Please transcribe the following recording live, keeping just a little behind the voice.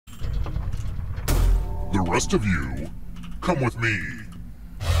The rest of you, come with me.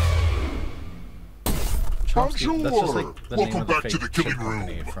 Chomsky, that's just like the name Welcome of the back to fake the chip killing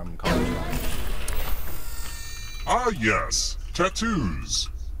company room. from college. Ah yes, tattoos.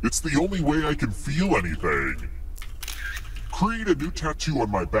 It's the only way I can feel anything. Create a new tattoo on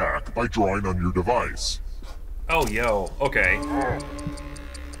my back by drawing on your device. Oh, yo. Okay.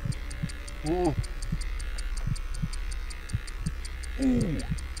 Ooh.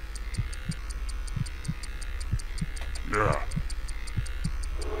 Yeah.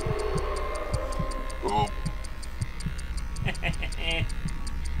 Oh.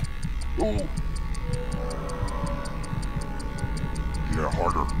 Oh. Yeah,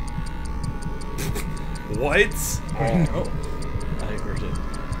 harder. What? Oh, I heard it.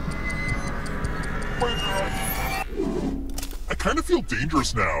 I kind of feel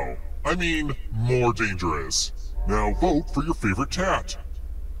dangerous now. I mean, more dangerous. Now vote for your favorite tat.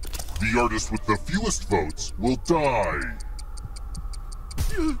 The artist with the fewest votes will die.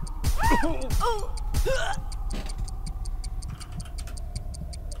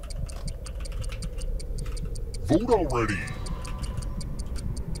 Vote already.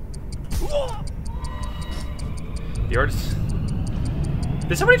 The artist...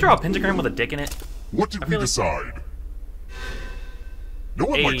 Did somebody draw a pentagram with a dick in it? What did we decide? No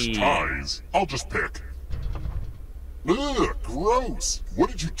one likes Hey. ties. I'll just pick. Ugh, gross. What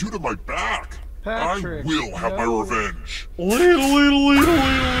did you do to my back? Patrick, I will have my no. revenge. Little.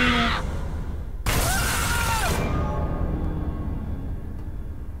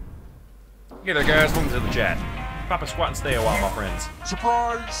 Hey there, guys. Welcome to the chat. Pop a squat and stay a while, my friends.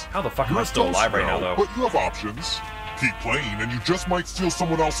 Surprise! How the fuck am You're I still a alive right ghost now, though? But you have options. Keep playing and you just might steal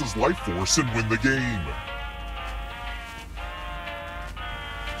someone else's life force and win the game.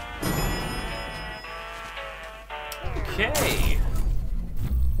 Okay.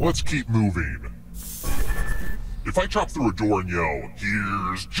 Let's keep moving. If I chop through a door and yell,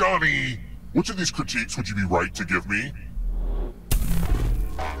 "Here's Johnny," which of these critiques would you be right to give me?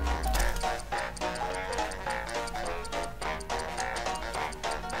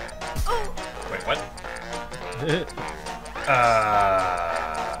 Wait, what?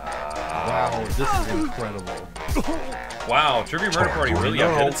 Wow, this is incredible. Wow, Trivia Murder Party really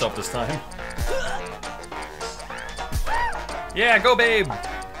outdid itself this time. Yeah, go, babe!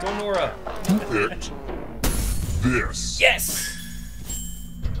 Go, Nora! Who picked this? Yes!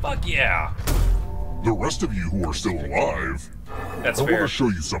 Fuck yeah! The rest of you who are still alive, That's I want fair. to show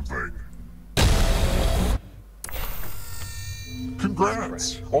you something.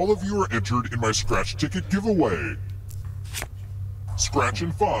 Congrats! All of you are entered in my scratch ticket giveaway. Scratch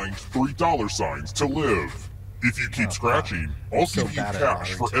and find $3 to live. If you keep scratching, I'll so give you bad at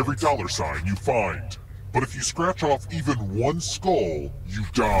cash for lottery every $sign you find. But if you scratch off even one skull, you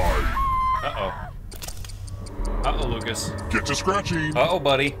die. Uh-oh. Uh-oh, Lucas. Get to scratching. Uh-oh,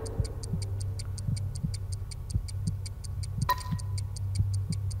 buddy.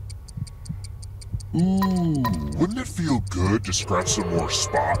 Ooh, wouldn't it feel good to scratch some more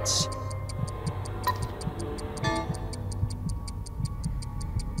spots?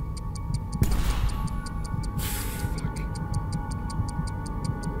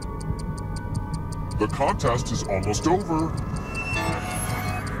 The contest is almost over.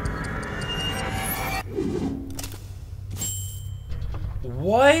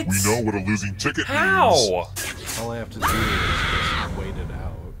 What? We know what a losing ticket means. How? All I have to do is just wait it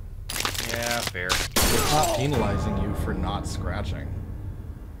out. Yeah, fair. It's not penalizing you for not scratching.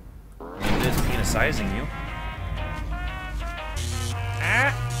 It is penicizing you.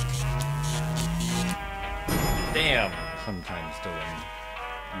 Ah! Damn. Sometimes doing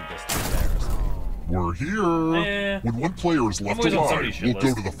you just embarrass me. We're here. Eh. When one player is left always on alive, somebody's shit we'll go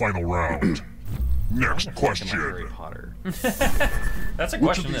list. to the final round. Next Harry question. Potter. That's a Which of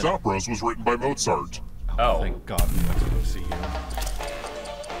question, these isn't it? operas was written by Mozart? Oh. Thank God we went to go see you.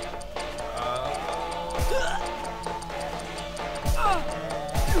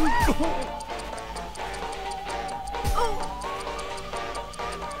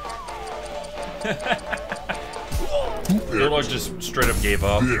 Dog just straight up gave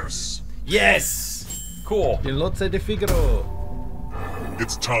up. This. Yes! Cool. Il Nozze di Figaro.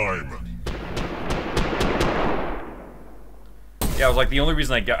 It's time. Yeah, I was like, the only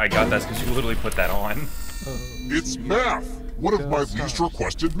reason I got that is because you literally put that on. It's math, one of my least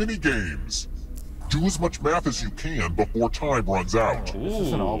requested minigames. Do as much math as you can before time runs out.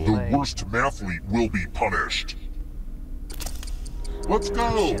 Ooh. The worst mathlete will be punished. Let's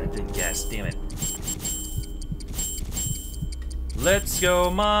go. Yes, damn it. Let's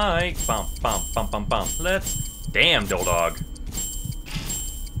go, Mike. Bum, bum, bum, bum, bum. Let's. Damn, Dog.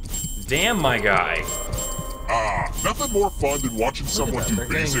 Damn, my guy. Nothing more fun than watching someone do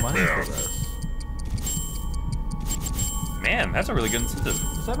basic math. Man, that's a really good incentive.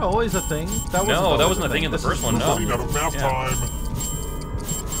 Is that always a thing? That No, that wasn't a thing in the first one, no. Running out of math time.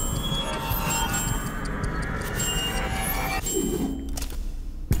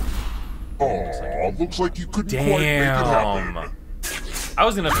 Oh, looks like you couldn't quite make it happen. I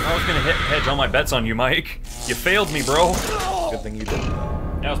was gonna hedge all my bets on you, Mike. You failed me, bro. Good thing you didn't.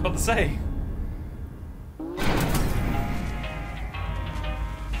 Yeah, I was about to say.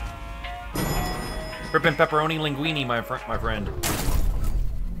 Rippin' pepperoni linguine, my friend.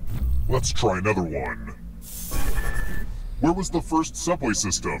 Let's try another one. Where was the first subway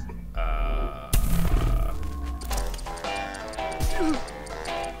system?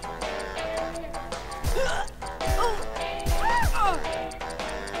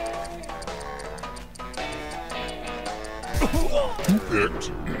 Who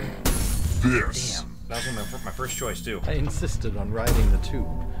picked this? Damn, that was my first choice too. I insisted on riding the tube.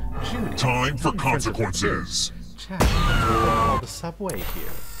 Judy, Time for consequences. Jack, call the subway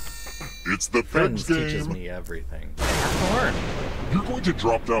here. It's the Friends Friends teaches game. me everything. I have to learn. You're going to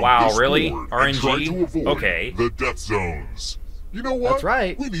drop down Wow, this really? board RNG? and try to avoid Okay. the death zones. You know what? That's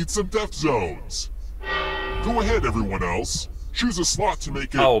right. We need some death zones. Go ahead, everyone else. Choose a slot to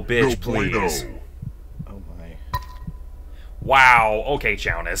make it Oh, bitch, no bueno. please. Oh my. Wow, okay,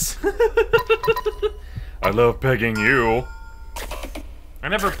 Chownis. I love pegging you. I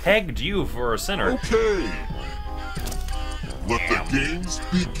never pegged you for a sinner. Okay. Let the games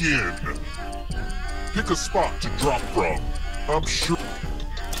begin. Pick a spot to drop from. I'm sure.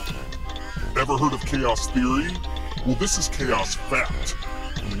 Ever heard of chaos theory? Well, this is chaos fact.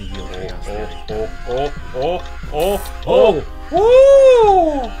 Remedial chaos theory.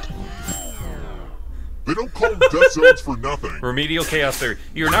 Oh! They don't call them death zones for nothing. Remedial chaos theory.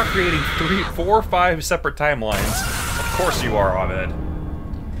 You're not creating 3, 4, 5 separate timelines. Of course you are, Abed.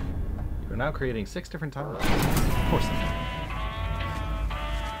 You're now creating 6 different timelines. Of course I am.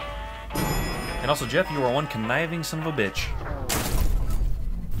 And also, Jeff, you are one conniving son of a bitch.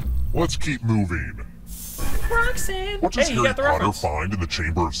 Let's keep moving. Roxanne! What does Hey, you Harry got the Potter reference. find in the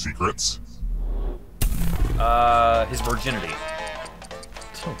Chamber of Secrets? His virginity.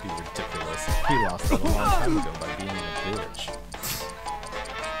 Don't be ridiculous. He lost that a long time ago by being a bitch.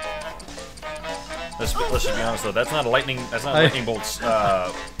 Let's just be honest though. That's not a lightning. That's not lightning bolts.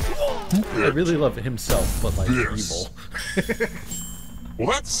 I really love himself, but like This. evil. Well,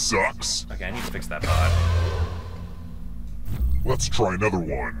 that sucks. Okay, I need to fix that pod. Let's try another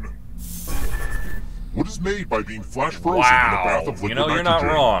one. What is made by being flash frozen in a bath of liquid You know, you're nitrogen?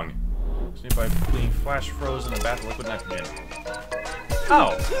 not wrong. See, by being flash frozen in a bath of liquid nitrogen.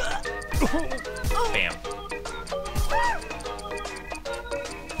 Oh. Bam.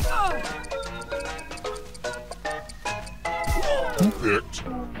 Who picked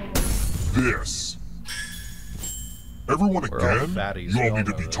this? Everyone We're all again? fatties, You we all all need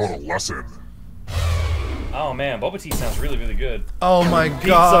to know be this. taught a lesson. Oh man, boba tea sounds really, really good. Oh my Pizza,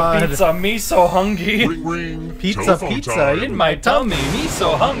 god! pizza, me so hungry. Ring ring. Pizza, telephone pizza, time. In my tummy, me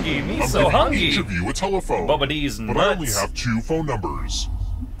so hungry, me I'm so giving each hungry. of you a telephone. Boba D's But I only nuts. have 2 phone numbers.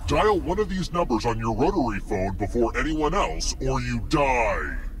 Dial one of these numbers on your rotary phone before anyone else, or you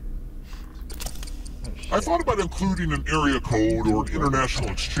die. I thought about including an area code or an international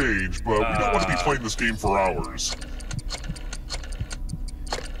exchange, but we don't want to be playing this game for hours.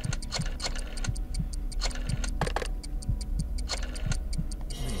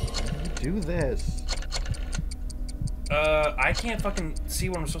 Do this. I can't fucking see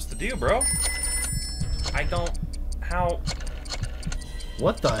what I'm supposed to do, bro. I don't... How...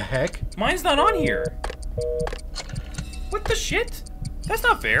 What the heck? Mine's not on here. What the shit? That's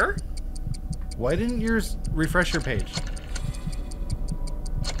not fair. Why didn't yours refresh your page?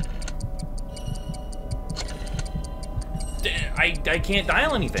 I can't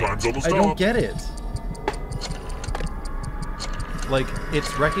dial anything. Time's almost I up. don't get it. Like,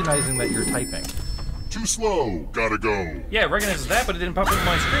 it's recognizing that you're typing. Too slow. Gotta go. Yeah, it recognizes that, but it didn't pop up on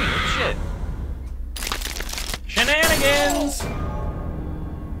my screen. What the shit? Shenanigans!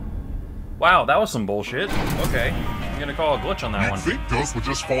 Wow, that was some bullshit. Okay, I'm gonna call a glitch on that You'd one. think ghosts would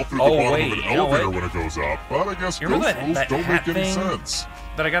just fall through the Oh, bottom wait, of an you know elevator what? when it goes up, but I guess You remember ghost rules that don't hat make any thing? sense.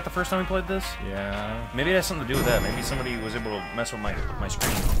 That I got the first time we played this? Yeah. Maybe it has something to do with that. Maybe somebody was able to mess with my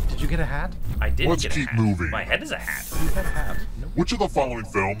screen. Did you get a hat? I did Let's get a keep hat. moving. My head is a hat. You got a hat. Nope. Which of the following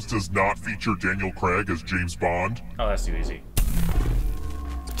films does not feature Daniel Craig as James Bond? Oh, that's too easy.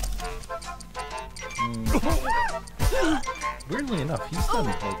 Weirdly enough, he's done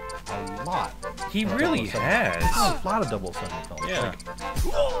like a lot. He of really 007. has. A lot of 007 films. Yeah.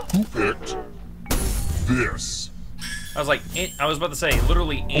 Like, Who picked this. I was like, I was about to say,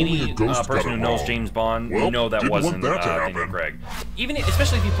 literally Only any a ghost got person it who knows wrong. James Bond, Well, you know that didn't want wasn't that to Daniel happen. Craig. Even,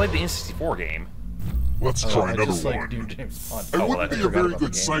 especially if you played the N64 game. Let's Oh, try I another just one. like Doom James Bond. I well, wouldn't I be a forgot very about the good game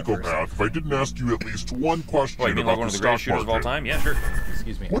at first. psychopath if I didn't ask you at least one question What, you mean about like one the of the greatest stock shooters of all market. time? Yeah, sure.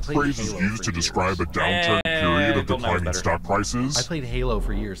 Excuse me. What I played phrase is Halo used for to years. describe a downturn period of GoldenEye was declining better. stock prices? I played Halo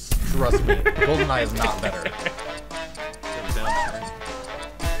for years. Trust me. GoldenEye is not better.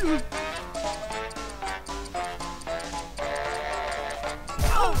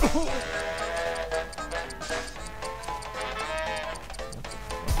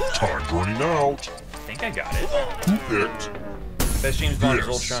 Time's running out. I think I got it. Who picked? Best James Bond is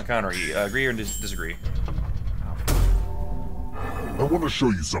Yes. old Sean Connery. Agree or disagree? I want to show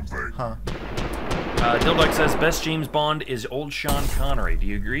you something. Huh? Dildog says best James Bond is old Sean Connery. Do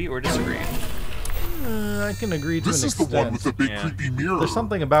you agree or disagree? I can agree to This an is the extent. one with the big Yeah. creepy mirror. There's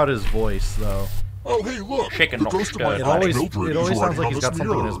something about his voice, though. Oh, hey, look! Shaking the off ghost of my the- It aunt always, Mildred it is always sounds writing like on he's this got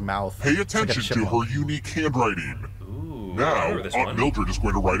something in mirror. his mouth. Pay It's like a attention to chipmunk. her unique handwriting. Ooh, I Now, remember this Aunt one. Mildred is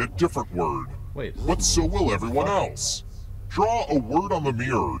going to write a different word. Wait. But so will everyone else. Draw a word on the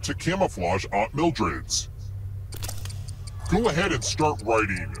mirror to camouflage Aunt Mildred's. Go ahead and start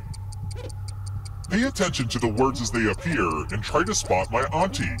writing. Pay attention to the words as they appear and try to spot my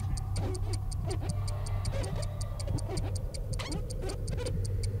auntie.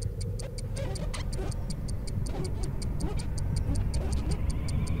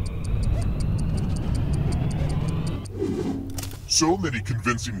 So many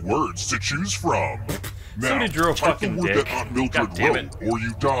convincing words to choose from. Now, Somebody drew a type the fucking word dick. that Aunt God Mildred damn wrote, it. or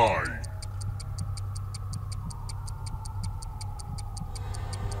you die.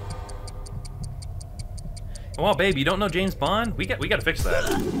 Well, babe, you don't know James Bond? We got to fix that.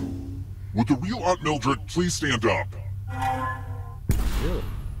 Would the real Aunt Mildred please stand up? Really?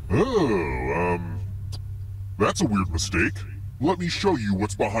 Oh, that's a weird mistake. Let me show you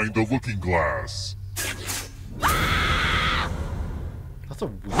what's behind the looking glass. That's a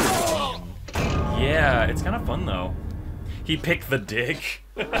weird one. Yeah, it's kind of fun though. He picked the dick.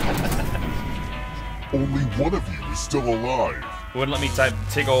 Only one of you is still alive. Wouldn't let me type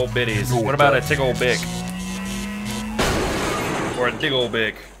tick old bitties. No, What about a that's- tick old bick? Or a dig old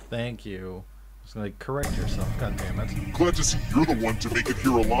bick? Thank you. Just gonna correct yourself. God damn it. Glad to see you're the one to make it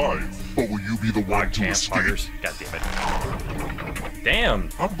here alive. But will you be the one to Chance escape? fuckers. God damn it. Damn.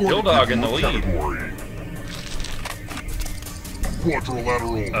 I'm going Dildog to in give the you a lead. category.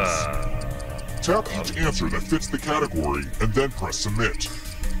 Quadrilaterals. Tap each answer that fits the category and then press submit.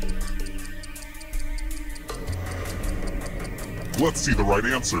 Let's see the right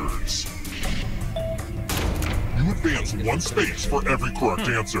answers. You advance one space for every correct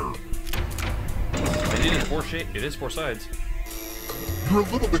answer. It is four sides. You're a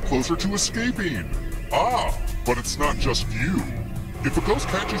little bit closer to escaping. Ah, but it's not just you. If a ghost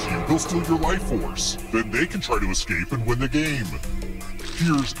catches you, they'll steal your life force. Then they can try to escape and win the game.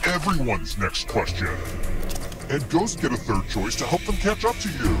 Here's everyone's next question. And ghosts get a third choice to help them catch up to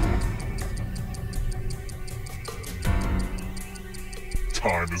you.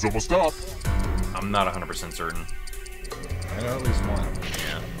 Time is almost up. I'm not 100% certain. I know at least one.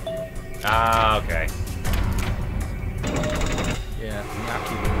 Ah, okay. Yeah,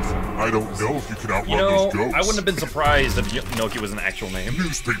 Yaki wins. I don't know if you can outrun You know, those ghosts. I wouldn't have been surprised if Noki was an actual name.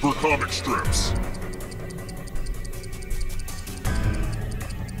 Newspaper comic strips.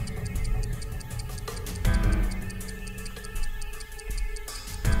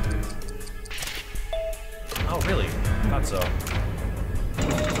 Oh, really? Thought so.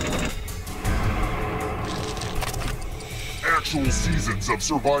 Actual seasons of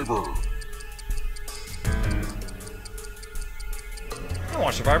Survivor. I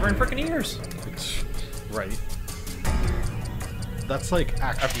watched Survivor in freaking years. Right. That's like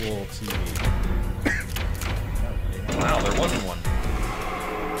actual TV. Wow, there wasn't one.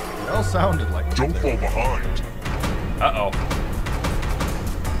 It all sounded like. Don't fall behind. Uh-oh.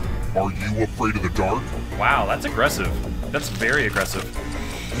 Are you afraid of the dark? Wow, that's aggressive. That's very aggressive.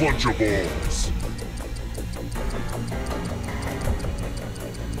 Lunchables.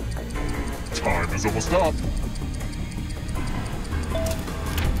 Time is almost up.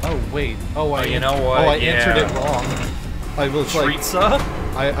 Oh wait. Oh, you know what? Oh, I answered Yeah. it wrong. I was like. Treatsa?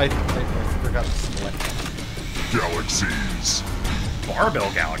 I forgot to select. Galaxies.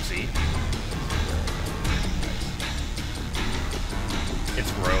 Barbell Galaxy.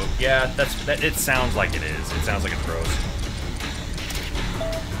 It's gross. Yeah, that. It sounds like it is. It sounds like it's gross.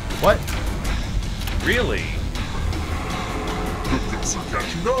 What? Really? The ghosts are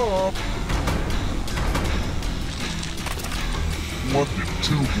catching up. London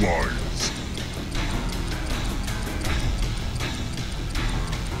Tube Lines.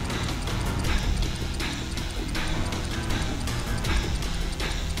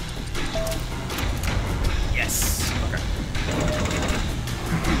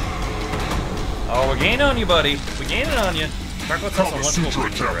 Oh, we're gaining on you, buddy. We're gaining on you. Talk about this on Kama one Sutra school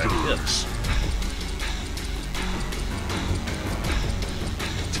chapters.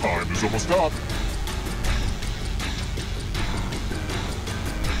 Time is almost up.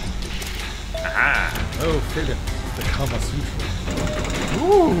 Aha. Oh, freedom. The Kama Sutra.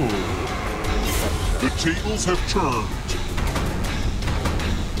 Ooh. The tables have turned.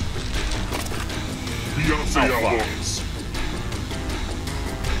 Beyonce albums.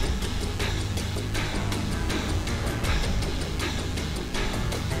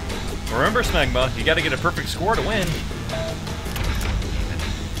 Remember, Smegma, you gotta get a perfect score to win.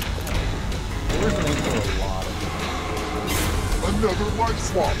 We're going for a lot of Another life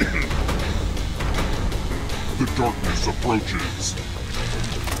swap. The darkness approaches.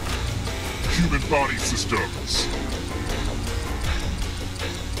 Human body systems.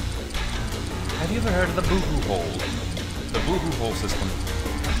 Have you ever heard of the boo-hoo hole? The boo-hoo hole system.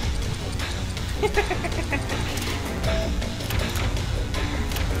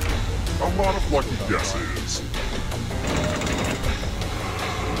 A lot of lucky guesses.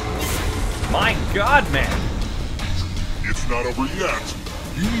 My God, man! It's not over yet.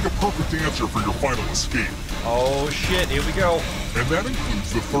 You need a perfect answer for your final escape. Oh shit! Here we go. And that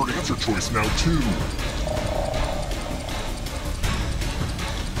includes the third answer choice now, too.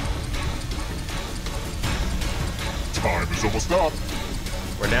 Time is almost up.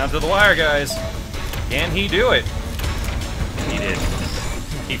 We're down to the wire, guys. Can he do it? He did.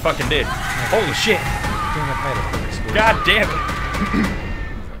 He fucking did. Holy shit! God damn it!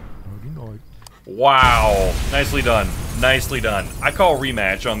 Wow. Nicely done. Nicely done. I call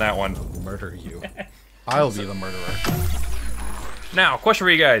rematch on that one. murder you. I'll be the murderer. Now, question for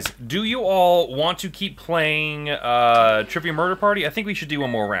you guys. Do you all want to keep playing Trivia Murder Party? I think we should do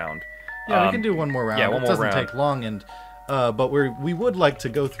one more round. Yeah, we can do one more round. Yeah, one it more doesn't round. take long, and but we would like to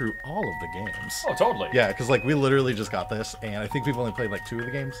go through all of the games. Oh, totally. Yeah, because like we literally just got this, and I think we've only played like 2 of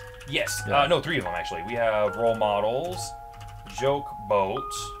the games. Yes. Yeah. No, 3 of them, actually. We have Role Models, Joke Boat.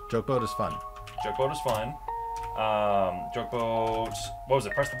 Joke Boat is fun. Joke Boat is fun. Joke Boat... What was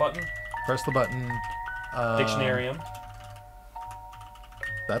it? Press the button? Press the button. Dictionarium.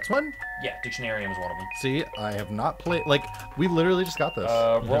 That's one? Yeah, Dictionarium is one of them. See, I have not played... Like, we literally just got this.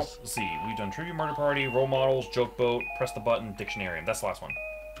 Let's see. We've done Trivia Murder Party, Role Models, Joke Boat, Press the Button, Dictionarium. That's the last one.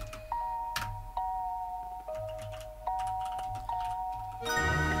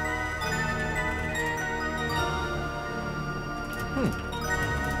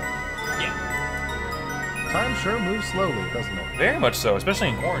 Yeah. Time sure moves slowly, doesn't it? Very much so, especially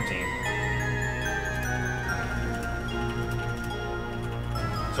in quarantine.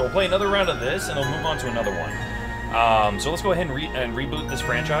 So we'll play another round of this, and we'll move on to another one. So let's go ahead and reboot this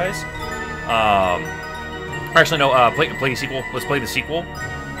franchise. Actually, no. Play a sequel. Let's play the sequel,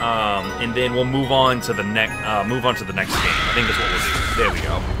 and then we'll move on to the next. Move on to the next game. I think that's what we'll do. There we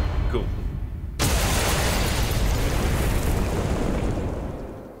go. Cool.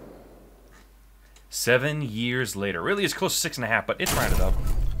 Seven years later. Really, it's close to 6.5, but it's rounded up.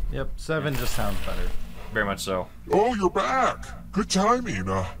 Yep, 7 just sounds better. Very much so. Oh, you're back. Good timing.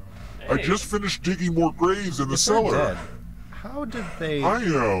 I just finished digging more graves in the They're cellar. dead. How did they... I am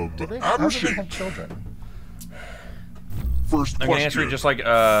how out did of they shape. have children? First I'm gonna answer question. it just like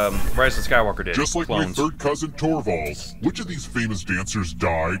Rise of Skywalker did. Just like Clones. my third cousin Torvald, which of these famous dancers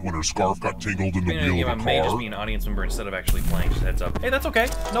died when her scarf got tangled in the Yeah, wheel I of a may just car? be an audience member instead of actually playing. Just heads up. Hey, that's okay.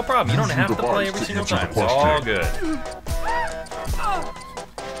 No problem. You don't Use have your to play every device to single answer time. the It's all question. good.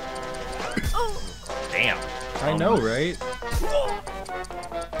 Damn. I know, right?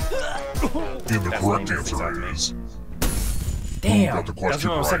 And the That's correct lame. answer is... Damn. got the That's question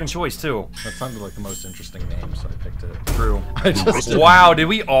my right. second choice too. That sounded like the most interesting name, so I picked it. True. I just didn't. Wow, did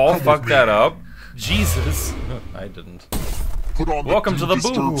we all fuck that up? Jesus. I didn't. Put on Welcome the to the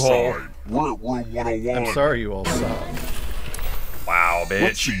Disturb boo-hoo hole. side. We're at room 101. I'm sorry you all suck. Wow,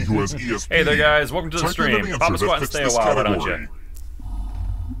 Let's see bitch. who has ESP. Hey there, guys. Welcome to the Type in an stream. answer Pop a that squat and fits stay a this while, why don't category. you?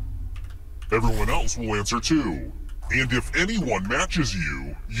 Everyone else will answer too. And if anyone matches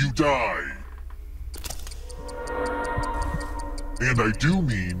you, you die. And I do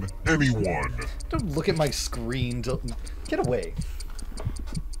mean anyone. Don't look at my screen. Get away.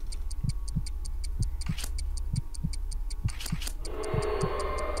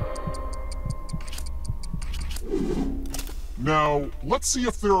 Now, let's see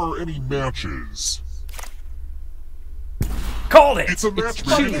if there are any matches. Called it! It's a match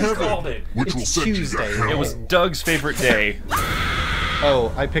made fucking in heaven, called it. which It's will send Tuesday. you to hell. It was Doug's favorite day.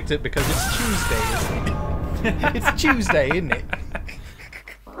 Oh, I picked it because it's Tuesday, isn't it? It's Tuesday, isn't it?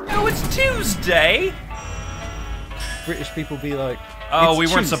 No, it's Tuesday! British people be like, Oh, It's we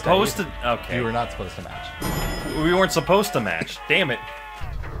weren't Tuesday. supposed to. Okay. You were not supposed to match. We weren't supposed to match. Damn it.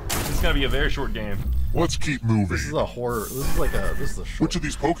 This is gonna be a very short game. Let's keep moving. This is a horror. This is like a. This is a short. Which of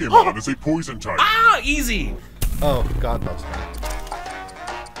these Pokemon is a poison type? Ah, easy. Oh, God loves me.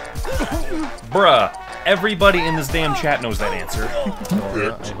 Bruh. Everybody in this damn chat knows that answer.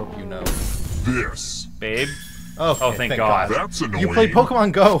 Nora, I hope you know. This. Babe. Okay, Oh, thank God. That's annoying. You play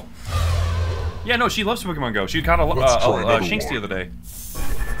Pokemon Go. Yeah, no, she loves Pokemon Go. She caught a Let's try another Shinx the one. other day.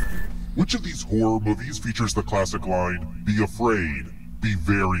 Which of these horror movies features the classic line, "Be afraid, be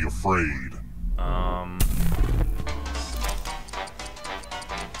very afraid"?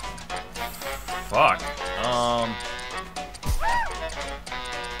 Fuck.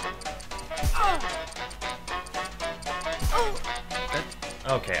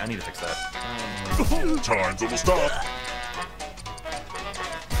 Okay, I need to fix that. Time's almost up.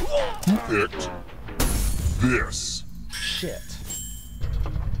 Who picked this? Shit.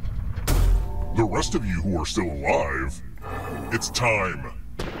 The rest of you who are still alive, it's time.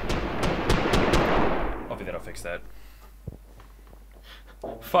 Hopefully that'll fix that.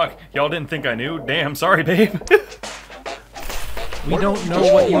 Fuck, y'all didn't think I knew? Damn, sorry, babe. We don't know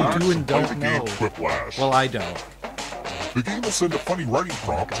what you do and Play don't the know. game Quiplash. Well, I don't. The game will send a funny writing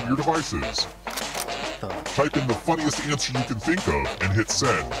prompt to your devices. Type in the funniest answer you can think of and hit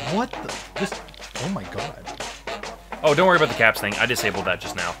send. What the? This. Oh my God. Oh, don't worry about the caps thing. I disabled that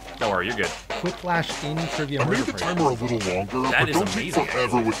just now. Don't worry, you're good. Quiplash in trivia I made murder the parade. timer a little longer, That but is don't take amazing.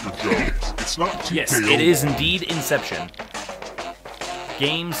 forever with your jokes. It's not too Yes, it is indeed Inception.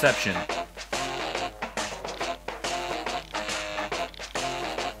 Gameception.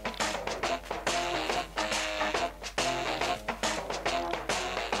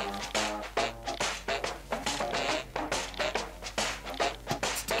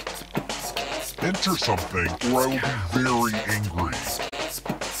 Enter something, or I will be very angry.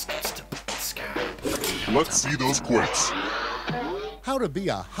 Let's see those quits. How to be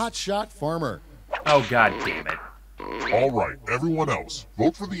a hotshot farmer. Oh, god damn it. All right, everyone else,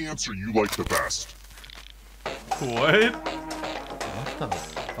 vote for the answer you like the best. What?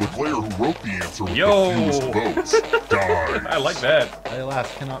 The player who wrote the answer with Yo. the fewest votes dies. I like that. I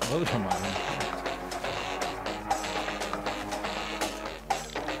alas cannot vote on mine.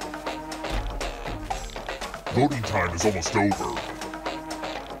 Voting time is almost over.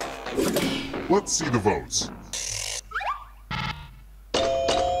 Let's see the votes.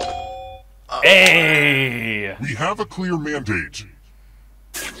 Hey! We have a clear mandate.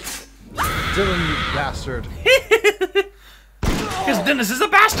 Dylan, you bastard. Because Dennis is a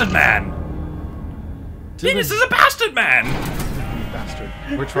bastard man! Dennis is a bastard man! You bastard.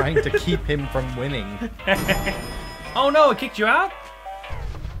 We're trying to keep him from winning. Oh no, it kicked you out?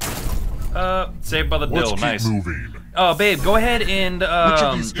 Saved by the Let's dill, keep nice. moving. Oh, babe, go ahead and Which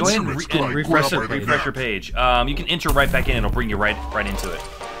of these go ahead and, instruments could I refresh, grab by the refresh your neck? page. You can enter right back in, and it'll bring you right into it.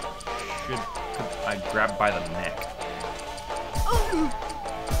 Could I grab by the neck?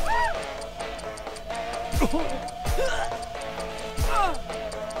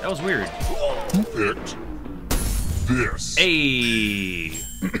 That was weird. Who picked this? Hey.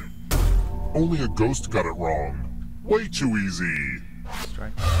 Only a ghost got it wrong. Way too easy.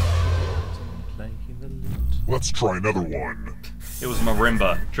 Strike. Let's try another one. It was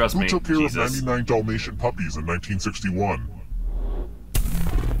marimba. Trust Who me. took care Jesus. of 99 Dalmatian puppies in 1961?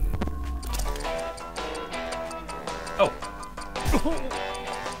 Oh.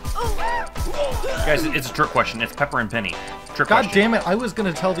 Guys, it's a trick question. It's Pepper and Penny. Trick God question. damn it, I was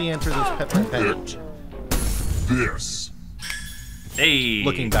gonna tell the answer to this Pepper and Penny. Picked this. Hey.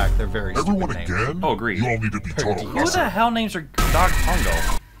 Looking back, they're very Everyone stupid names. again? Oh, agreed. You all need to be total Who the lessons. hell names are Dog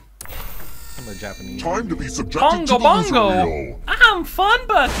Pongo? Some are Japanese. Time to be subjected Pongo to the Bongo! Israel. I'm Fun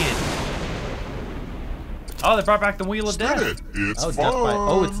Bucket! Oh, they brought back the Wheel of Did Death. it? It's Oh, fun. death by.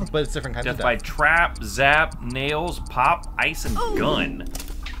 Oh, but it's different kinds Death of by death. trap, zap, nails, pop, ice, and gun.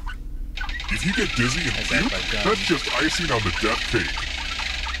 If you get dizzy and death puke, by gun. that's just icing on the death cake.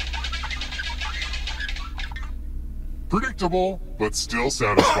 Predictable, but still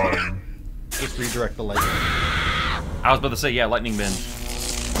satisfying. Just redirect the lightning. I was about to say, yeah, lightning bin.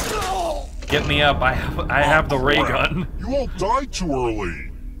 Get me up. I have the ray gun. You all died too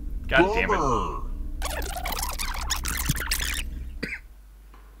early. God damn it. Bummer.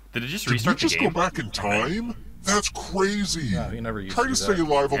 Did it just Did we restart the just go game? back in time? That's crazy. No, you never used Try to to do stay that.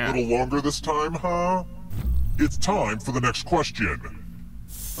 alive a Yeah. little longer this time, huh? It's time for the next question.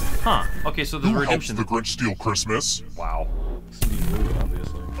 Huh. Okay, so there's Who helps redemption. the Grinch steal Christmas? Wow. Cindy Lou,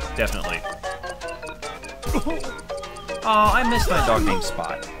 obviously. Definitely. Oh, I missed my dog named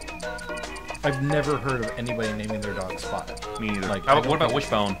Spot. I've never heard of anybody naming their dog Spot. Me neither. Like, What about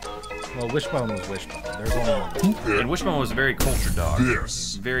Wishbone? Well, Wishbone was Wishbone. There's only one. Who picked And Wishbone was a very cultured dog.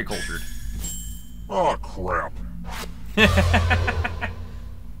 this? Very cultured. Oh, crap.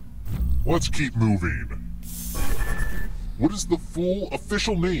 Let's keep moving. What is the full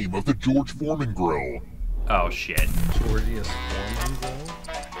official name of the George Foreman Grill? Oh, shit. Georgia's Foreman Grill?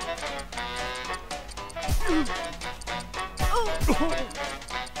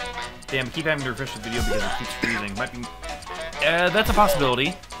 Damn, keep having to refresh the video because it keeps freezing. Might be... that's a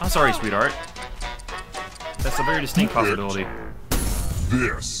possibility. I'm sorry, sweetheart. That's a very distinct possibility.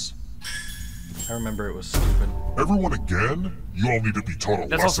 This. I remember it was stupid. Everyone again? You all need to be taught a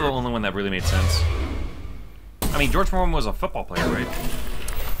That's also lesson. the only one that really made sense. I mean, George Foreman was a football player, right?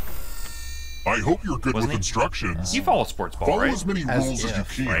 I hope you're good Wasn't with he? instructions. You follow sports ball, Follow right? as many As rules as you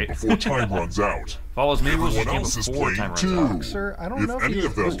if, can right? before time runs out. Follow as many rules as you Everyone can else is before time playing runs out. too. Boxer? I don't If know if any he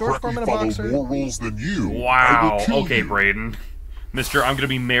of them was George correctly Foreman a follow boxer. more rules than you, I Wow. will kill Okay, you. Braden. Mister, I'm gonna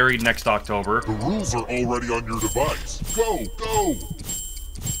be married next October. The rules are already on your device. Go, go!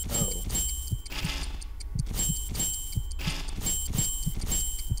 Oh.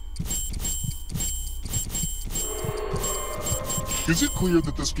 Is it clear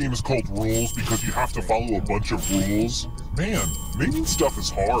that this game is called Rules because you have to follow a bunch of rules? Man, naming stuff is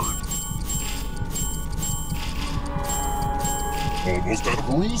hard. Almost out of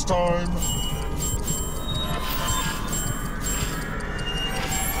rules time.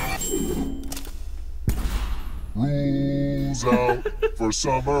 Rules out for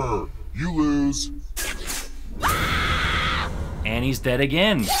summer. You lose. And he's dead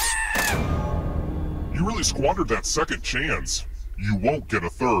again. You really squandered that second chance. You won't get a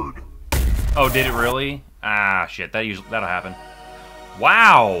third. Oh, did it really? Ah, shit. That'll happen.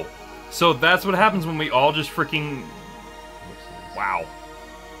 Wow. So that's what happens when we all just freaking... Wow.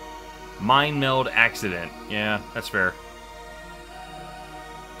 Mind meld accident. Yeah, that's fair.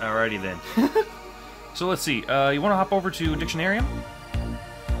 Alrighty then. So let's see. You want to hop over to Dictionarium?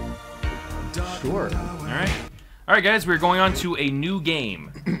 Sure. Alright. Alright guys, we're going on to a new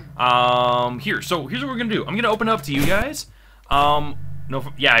game. Here's what we're gonna do. I'm gonna open up to you guys.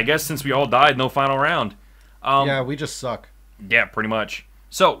 Yeah, I guess since we all died, no final round. Yeah, we just suck. Yeah, pretty much.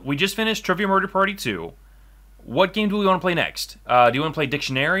 So, we just finished Trivia Murder Party 2. What game do we want to play next? Do you want to play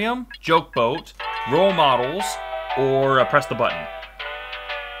Dictionarium, Joke Boat, Role Models, or Press the Button?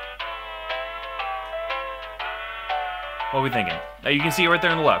 What are we thinking? You can see it right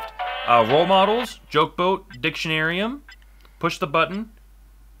there on the left. Role Models, Joke Boat, Dictionarium, Push the Button.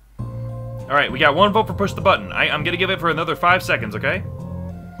 Alright, we got one vote for Push the Button. I'm going to give it for another 5 seconds, okay?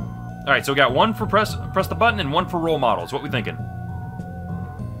 Alright, so we got one for press the Button and one for Role Models. What we thinking?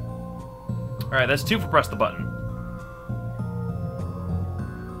 Alright, that's 2 for Press the Button.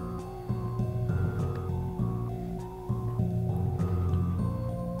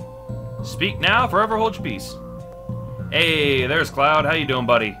 Speak now, forever hold your peace. Hey, there's Cloud. How you doing,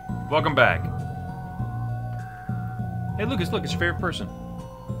 buddy? Welcome back. Hey, Lucas, look, it's your favorite person.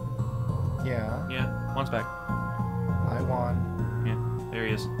 Yeah, Yeah, Juan's back. I won. Yeah, there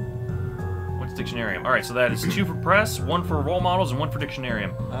he is. What's Dictionarium? Alright, so that is 2 for Press, 1 for Role Models, and 1 for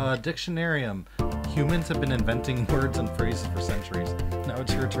Dictionarium. Dictionarium. Humans have been inventing words and phrases for centuries. Now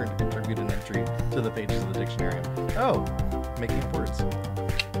it's your turn to contribute an entry to the pages of the Dictionarium. Oh, making words.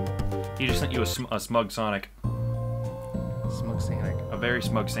 He just sent you a smug Sonic. Smug Sonic. A very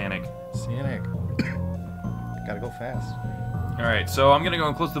smug Sonic. Sonic. Gotta go fast. Alright, so I'm gonna go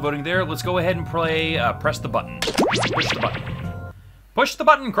and close the voting there. Let's go ahead and play Press the Button. Push the button. Push the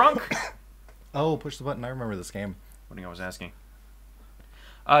button, Crunk! Oh, push the button. I remember this game. What do you think I was asking?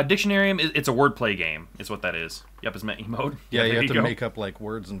 Dictionarium, it's a wordplay game. Is what that is. Yep, it's meant mode. Yeah, you there have to go. make up like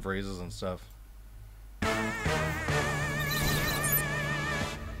words and phrases and stuff.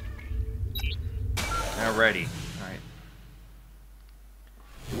 Alrighty. Alright.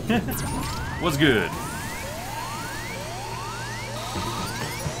 What's good?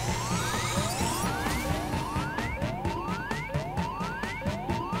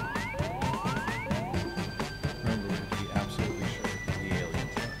 Remember, we have to be absolutely sure who the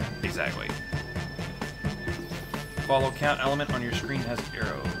aliens are. Exactly. Follow count element on your screen has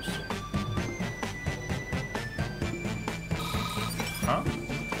arrows. Huh?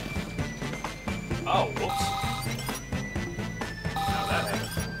 Oh, whoops. How that happened.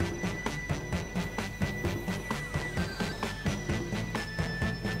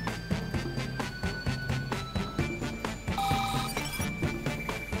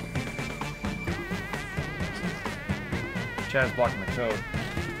 Chad's blocking the code.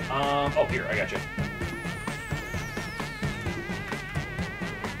 Oh, here, I got you.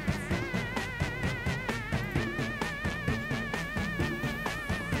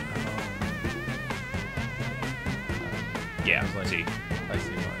 Yeah, I was like, see. I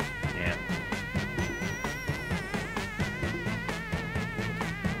see why. Yeah.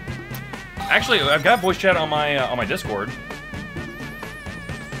 Actually, I've got voice chat on my Discord.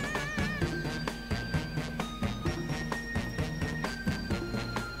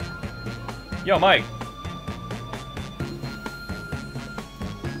 Yo, Mike.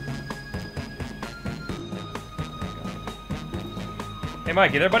 Hey,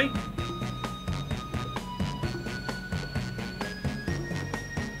 Mike, you there, buddy?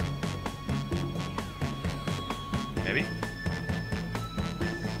 Maybe?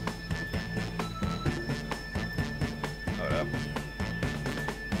 Hold up.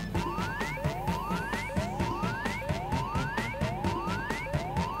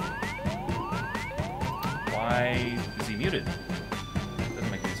 Why is he muted?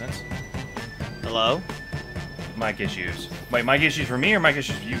 Doesn't make any sense. Hello? Mic issues. Wait, mic issues for me or mic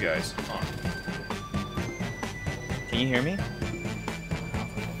issues for you guys? Oh. Can you hear me?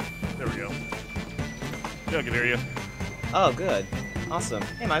 There we go. Yeah, I can hear you. Oh, good. Awesome.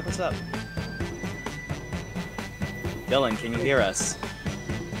 Hey, Mike, what's up? Dylan, can you hear us?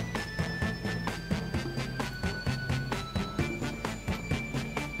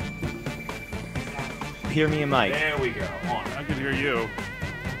 Hear me and Mike. There we go. On. I can hear you.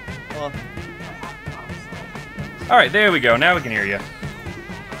 Well, All right, there we go. Now we can hear you.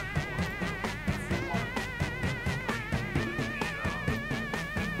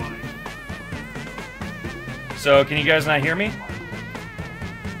 So, can you guys not hear me?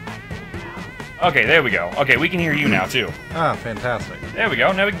 Okay, there we go. Okay, we can hear you now, too. Ah, fantastic. There we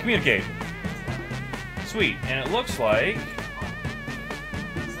go. Now we can communicate. Sweet. And it looks like...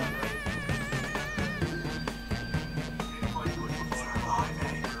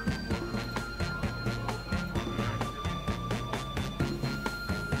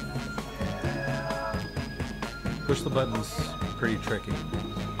 Push the button's pretty tricky.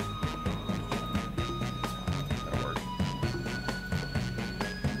 That'll work.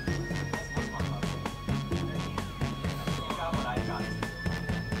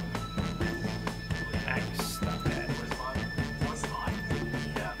 Nice. Not bad.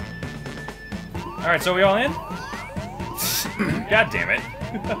 Alright, so we all in? God damn it.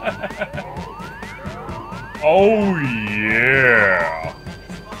 Oh, yeah.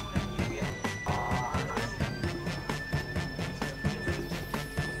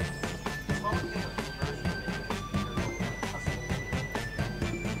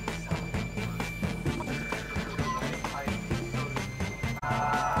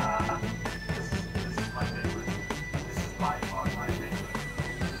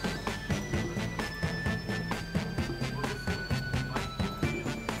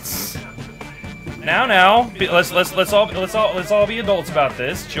 Now, let's all be adults about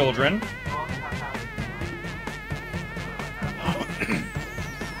this, children.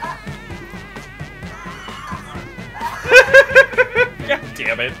 God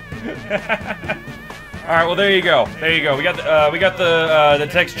damn it! All right, well there you go. There you go. We got the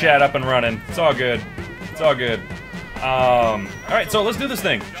text chat up and running. It's all good. It's all good. All right, so let's do this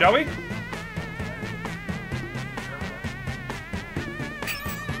thing, shall we?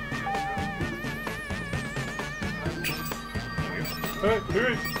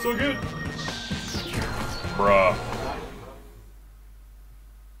 Hey, so good. Bruh.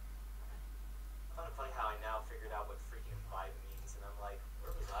 funny how I now figured out what freaking vibe means, and I'm like,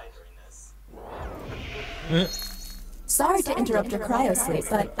 where was I during this? Sorry to interrupt your cryosleep,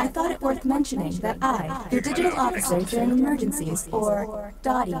 but I thought it worth mentioning that I, your digital officer during emergencies, or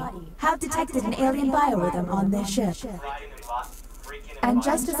Dottie, have detected an alien biorhythm on this ship. And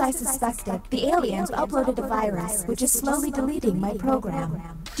just as I suspected, the aliens uploaded a virus, which is slowly deleting my program.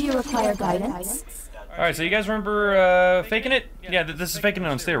 Do you require guidance? Alright, so you guys remember faking it? Yeah, this is faking it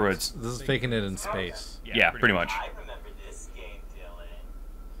on steroids. This is faking it in space. Yeah, pretty much. I remember this game, Dylan.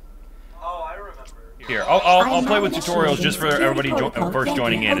 Oh, I remember. Here, I'll play with tutorials just for everybody first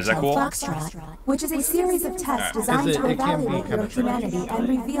joining in. Is that cool? Foxtrot, which is a series of tests designed to It can be evaluate kind your of tricky. humanity and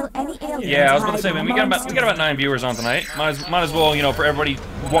reveal any aliens. Yeah, I was gonna say, man, hiding we got about 9 viewers on tonight. Might as well, you know, for everybody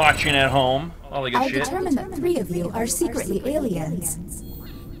watching at home, all the good I shit. determined that 3 of you are secretly aliens.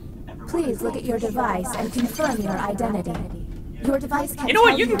 Please look at your device and confirm your identity. Your device can You know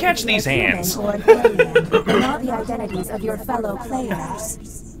what? tell You can catch if these you're human hands. or an alien, and all the identities of your fellow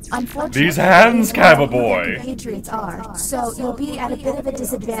players. Unfortunately, These hands, Cava boy. Patriots are, so you'll be at a bit of a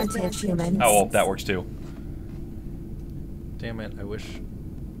disadvantage, humans. Oh, well, that works too. Damn it, I wish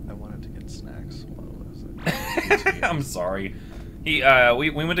I wanted to get snacks. What was it? I'm sorry. We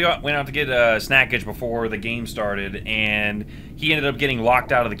went out to get snackage before the game started, and he ended up getting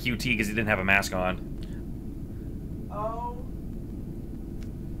locked out of the QT because he didn't have a mask on. Oh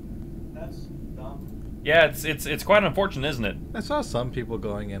Yeah, it's quite unfortunate, isn't it? I saw some people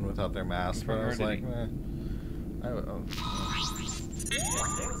going in without their masks, but I was like,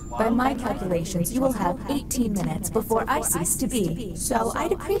 By my calculations, you will have 18 minutes before I cease to be. So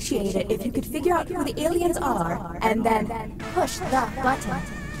I'd appreciate it if you could figure out who the aliens are, and then push the button.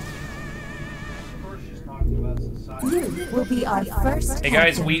 You will be our first. Hey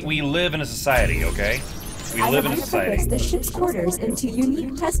guys, captain. we live in a society, okay? We I live in have a society. repurposed the ship's quarters into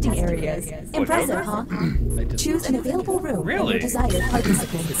unique testing areas. Impressive, huh? Choose an available room Really? for your desired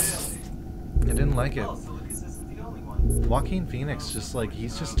participants. I didn't like it. Oh, so Lucas isn't the only one. Joaquin Phoenix just like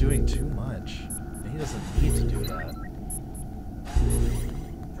he's just doing too much. He doesn't need to do that.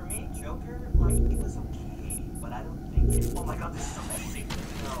 For me, Joker, like, it was okay, but I don't think it... Oh my god, this is amazing.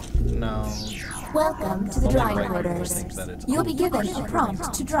 No. Welcome to the Only drawing right quarters. thinks that it's You'll be given a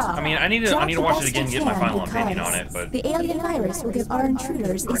prompt to draw. I mean, I need to Draw watch the it again and best get my you final can opinion on it, because but the alien virus will give our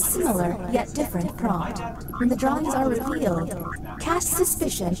intruders a similar yet different prompt. When the drawings are revealed, cast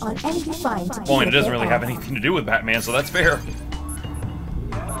suspicion on any you find to be well, it a doesn't bit really have off. anything to do with Batman, so that's fair.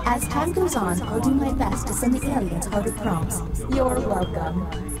 As time goes on, I'll do my best to send the aliens harder prompts. You're welcome.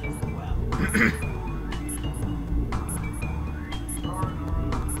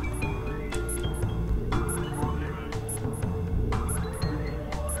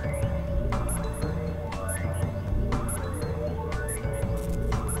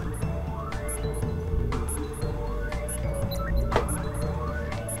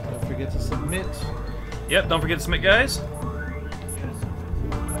 Don't forget to submit. Yep, don't forget to submit, guys.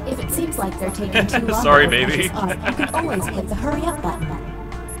 If it seems like they're taking too long, Sorry, to work baby. this up, you can always hit the hurry up button.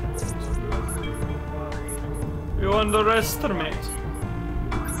 You underestimate.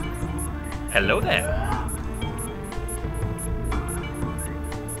 Hello there.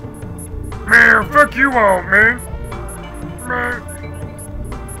 Man, fuck you all, man.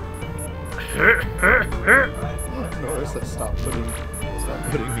 Notice that stop putting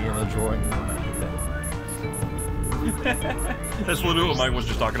me in the drawing room. That's literally what Mike was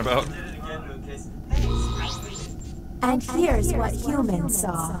just talking about. Did it again, Lucas. Thanks. And here's what humans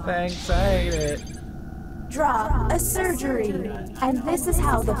saw. Thanks, I hate it. Draw a surgery. And this is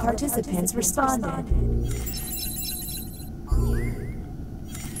how the participants responded.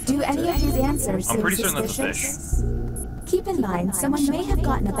 Do any of these answers I'm seem pretty certain that's a fish. suspicious? Keep in mind, someone may have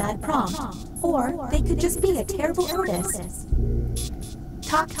gotten a bad prompt, or they could just be a terrible artist.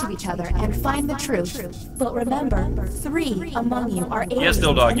 Talk to each other and find the truth. But remember, 3 among you are aliens. Yes,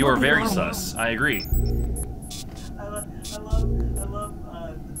 Dill Dog, and you are will be very lying. sus. I agree. I love,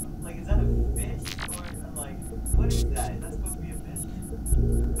 like, is that a fish? Or, like, what is that? Is that supposed to be a fish?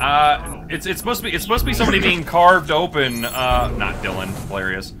 It's supposed to be somebody being carved open. Not Dylan.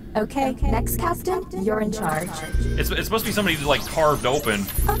 Hilarious. Okay, next captain, you're in charge. It's supposed to be somebody like carved open.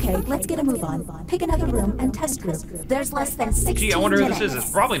 Okay, let's get a move on. Pick another room and test group. There's less than 16 Gee, I wonder who minutes. this is.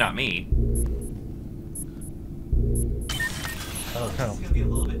 It's probably not me. Oh, It's gonna be a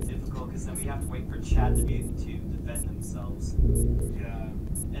little bit difficult because then we have to wait for Chad to be able to defend themselves. Yeah.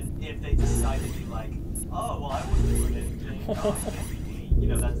 And if they decide to be like, oh, well, I wasn't doing anything, you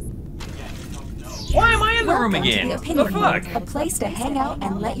know, that's, again, you don't know. Why am I in the room Welcome again? to the The opinion fuck? room, a place to hang out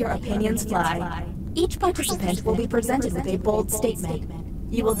and let your opinions fly. Each participant will be presented with a bold statement.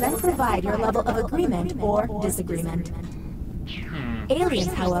 You will then provide your level of agreement or disagreement.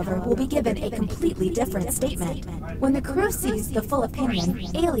 Aliens, however, will be given a completely different statement. When the crew sees the full opinion,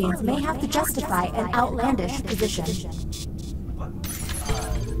 aliens may have to justify an outlandish position.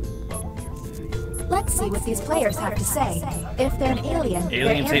 Let's see what these players have to say. If they're an alien,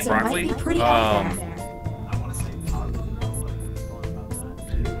 Aliens their hate answer broccoli? might be pretty out there. I want to say positive.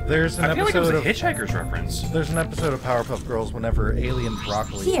 There's an I feel like it was episode a of Hitchhiker's reference. there's an episode of Powerpuff Girls whenever alien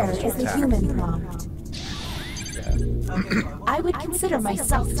broccoli Here comes to is the attack. human prompt. Yeah. I would consider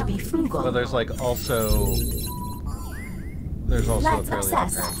myself to be But frugal. there's also Let's a fairly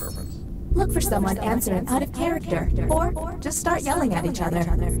assess. apparent reference. Look for someone answering out of character, or just start yelling at each other.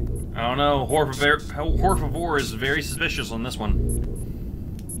 I don't know. Horfavor is very suspicious on this one.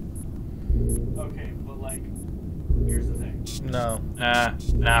 Okay, but like, here's the thing. No.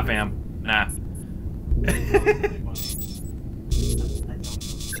 Nah, fam. Nah.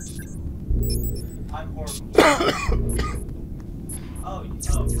 I'm horrible. Oh,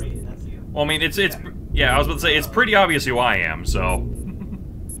 Brayden, that's you. Well, I mean, yeah, I was about to say, it's pretty obvious who I am, so.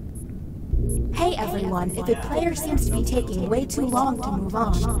 Hey everyone, if a player seems to be taking way too long to move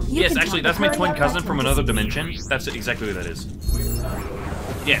on, you Yes, can actually, tap that's the my hurry twin up cousin button from to another speed. dimension. That's exactly who that is.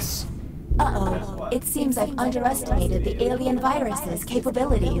 Yes. Uh-oh, it seems I've underestimated the alien virus's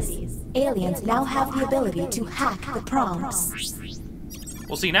capabilities. Aliens now have the ability to hack the prompts.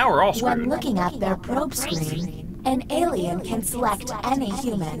 Well, see, now we're all When screwed. looking at their probe screen, an alien can select any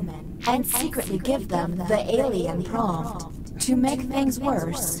human and secretly give them the alien prompt. To make things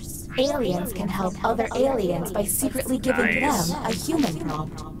worse, aliens can help other aliens by secretly giving Nice. them a human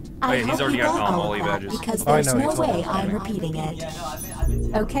prompt. I Wait, he's hope already you got got all Ollie of that badges. because Oh, I there's know, he no told me way about I'm that. repeating it. Yeah, no, I've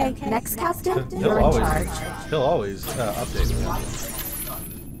been Okay, next captain, He'll you're in always, charge. he'll always update me.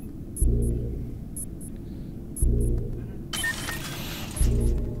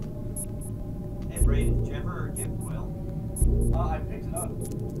 Hey, Braden, did you ever get Will? I picked it up.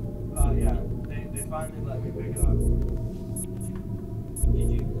 Yeah, they finally let me pick it up. Did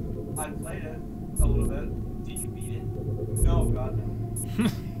you? I played it a little bit. Did you beat it? No, God, no.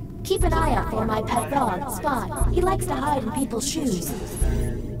 Keep an eye out for my pet dog, Spot. He likes to hide in people's shoes.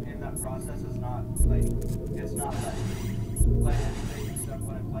 And that process is not, like, it's not like anything except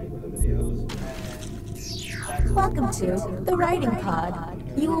when I'm playing for the videos. And that's Welcome to the Writing Pod.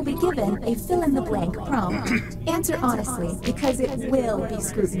 You will be given a fill-in-the-blank prompt. Answer honestly, because it will be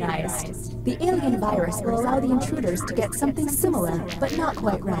scrutinized. The alien virus will allow the intruders to get something similar, but not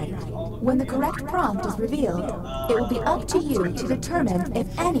quite right. When the correct prompt is revealed, it will be up to you to determine if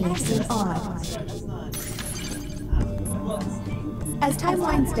any seem odd. As time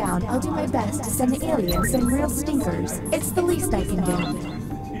winds down, I'll do my best to send the aliens some real stinkers. It's the least I can do.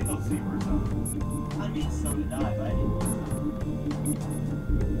 I mean, so did I, but I didn't.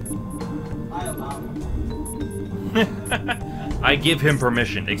 I allow him. I give him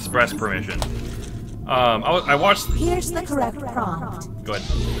permission, express permission. I watched. Here's the correct prompt. Go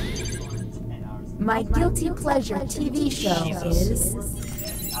ahead. My guilty pleasure TV show is...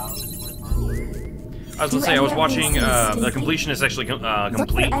 I was gonna say I was watching. The completionist actually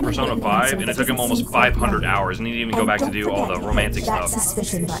complete Persona 5, and it took him almost 500 hours, and he didn't even go back to do all the romantic that stuff.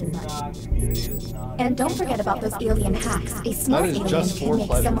 suspicion button. And don't forget about those alien hacks. A smart That is alien just can for make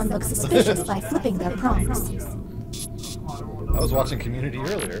pleasure. someone look suspicious by flipping their prompts. I was watching Community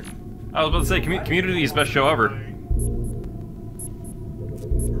earlier. I was about to say, Community is the best show ever.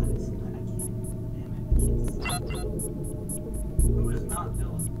 Who is not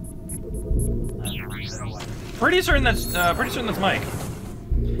Dylan? Pretty certain that's Mike.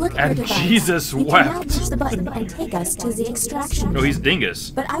 Look at And your device. Jesus You can now wept. push the button and take us to the extraction. Oh, he's Dingus.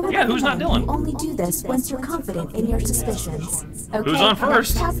 But I would Yeah, who's not recommend Dylan? you only do this once you're confident in your suspicions. Okay, Who's on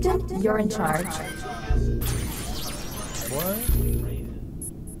first? Captain, you're in charge. What?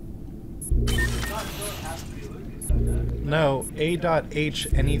 No, A.H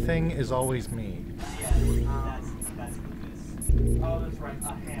anything is always me. That's Lucas. oh, that's right, a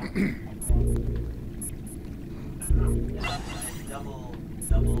ham. Double,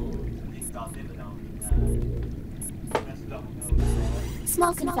 they stopped it, but no. That's double nose.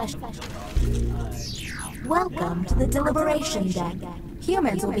 Small confession. Welcome to the deliberation deck.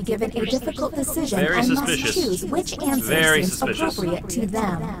 Humans will be given a difficult decision Very and suspicious. must choose which answer Very seems suspicious. appropriate to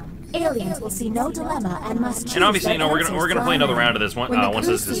them. Aliens will see no dilemma and must choose And obviously, their you know, we're gonna answers play another blindly. round of this one When the once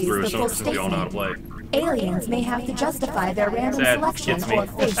crew this is sees through, the so full since we all know how to play. statement, aliens may have to justify their random Sad. selection Gets me. or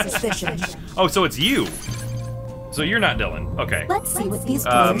face suspicion. Oh, so it's you. So you're not Dylan. Okay. Let's see what these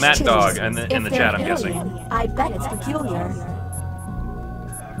players Matt choose. Dog in the If chat, they're I'm guessing. alien, I bet it's peculiar.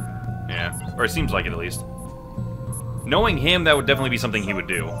 Yeah, or it seems like it at least. Knowing him, that would definitely be something he would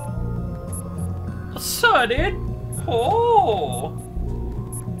do. Sudden. Oh.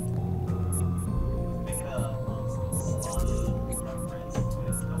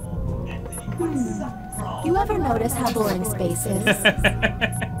 You ever notice how boring space is?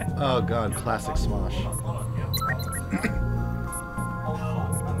 Oh god, classic Smosh.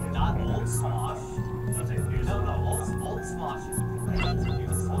 Not old Smosh. No, old Smosh is great.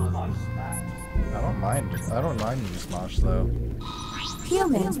 Old Smosh is back. I don't mind new Smosh though.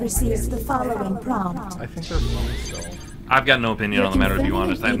 Humans receive the following prompt. I think they're fun still. I've got no opinion on the matter, to be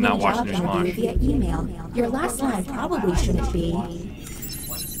honest. I have not watched the new job interview Smosh. via email. Your last line probably shouldn't be.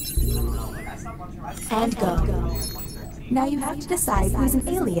 And go. Now you have to decide who's an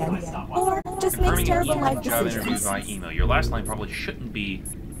alien, or just makes Confirming terrible an life job interview decisions. via email. Your last line probably shouldn't be.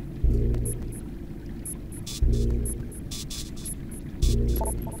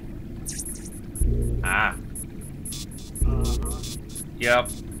 Ah. Yep.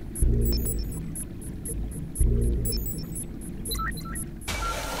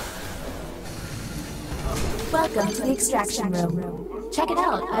 Welcome to the extraction room. Check it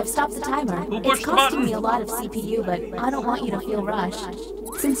out, I've stopped the timer. Who It's pushed the costing button? me a lot of CPU, but I don't want you to feel rushed.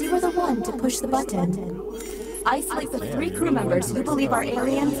 Since you were the one to push the button, isolate the 3 crew members who believe are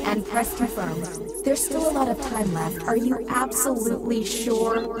aliens and press confirm. There's still a lot of time left. Are you absolutely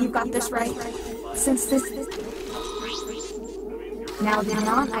sure you got this right? Since this... Now the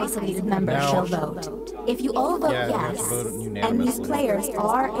non-isolated members Now- shall vote. If you all vote Yeah, you have to yes, vote and these unanimously. players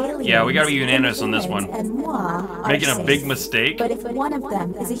are aliens, Yeah, we gotta be then unanimous on this humans one. And moi are Making a safe. big mistake. But if one of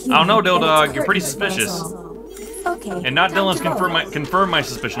them is a human, I don't know, then Dildog, it's you're pretty curtains for us suspicious. all. Okay. And not time Dylan's to vote. confirmed my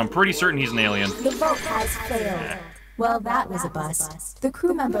suspicion. I'm pretty certain he's an alien. The vote has failed. Well, that was a bust. The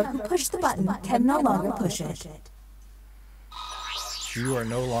crew member who pushed the button can no longer push it. You are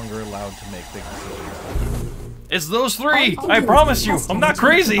no longer allowed to make big decisions. It's those three! All I you promise you, contestants I'm not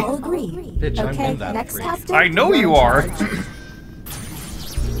crazy! all agree. Bitch, I'm Okay, in that next three. captain. I know you're you in are. charge.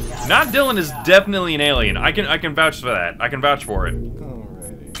 Not Dylan is definitely an alien. I can vouch for that. I can vouch for it.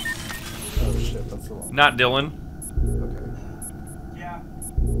 Alrighty. Oh shit, that's the wrong. Not Dylan. Okay. Yeah.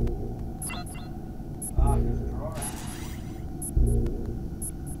 Ah, here's a drawer.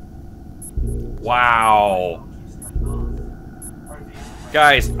 Wow.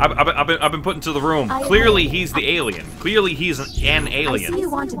 Guys, I've been put into the room. Clearly he's the alien. Clearly he's an I see you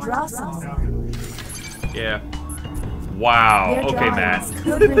alien. want to draw someone. Yeah. Wow. Your Okay, Matt. drawings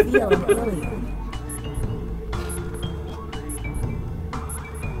could reveal an alien.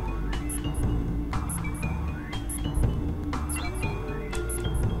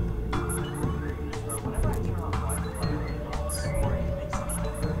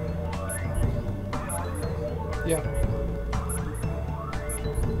 Yeah.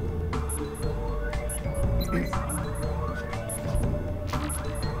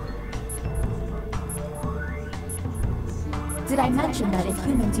 Did I mention that if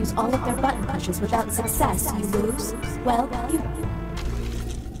humans use all of their button pushes without success, you lose? Well, you...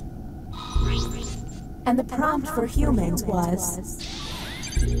 And the prompt for humans was...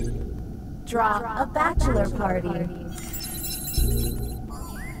 Draw a bachelor party.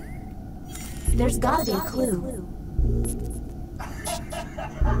 There's gotta be a clue.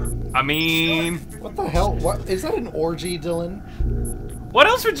 I mean, What the hell? What is that? An orgy, Dylan? what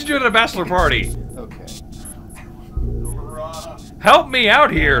else would you do at a bachelor party? Okay. Help me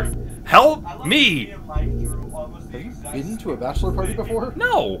out here. Help me. Have you been to a bachelor party before?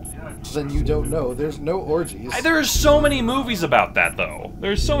 No. Then you don't know. There's no orgies. There are so many movies about that, though.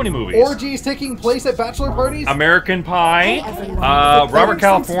 There's so many movies. Orgies taking place at bachelor parties? American Pie, Everyone. Robert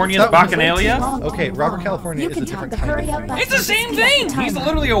California's That was Bacchanalia. Okay, Robert California You is can a tap different the type hurry of up thing. button It's the to same speed up the thing. He's timer.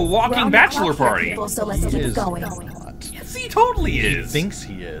 literally a We're walking on the bachelor clock here, party. people, so let's He keep is going. not. Yes, he totally He is. thinks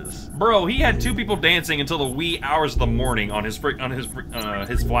he is. Bro, he had two people dancing until the wee hours of the morning on his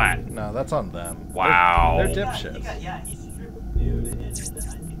flat. No, that's on them. Wow. They're dipshits. Yeah, he stripped nude and I think,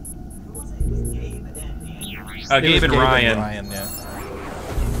 who was it? It was Gabe and Andy. Gabe and Ryan. Yeah.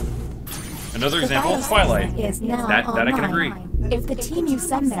 Another The example, virus Twilight. is now That I can online. agree. If the team you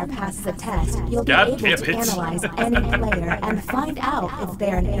send there passes the test, you'll be God able damn to it. analyze any player and find out if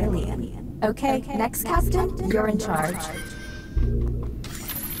they're an alien. Okay, next captain, you're in charge.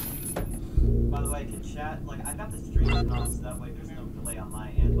 By the way, can chat, like, I got the stream turned on so that way there's no delay on my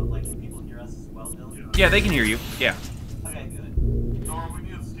end, but, like, can people hear us as well, Dylan? Yeah, they can hear you. Yeah. Okay, good. Dora, we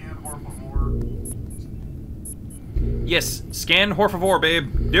need to stand more for more. Yes, scan Horfavor,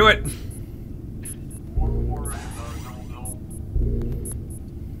 babe. Do it. More and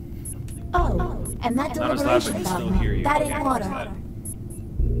Oh, and that Not as loud, but deliberation can still about hear you. that Okay, ain't what's water. that?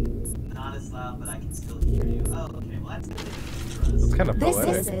 Not as loud, but I can still hear you. Oh, okay, well, that's good. It's kind of This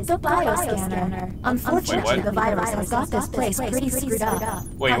poetic. is the bioscanner. Unfortunately, Wait, the virus has got this place pretty screwed up.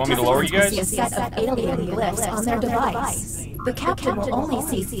 Wait, you want me to lower you guys? Participants will see a set of alien glyphs on their device. The captain will only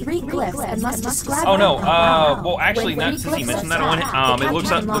see 3 glyphs and must describe Oh no, them out loud. well actually, When not three since he glyphs mentioned are that one, tapped, it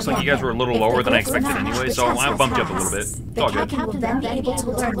looks like you guys were a little If the lower than I glyphs are expected matched, anyway, the so test I will bumped you up a pass. little bit. It's The all good. captain will then be able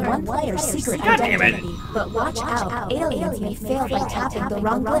to learn one player's secret God damn it. identity. But watch out, aliens may fail by tapping the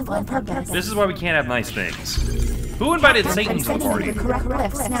wrong glyph on purpose. This is why we can't have nice things. Who invited Satan to the Sending you party? the correct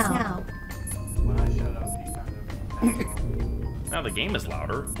glyphs now. When I shut up, he kind of. Now the game is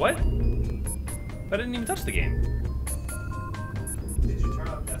louder. What? I didn't even touch the game. Did you turn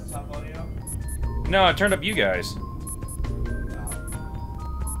up desktop audio? No, I turned up you guys.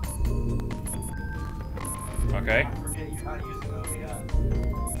 Okay. I forget you're not using OBS.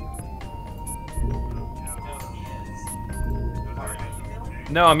 No, he is.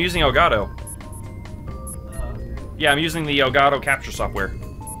 No, I'm using Elgato. Okay. Yeah, I'm using the Elgato capture software.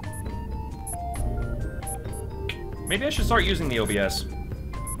 Maybe I should start using the OBS.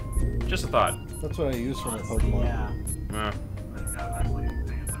 Just a thought. That's what I use for my Pokemon. Yeah.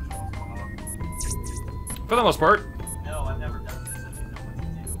 For the most part. No, I've never done this. I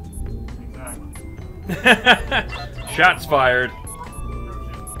didn't know what to do. Shots fired.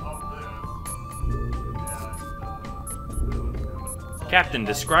 Captain,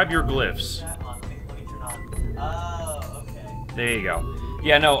 describe your glyphs. Chat on, let me turn on. Oh, okay. There you go.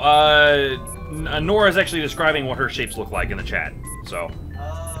 Yeah, no, Nora's actually describing what her shapes look like in the chat, so.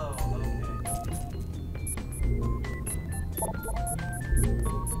 Oh, okay.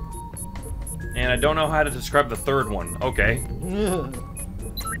 And I don't know how to describe the third one. Okay.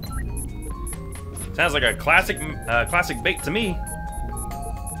 Sounds like a classic bait to me.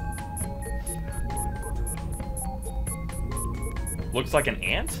 Looks like an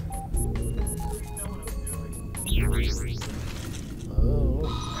ant?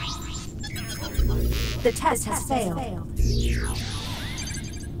 The test has failed.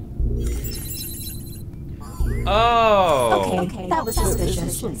 Oh. Okay, that was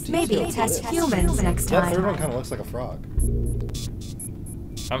suspicious. Maybe test humans next That third one time. kind of looks like a frog.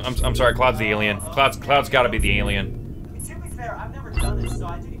 I'm sorry, Cloud's the alien. Cloud's got to be the alien. To be fair, I've never done this, so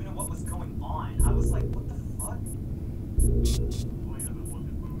I didn't even know what was going on. I was like, what the fuck?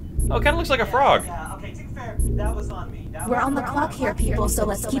 Oh, it kind of looks like a frog. Yeah, okay, to be fair, that was on me. We're on the clock here, people, so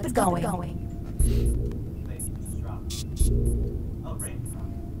let's keep it going. Wait, just dropped. Oh, Rain dropped.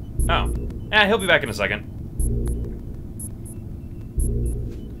 Oh. He'll be back in a second.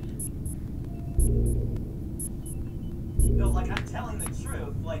 No, like, I'm telling the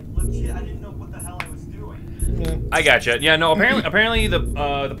truth. Like, legit, I didn't know what the hell I was doing. Yeah. I gotcha. Yeah, no, apparently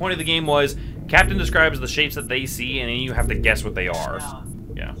the point of the game was Captain describes the shapes that they see, and then you have to guess what they are.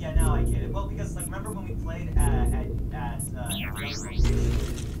 Yeah. Yeah, now I get it. Well, because, like, remember when we played at like, we never got to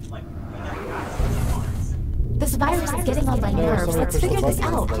the farms. This virus is getting on my nerves. Let's figure this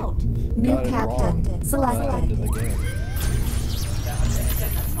out. New captain, selected. In the game. Yeah,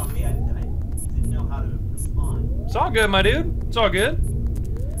 again, that's on me. I didn't know how to respond. It's all good, my dude. It's all good.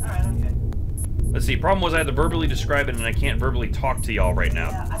 Alright, okay. Let's see. Problem was I had to verbally describe it, and I can't verbally talk to y'all right now.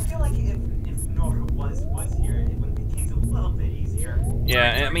 Yeah, I feel like if Nora was here, it would be a little bit easier.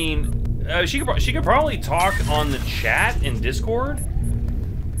 Yeah, I mean, she could probably talk on the chat in Discord,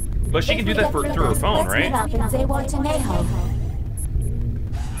 but she can do that through her phone, right? Let's meet up in Zewatenejo.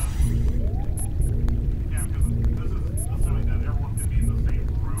 Yeah, because this is assuming that everyone can be in the same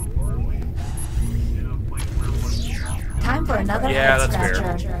room, or at least in a place where everyone's... Time for another Yeah, head that's fair.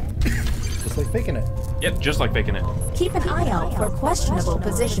 scratcher. Just like faking it. Yep, just like faking it. Keep an eye out for questionable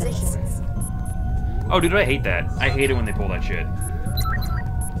positions. Oh, dude, I hate that. I hate it when they pull that shit.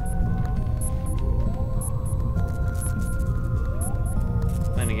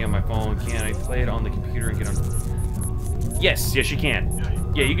 Playing again on my phone. Can I play it on the computer and get on? Yes, yes, you can.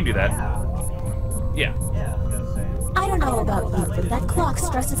 Yeah, you can do that. Yeah. Yeah, I was gonna say. I don't know about you, but that clock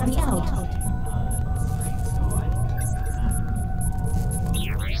stresses me out.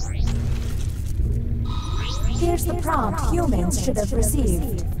 Here's the prompt humans should have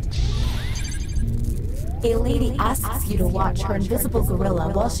received. A lady asks you to watch her invisible gorilla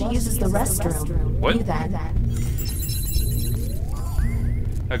while she uses the restroom. What? You then.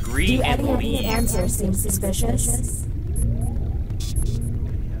 Do Agree and any of these leave. answers seem suspicious?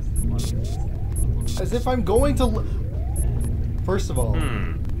 As if I'm going to. First of all,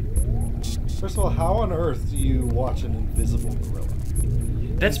 how on earth do you watch an invisible gorilla?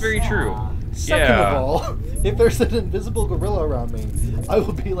 That's very true. Second Yeah. of all, if there's an invisible gorilla around me, I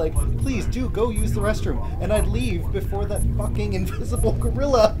will be like, please do go use the restroom, and I'd leave before that fucking invisible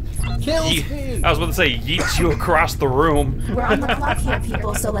gorilla kills me. I was about to say, yeets you across the room. We're on the clock here,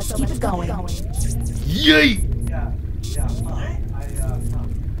 people, so let's keep it going. Yeet! Yeah.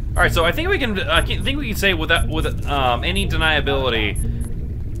 All right, so I think we can. I think we can say with any deniability,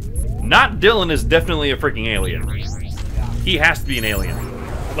 not Dylan is definitely a freaking alien. He has to be an alien.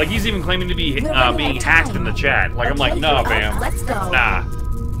 Like he's even claiming to be being hacked in the chat. Like I'm like, nah, fam. Let's go. Nah.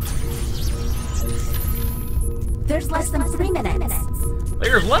 There's less than 3 minutes.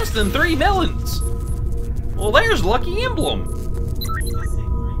 There's less than 3 millions. Well, there's Lucky Emblem.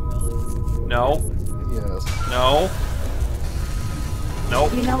 No. Yes. No.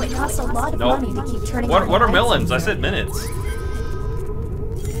 Nope. You know, it costs a lot of Nope. money to keep turning What on are lights melons? in I here. said minutes.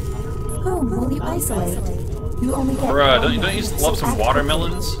 Whom will you isolate? You only get Bruh, one don't you minute, just so love some act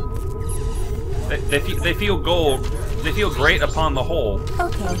watermelons? They feel gold. They feel great upon the whole.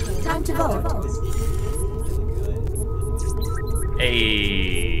 Okay, time to vote.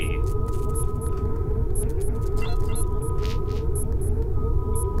 Hey.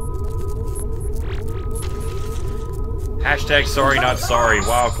 Hashtag sorry not sorry.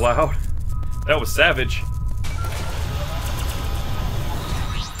 Wow, Cloud. That was savage.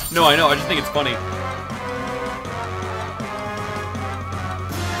 No, I know. I just think it's funny.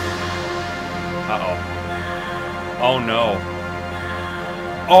 Uh-oh. Oh, no.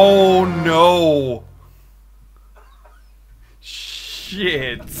 Oh, no.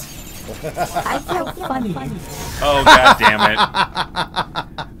 Shit. I felt funny. Oh, god damn it.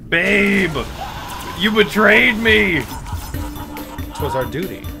 Babe! You betrayed me! It was our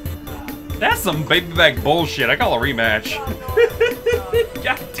duty. That's some baby back bullshit. I call a rematch.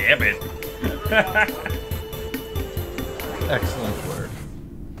 God damn it. Excellent word.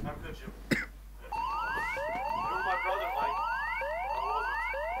 I'm good, Jim. You were my brother, Mike.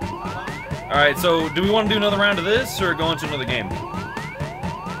 I wasn't. Alright, so do we want to do another round of this or go into another game?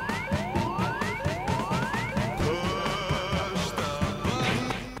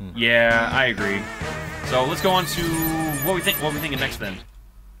 Yeah, I agree. So let's go on to what we thinking next then.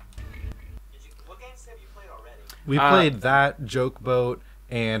 What games have you played already? We played that, Joke Boat,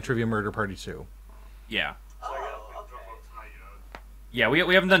 and Trivia Murder Party 2. Yeah. Oh, okay. Yeah, we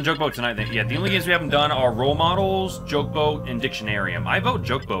haven't done Joke Boat tonight yet. The only games we haven't done are Role Models, Joke Boat, and Dictionarium. I vote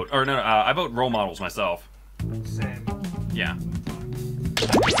Joke Boat, or no, I vote Role Models myself. Same. Yeah. Now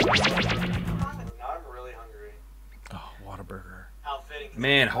I'm really hungry. Oh, Whataburger. How fitting.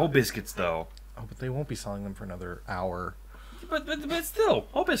 Man, whole biscuits though. Oh, but they won't be selling them for another hour. But still,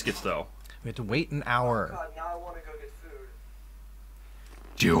 whole biscuits though. We have to wait an hour. God, now I want to go get food.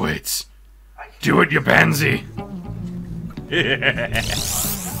 Do it. Do it, you pansy. I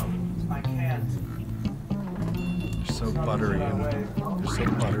can't. They're so buttery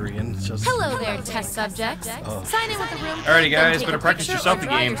and it's just. Hello there, test subjects. Sign in with the room. Alrighty, guys, then take better a practice picture yourself or the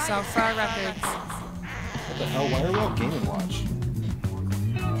draw game. yourself for our records. What the hell? Why are we all Game & Watch?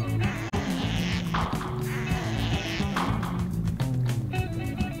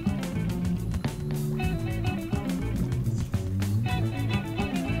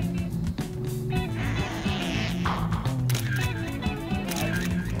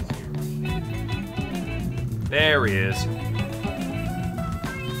 There he is.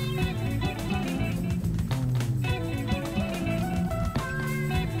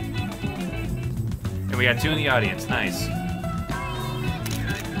 And we got two in the audience. Nice.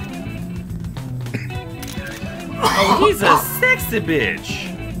 Oh, he's a sexy bitch.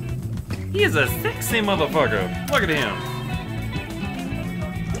 He is a sexy motherfucker. Look at him.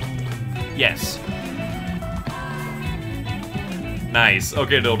 Yes. Nice.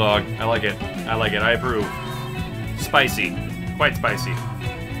 Okay, Dill Dog. I like it. I like it. I approve. Spicy. Quite spicy.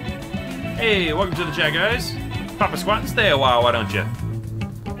 Hey, welcome to the chat, guys. Pop a squat and stay a while, why don't you?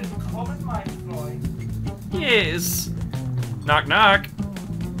 It's common mind, Floyd. Yes. Knock, knock.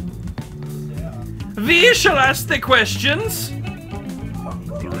 Yeah. We shall ask the questions. 3,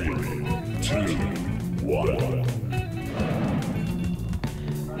 2, 1.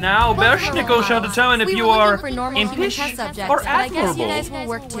 Now, Welcome, Bershnickel shall determine if we you were are looking for normal human impish test subjects, or but I guess you admirable. guys will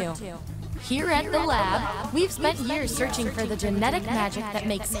work too. Here at the lab, we've spent years searching for the genetic magic that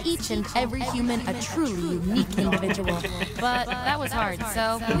makes each and every human a truly unique individual. But that was hard,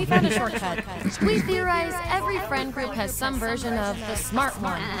 so we found a shortcut. We theorize every friend group has some version of the smart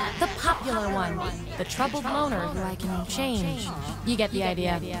one, the popular one, the troubled loner who I can change. You get the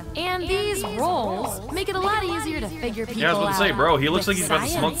idea. And these roles make it a lot easier to figure people out. Yeah, I was about to say, bro, he looks like he's about to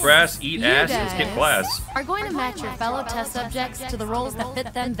smoke grass, eat ass, and skip class. Are going to match your fellow test subjects to the roles that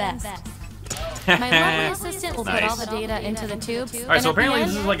fit them best. My lovely assistant will put all the data into the tube. Alright, so apparently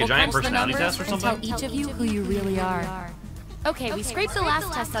this is like a giant personality test or and something? tell each of you who you really are. Okay, we scraped the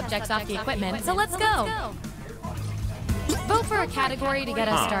last test subjects off the equipment, so let's go. Vote for a category to get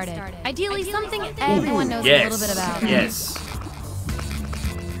us started. Ideally, something everyone knows a little bit about. Yes.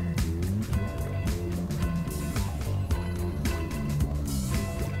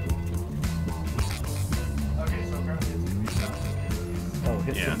 Okay, so apparently it's gonna be Oh,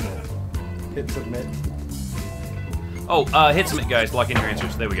 hit Yeah. submit. Hit submit. Oh, hit submit, guys. Block in your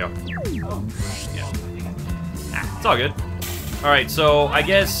answers. There we go. Yeah. Ah, it's all good. All right, so I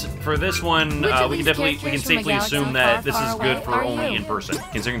guess for this one, Which of we can these safely characters assume from a that galaxy this is far, good far for away only are in person,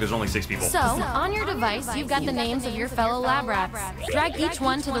 considering there's only 6 people. So, on your device, you've got the names of your fellow lab rats. Drag each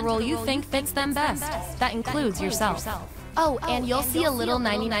one to the role you think fits them best. That includes yourself. Oh, and you'll see a little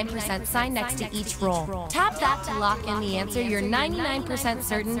 99% sign next to each role. Tap that to lock in the answer you're 99%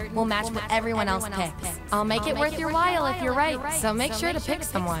 certain will match what everyone else picks. I'll make it worth your while if you're right, so make sure to pick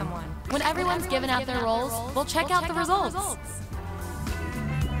someone. When everyone's given out their roles, we'll check out the results.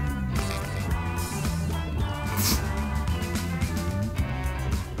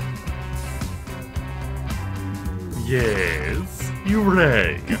 Yes, you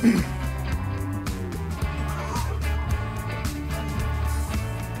rang.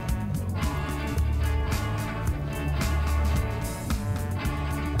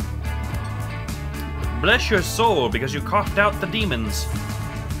 Bless your soul, because you coughed out the demons.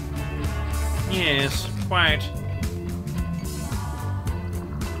 Yes, quite.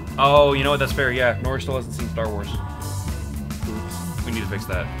 Oh, you know what? That's fair. Yeah, Nora still hasn't seen Star Wars. We need to fix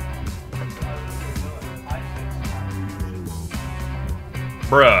that.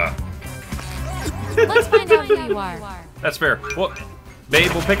 Bruh. Let's find out who you are. That's fair. Well,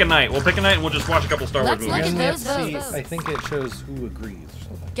 babe, we'll pick a night. We'll pick a night and we'll just watch a couple Star Wars Let's look movies. at And those let's see, votes. I think it shows who agrees or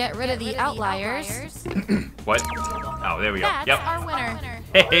something. Get rid of the outliers. What? Oh, there we go. That's Yep. our winner.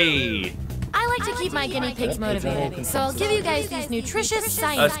 Hey. I like to keep my guinea pigs motivated, so I'll give you guys these nutritious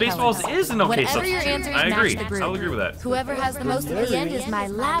science Spaceballs pellets. is an okay Whatever your substitute. answers I agree. match the group. I'll agree with that. Whoever has the most at the end is my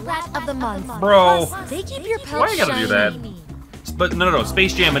lab rat of the month. Bro. Plus, they keep your Why pelts you gotta do that? shiny. But no.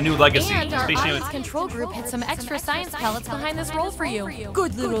 Space Jam, a new legacy. And our Space audience Jam. control group hid some extra science pellets behind this roll for you.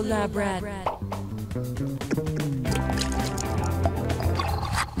 Good little lab rat.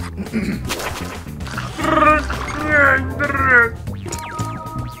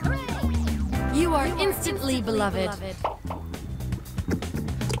 You are instantly beloved.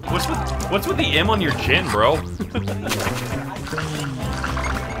 What's with the M on your chin, bro?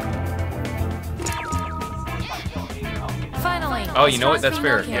 Finally. Oh, you know what? strong That's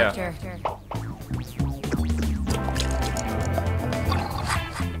fair, female yeah. character.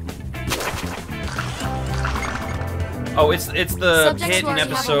 Oh, it's the Subjects pit who in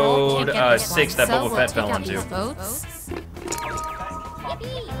already have a role can't episode get this 6 one, that so Boba we'll Fett take fell out into. these votes.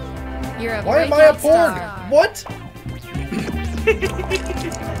 You're a Why am I a breakout porn? star. What?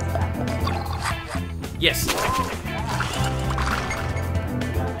 Yes.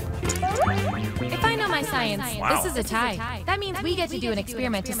 If I know my science, Wow. this is a tie. That means we get to do an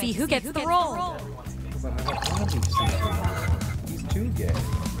experiment to see who gets the role. But I don't want these. He's too gay.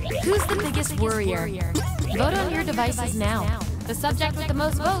 Who's the biggest worrier? Vote on your devices now. The subject with the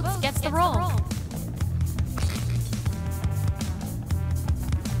most votes gets the role.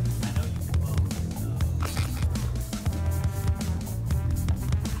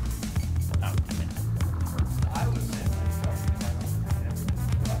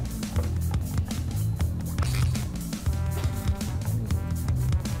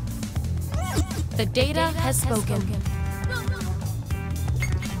 The data has spoken.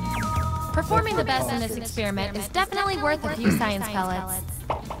 Performing the best in this experiment is definitely worth a few science pellets.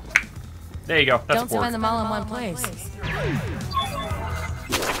 There you go. That's Don't a pork. spend them all in one place.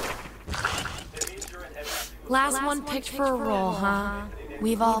 Last one picked for a role, huh?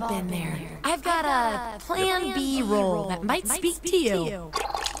 We've all been there. I've got a Plan B role that might speak to you.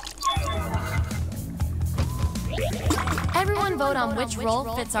 Everyone vote on which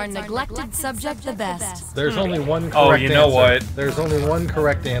role fits our neglected subject the best. There's only one correct Oh, you know answer. what? There's only one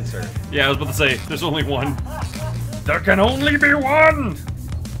correct answer. Yeah, I was about to say, there's only one. There can only be one!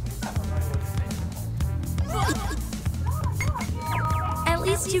 At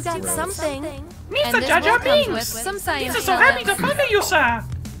least you got something. Mr. And this Jar Jar role comes with Binks. some science He's so happy to pellets. find you, sir!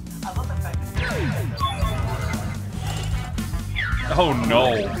 Oh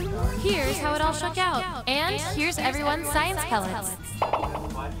no. Here's how it all shook out. And here's everyone's science pellets.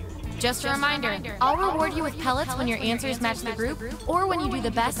 Just a reminder, I'll reward you with pellets when your answers match the group, or when you do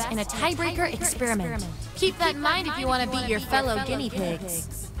the best in a tiebreaker experiment. Keep that in mind if you want to beat your fellow guinea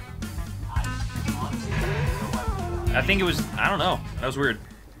pigs. I think it was, I don't know. That was weird.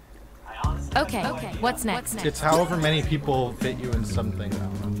 Okay, what's next? It's however many people fit you in something.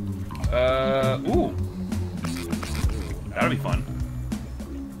 Ooh. That'll be fun.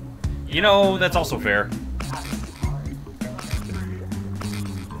 You know, that's also fair.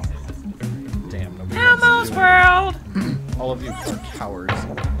 Damn. nobody Elmo's wants to do it. World! All of you are cowards.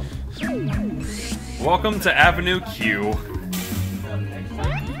 Welcome to Avenue Q.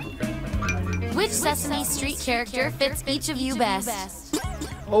 Which Sesame Street character fits each of you best?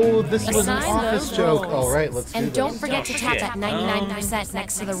 Oh, this was an Assign office those joke. roles. All right, let's do And this. don't forget to tap shit. that 99%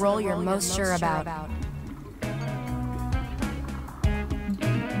 next to the role you're most sure about.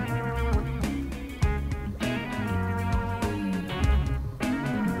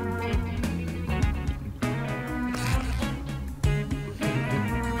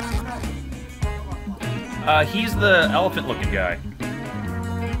 He's the elephant-looking guy.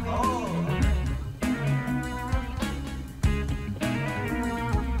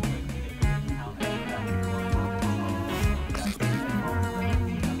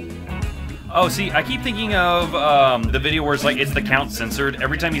 Oh, see, I keep thinking of the video where it's like, it's the count censored.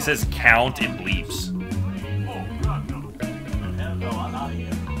 Every time he says count, it bleeps.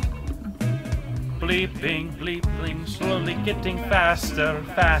 Bleeping, bleeping, slowly getting faster,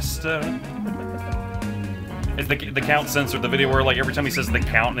 faster. It's the count censored, the video where like every time he says the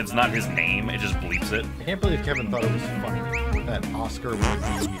count and it's not his name, it just bleeps it. I can't believe Kevin thought it was funny that Oscar would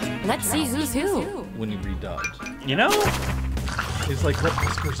be Let's see who's who. when he redubbed. You know? He's like, what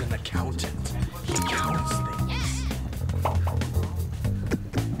Oscar's an accountant. He counts things.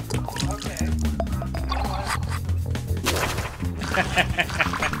 Okay.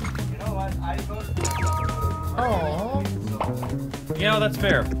 You know what? I voted for Aww. You know, that's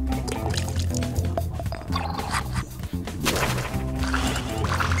fair.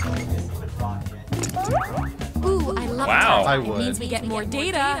 Ooh, I love Wow. it. I It would. means we get more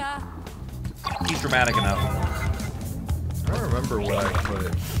data. He's dramatic enough. I don't remember what I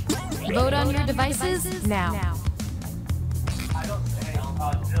put. Vote on your devices now. I don't say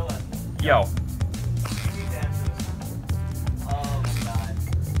Dylan. Yo, You need answers. Oh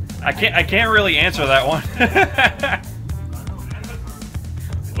my god. I can't really answer that one.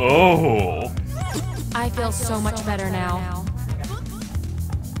 Oh. I feel so much better now.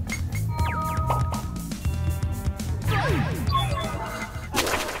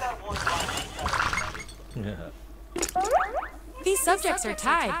 Yeah. These subjects are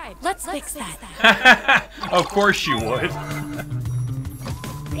tied. Let's fix that. Of course you would.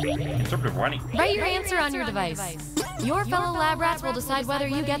 Conservative running. Write your answer on your device. Your fellow lab rats will decide whether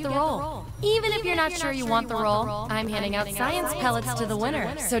you get the role. Even if you're not sure you want the role, I'm handing out science pellets to the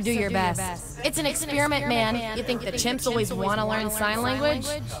winner, so do your best. It's an experiment, man. You think the chimps always want to learn sign language?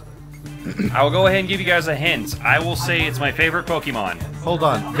 I will go ahead and give you guys a hint. I will say it's my favorite Pokemon. Hold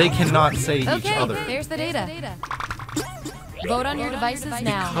on, they cannot say each Okay, other. there's the data. Vote on your devices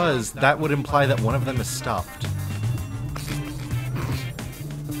now. Because that would imply that one of them is stuffed.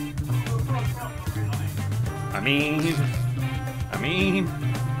 I mean...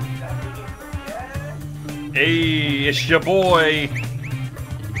 Hey, it's your boy.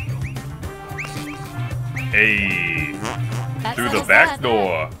 Hey, That through the settles back that.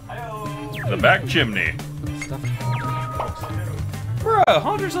 door. The back chimney. Stuffed. Bruh,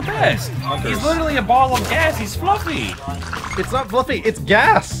 Hunter's the best. He's literally a ball of gas. He's fluffy. It's not fluffy, it's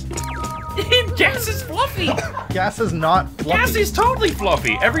gas! Gas is fluffy. Gas is not fluffy. Gas is totally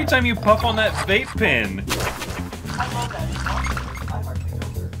fluffy. Every time you puff on that vape pen.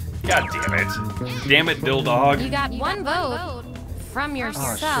 God damn it. Damn it, Dill Dog. You got one vote from Oh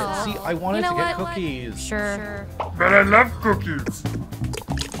yourself. shit, see, I wanted You know to get what? cookies. Sure. But I love cookies.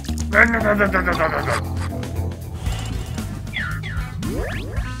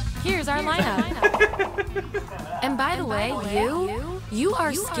 Here's our lineup. And by the way, you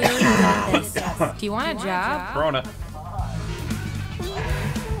are scary good at this. Do you want a job? Corona.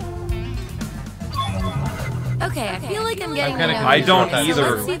 Okay, I feel like I'm getting I'm kinda to know I you. don't So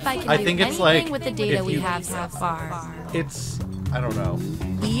either. Let's see if I can I do think it's anything like with the data if we you- have so far. It's, I don't know.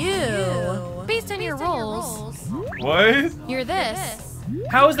 You, based on your roles, What? you're this.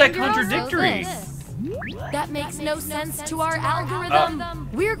 How is that You're also contradictory? this. That makes no sense to our algorithm.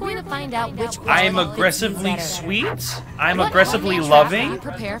 We're going to find out which I am quality fits you aggressively better. sweet. I'm What aggressively one-man trap will loving. you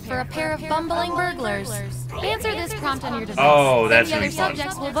prepare for a pair of bumbling burglars? Answer this prompt on your device. Oh, that's and the gonna other be fun.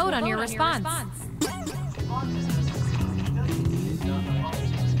 subjects will vote on your response.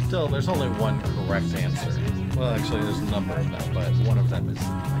 Still, there's only one correct answer. Well, actually, there's a number of them, but one of them is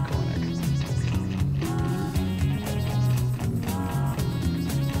iconic.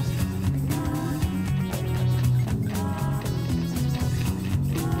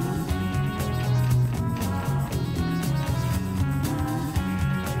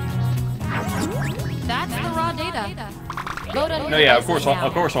 That's the raw data. Vote on your No, yeah, devices now.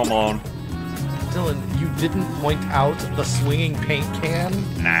 of course, Home Alone. Dylan, you didn't point out the swinging paint can?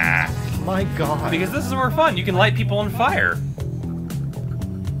 Nah, My god. because this is more fun. You can light people on fire.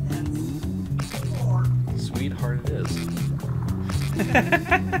 Sweetheart it is.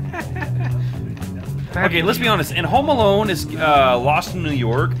 Okay, let's be honest. In Home Alone is Lost in New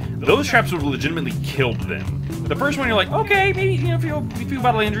York, those traps would have legitimately killed them. The first one, you're like, okay, maybe if you feel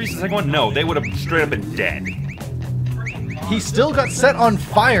bodily injuries. The second one, no, they would have straight up been dead. He still got set on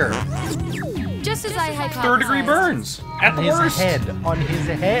fire. Just as I hypothesized. Third-degree burns at the His worst. head. On his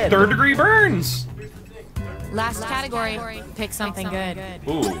head. Third-degree burns. Last category. Pick something good.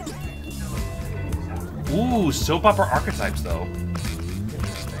 Ooh. Ooh, soap opera archetypes, though.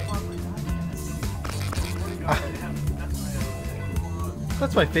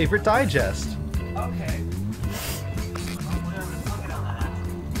 That's my favorite digest. Okay.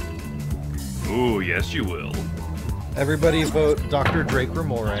 Ooh, yes, you will. Everybody vote Dr. Drake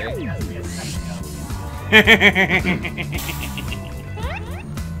Ramore.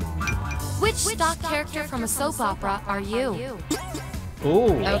 Which stock character from a soap opera are you?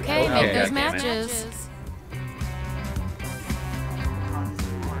 Ooh. Okay, Okay, make those goddammit. matches.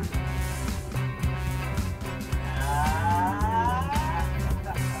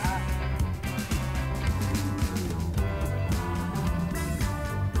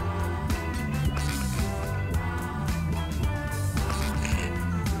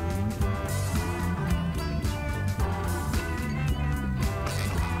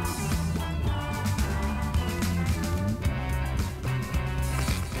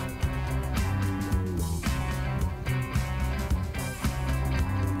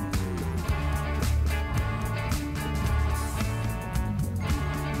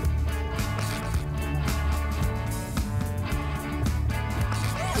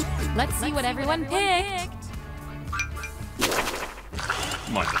 Let's see what everyone picked.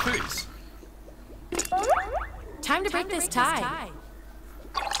 My face. Time to break this tie.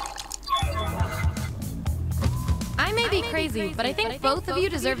 I may be crazy, but I think both of you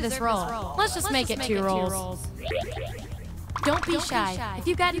deserve this role. Let's just make it 2 roles. Don't be shy. If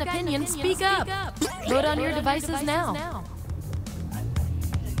you've got an opinion, speak up. Vote on your devices now.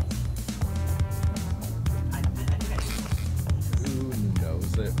 Who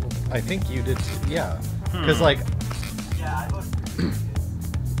knows it? I think you did. Yeah. Because, like. Yeah, I voted.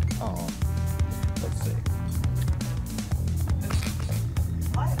 Oh. Let's see.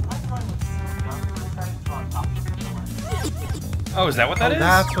 My friend was younger, started to on top of the Oh, is that what that is?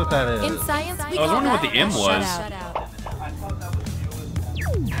 That's what that is. In science, we I was call wondering what that the M a was. shutout. I thought that was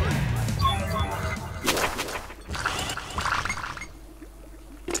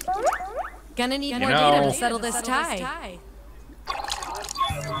Gonna need You more know- data to settle this tie.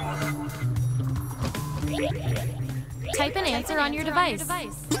 Type an answer on your device.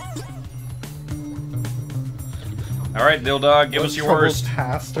 All right, Dill Dog, give us your troubled worst.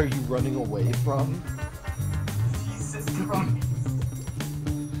 past are you running away from? Jesus Christ.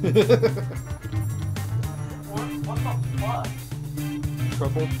 What the fuck?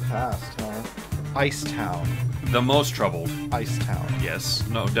 Troubled past, huh? Ice Town. The most troubled. Ice Town. Yes.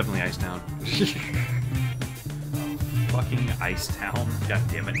 No, definitely Ice Town. Fucking Ice Town. God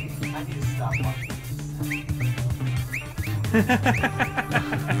damn it. I need to stop watching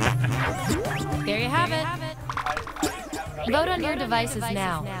There you have it. Vote on your devices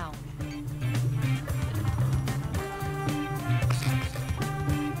now.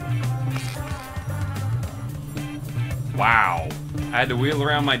 Wow. I had to wheel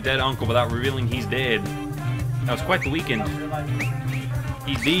around my dead uncle without revealing he's dead. That was quite the weekend.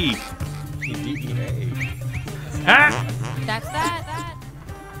 ED. EDEA. Ha! That's that.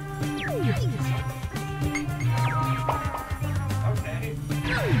 Okay.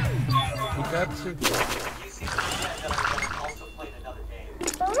 You got to. You seem to forget that I also played another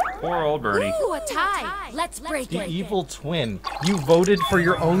game. Poor old Bernie. Ooh, a tie. Let's break The it. evil twin. You voted for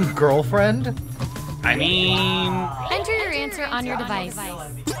your own girlfriend? I mean... Enter your answer on your device.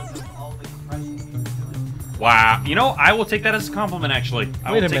 Because of all the impressions he was doing. Wow. You know, I will take that as a compliment, actually.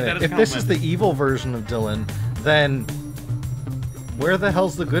 I Wait will a take that minute. as a If this is compliment. the evil version of Dylan, then where the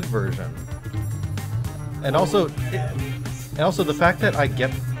hell's the good version? And also, the fact that I get.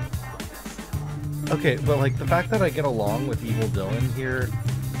 Okay, but like the fact that I get along with evil Dylan here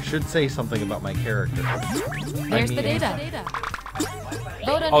should say something about my character. There's the data.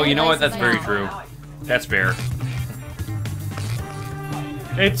 Vote on Oh, your you know what? That's devices very now. true. That's fair.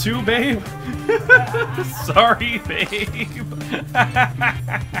 It's you, babe. Sorry, babe.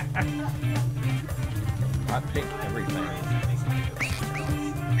 I pick everything.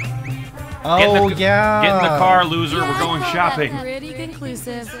 Get Oh in the, yeah. Get in the car, loser. Yeah, We're I going call shopping. that pretty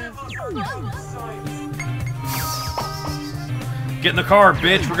conclusive. Get in the car,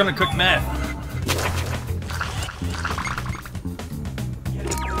 bitch. We're gonna cook meth.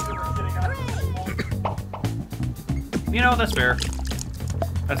 You know, that's fair.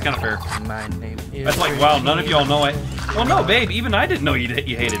 That's kind of fair. My name is. That's like, wow, none of y'all know it. Well, no, babe. Even I didn't know you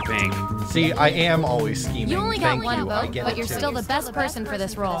hated pink. See, I am always scheming. You only got Thank one you. I vote, get but it you're too. still the best person for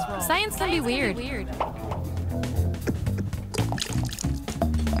this role. Science can be weird.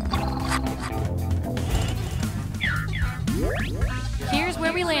 Here's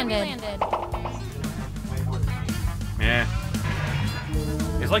where we landed. Yeah.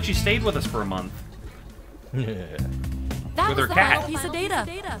 It's like she stayed with us for a month. That With was her the cat. final piece of data.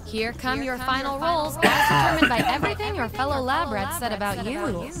 Here come your final rolls, as determined by everything your fellow lab rats said about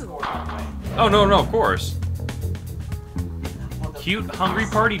you. Oh, no, no, of course. Cute, hungry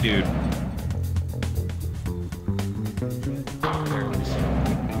party dude.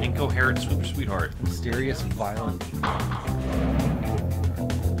 Incoherent super sweetheart. Mysterious and violent.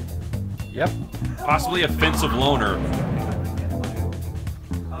 Yep. Possibly offensive loner.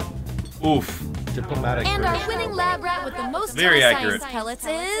 Oof. Diplomatic. And our British. winning lab rat with the most Very science accurate. pellets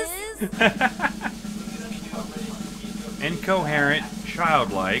is... Incoherent,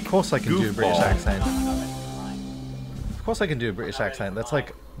 childlike. Of course I can do a British goofball. accent. Of course I can do a British accent. That's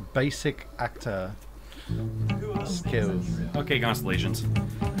like basic actor skills. Okay, constellations.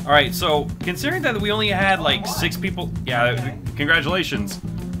 All right, so considering that we only had like 6 people, yeah, congratulations.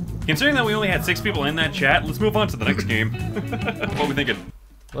 Considering that we only had 6 people in that chat, let's move on to the next game. What are we thinking?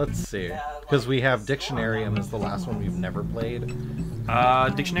 Let's see. Because we have Dictionarium as the last one we've never played.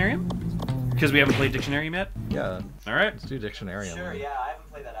 Dictionarium? Because we haven't played Dictionarium yet? Yeah. All right. Let's do Dictionarium. Sure, yeah, I haven't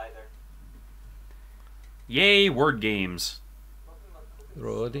played that either. Yay, word games.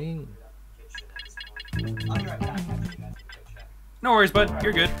 Rolling. I'll be right back. After you guys get checked. No worries, bud.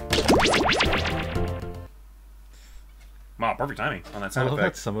 You're good. Wow, perfect timing on that I sound love that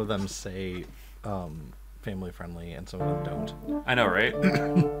effect. some of them say family friendly and some of them don't. I know, right?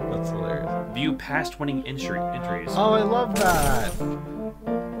 That's hilarious. View past winning entries. Oh, I love that.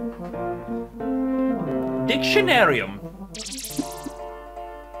 Dictionarium.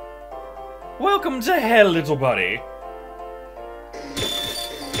 Welcome to hell, little buddy.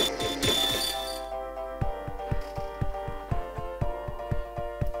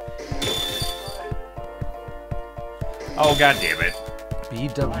 Oh, god damn it.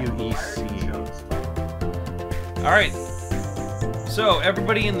 BWEC. Alright. So,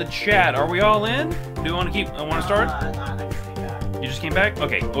 everybody in the chat, are we all in? Do you want to want to start? I just came back. You just came back?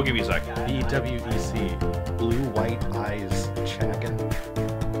 Okay, we'll give you a sec. BWEC. Blue White Eyes Chaggin.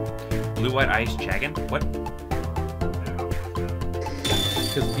 Blue White Ice Chaggin? What?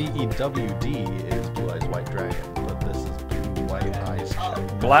 Because BEWD is Blue Eyes White Dragon, but this is Blue White Eyes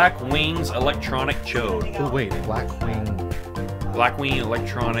Chaggin. Black Wings Electronic Chode. Oh wait, Blackwing. Blackwing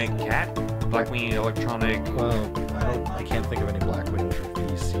Electronic Cat? Blackwing Electronic... Well, I can't think of any Blackwings or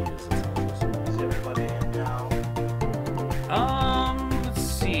VCs. Is everybody in now? Let's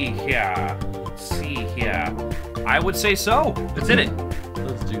see here. Let's see here. I would say so. Let's hit it.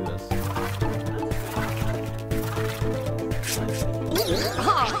 Let's do this.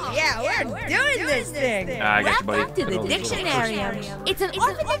 Oh, yeah, we're doing this thing. I got you, buddy. Welcome to the Dictionarium. It's an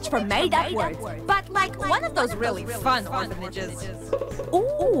orphanage for made-up words, but like one of those really fun orphanages.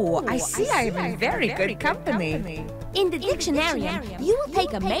 Ooh, I see I'm in very good company. In the Dictionarium, you will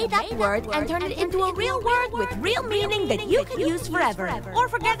take a made-up word and turn it into a real word with real meaning that you can use forever, or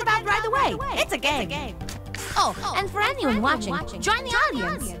forget about right away. It's a game. Oh, and for anyone watching, join the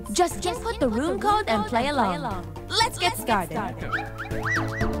audience. Just input the room code and play along. Let's get started.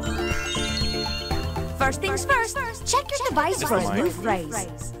 First things first, check your device for a new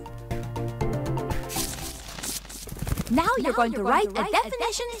phrase. Now you're going to write a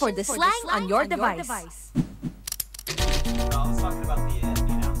definition for the slang on your device. No, I was talking about the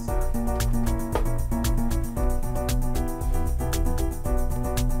announcer.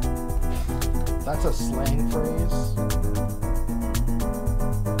 That's a slang phrase.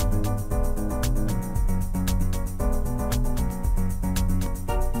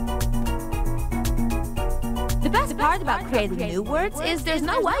 The best part about creating new words is there's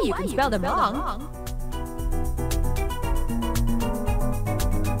no way you can spell them wrong.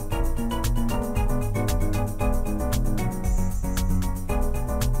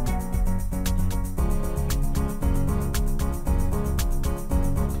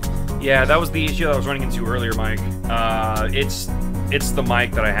 Yeah, that was the issue I was running into earlier, Mike. It's the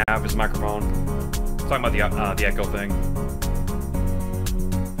mic that I have, his microphone. Talking about the echo thing.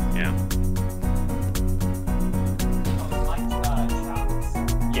 Yeah.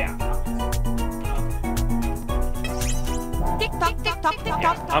 Yeah.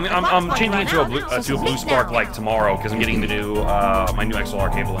 I'm changing it to a blue spark like tomorrow because I'm getting the new my new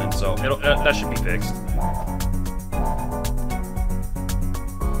XLR cable in, so that should be fixed.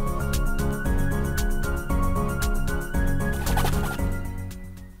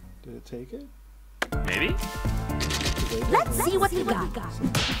 Did it take it? Maybe. Let's see what you got.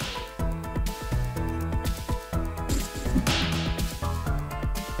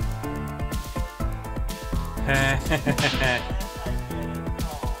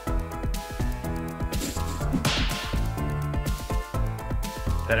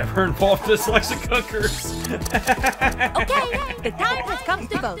 That ever involved dyslexic cookers? Okay, the time has come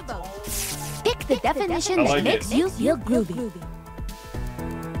to vote. Pick the definition I that like makes it. you feel groovy.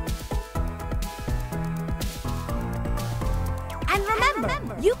 And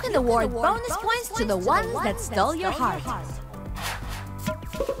remember, you can award bonus points to the ones that stole your heart.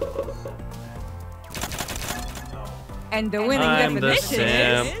 And the winning I'm the definition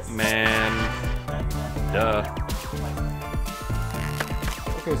simp is... man. Duh.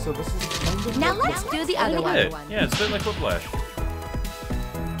 Okay, so this is kind of Now let's do the other one. Yeah, it's a bit like Whiplash.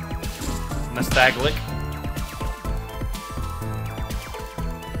 Nostalgic.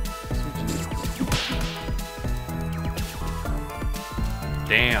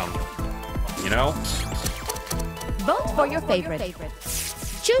 Damn. You know? Vote for your favorite.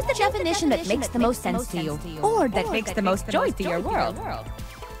 Choose the definition that makes the most sense to you, or that makes the most joy to your world.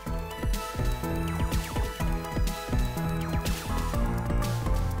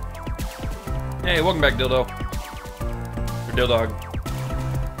 Hey, welcome back, Dildo. Or Dildog.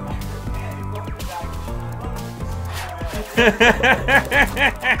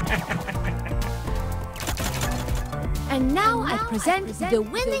 And now I present the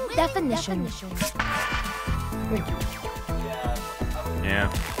winning definition. Thank you. Yeah.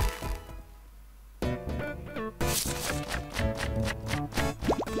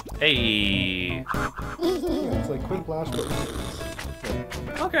 Hey. It's like Quick Flash, but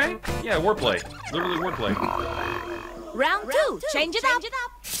Okay. Yeah, wordplay. Literally wordplay. Round 2, change it up.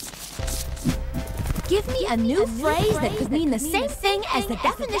 Give me a new phrase that could mean the same thing as the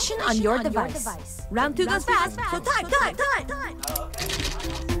definition on your device. Round 2 goes fast, so time.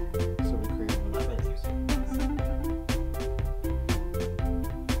 so we create.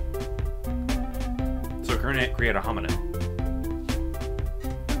 So create a homonym.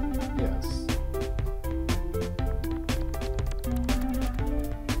 Yes.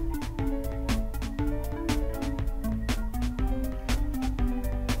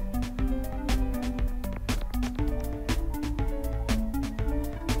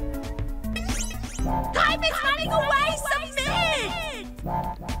 Time is running away, submit!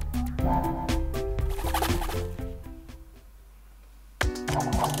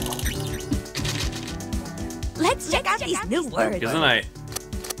 Let's check out these new words. Isn't I?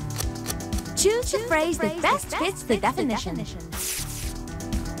 Choose the phrase that best fits the definition.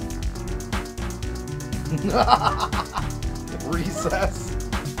 Recess.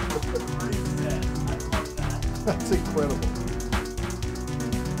 That's incredible.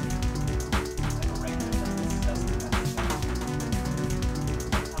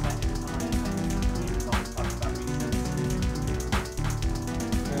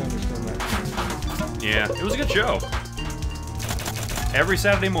 I understand that. Yeah, it was a good show. Every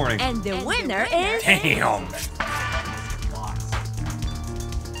Saturday morning. And the winner is... Damn.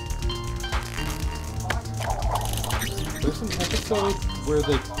 There's some episodes where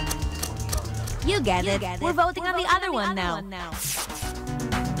they. You get it. We're voting on the other one now.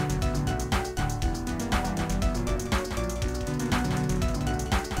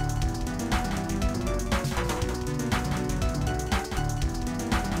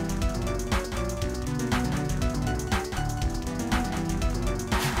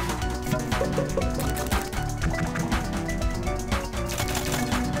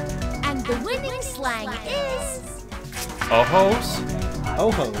 And the winning slang is... Oh-hos?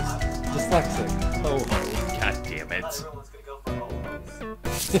 Oh-hos. Dyslexic. Oh-hos. God damn it. Everyone's gonna go for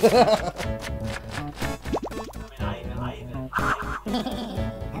ho-hos.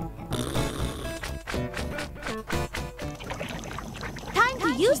 Time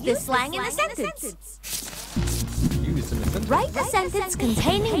to use this slang in a sentence. Used in a sentence. Write the sentence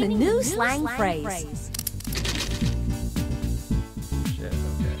containing the new slang phrase. Shit,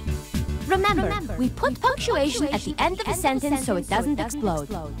 okay. Remember, we put punctuation at the end of the sentence so it doesn't explode.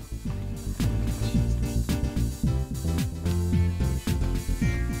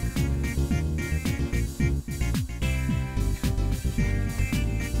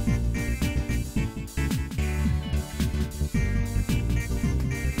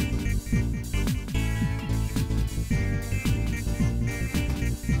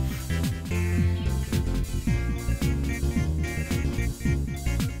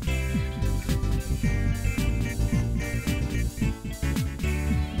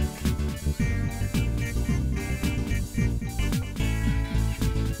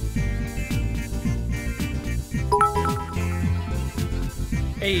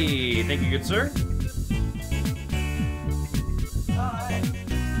 Hey, thank you, good sir.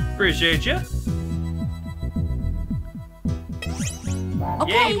 Appreciate you.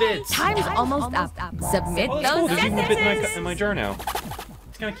 Okay, Yay, bits. time's almost up. Submit Oh, that's cool. those There's even a bit sentences. in my jar now.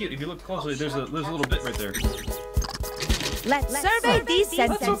 It's kind of cute. If you look closely, there's a little bit right there. Let's survey these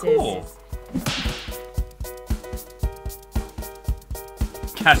That's sentences. so cool.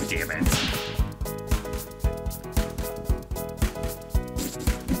 God damn it.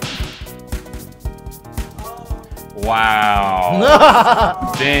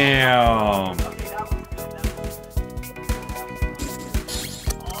 Wow. Damn.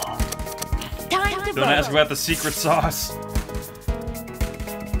 Time to Don't vote. ask about the secret sauce.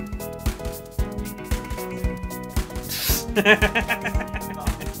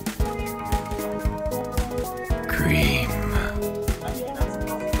 Cream.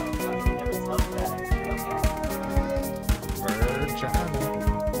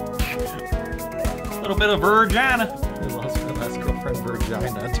 A little bit of Virginia. I lost my last girlfriend Virginia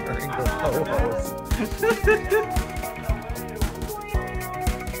during the ho-hos.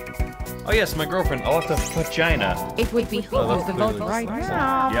 Oh yes, my girlfriend. I'll have to vagina. It would be Oh, cool that's to vote clearly right something.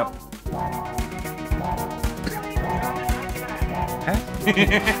 now. Yep.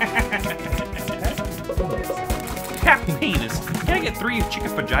 Half penis. Can I get 3 chicken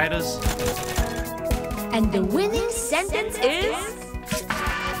vaginas? And the winning sentence is...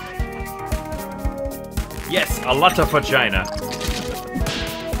 Yes, a lot of vagina.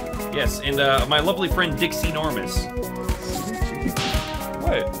 Yes, and my lovely friend Dixie Normus.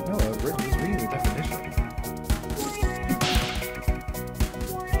 What? No, I was reading the definition.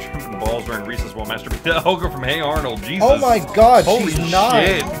 Tripping balls during recess while masturbating. The ogre from Hey Arnold. Jesus. Oh my God, Holy she's 9.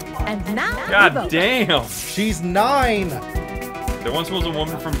 shit. And now God damn. She's 9. There once was a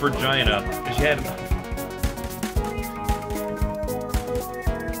woman from Virginia, and she had...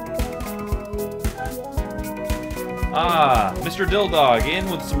 Ah, Mr. Dilldog in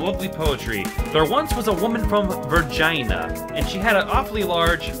with some lovely poetry. There once was a woman from Virginia, and she had an awfully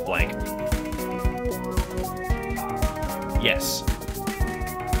large blank. Yes.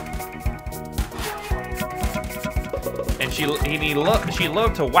 And she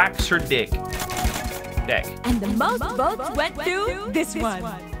loved to wax her dick. And the most votes went to this one.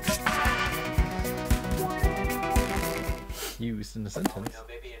 Used in a sentence.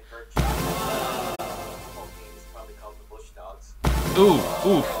 Ooh.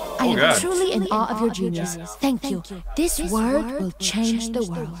 I Oh am god. truly in awe of your genius. Thank you. This word will change the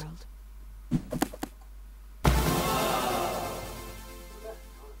world.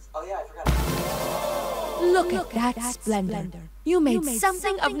 Oh yeah, I forgot. Look at that splendor. You made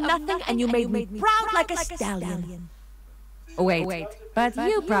something of nothing and you made me proud like a stallion. Wait, but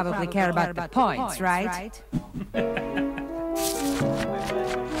you probably care about the points, right?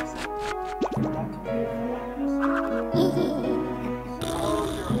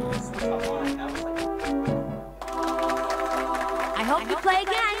 I hope you play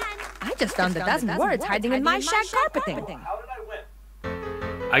again. I just found a dozen words hiding in my shag carpeting. How did I win?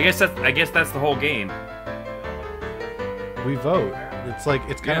 I guess that's the whole game. We vote. It's like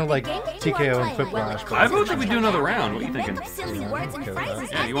kind of like TKO and Quiplash. I vote that we do another round. What are you thinking?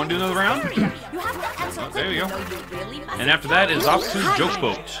 Yeah, you want to do another round? There you go. And after that is off to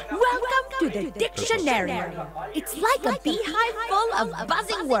Jackbox. Welcome to the dictionary. It's like a beehive full of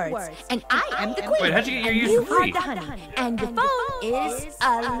buzzing words, and I am the queen. Wait, how'd you get your use You for free? have the honey, and the phone is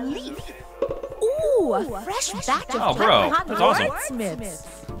a leaf. Ooh, a fresh batch of Oh, bro, hot that's awesome. wordsmiths.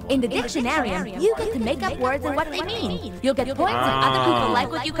 In the dictionarium, you get to make up words and what they mean. You'll get points if other people like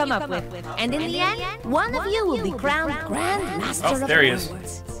what you come up with. And in the end, one of you will be crowned Grand Master Oh, of there he the is.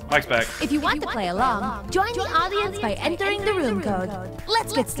 words. Mike's back. If you want to play along, join the audience by entering the room code.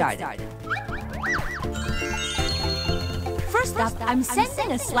 Let's get started. First up, I'm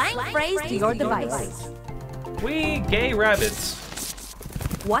sending a slang phrase to your device. We gay rabbits.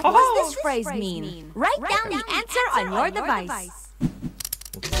 What does this phrase mean? Write down the answer on your device.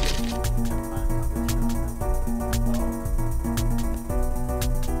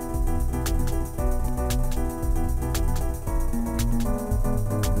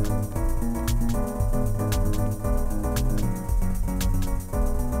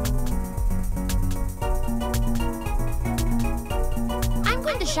 I'm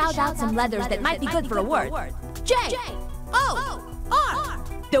going to shout out some letters that might be good for a word. J, O, R,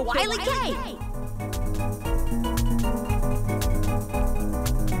 the Wily K.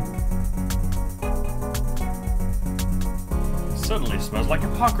 Suddenly smells like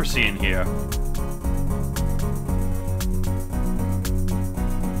hypocrisy in here.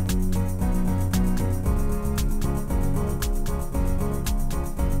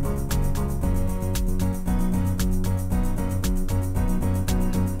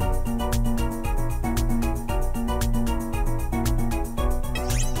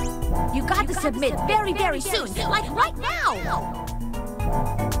 You got to submit very, very soon, like right now.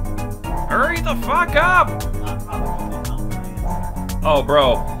 Hurry the fuck up! Oh,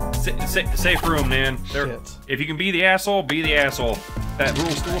 bro. Safe room, man. There, if you can be the asshole, be the asshole. That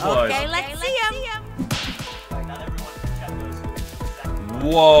rule still applies. Okay, let's see him.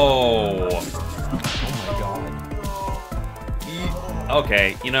 Whoa. Oh my god.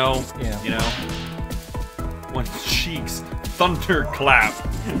 Okay, you know, when cheeks thunderclap.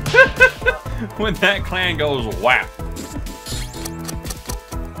 When that clan goes whap.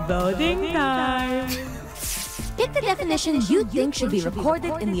 Voting time. Pick the definition you think should be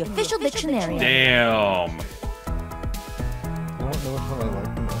recorded in the official dictionary. Damn. I don't know which one I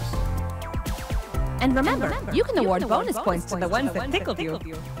like the most. And remember, you can award bonus points to the ones that tickled you.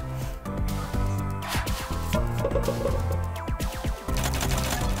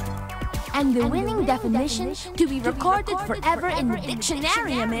 And the winning definition to be recorded forever in the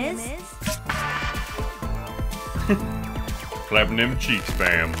dictionarium is... Clapping them cheeks,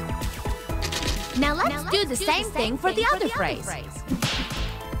 fam. Now let's do the same thing for the other phrase.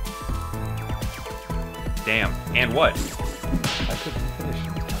 Damn. And what? I could finish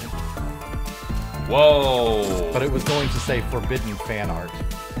in time. Whoa. But it was going to say forbidden fan art.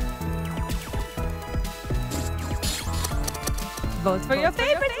 Vote for your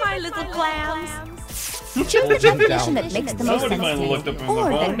favorites, my little clams. Choose the definition that makes the most Somebody sense might have to looked you, up in the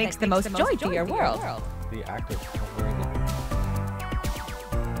or phone. that Makes the most joy to your world. The act of covering it.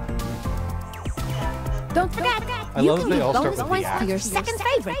 Don't forget, I you love can that they give all start bonus with points the to your act. second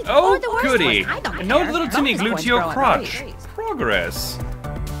favorite. Oh, or the worst goody. one. I don't No care. little tinny Bonus points gluteal grow on crotch. trees. Progress.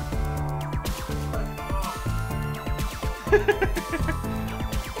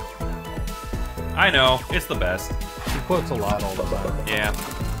 I know, it's the best. He quotes a lot all the time. Yeah.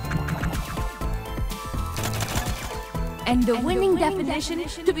 And the winning definition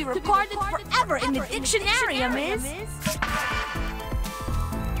to be recorded forever in the dictionarium is...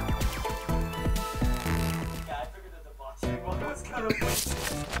 Yeah, I figured that the boxing one was kind of weird.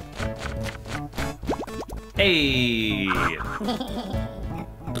 Hey.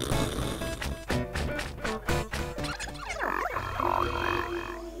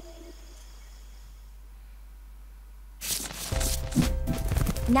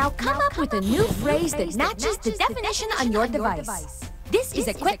 Now come up with a new phrase that matches the definition on your device. This is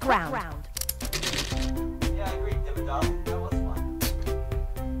a quick round. Yeah, I agree, Dimmadog. That was fun.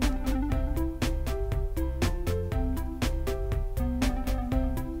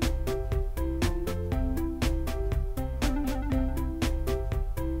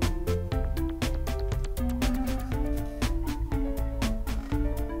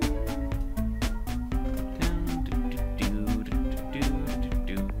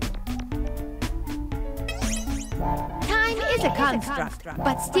 Time is a construct,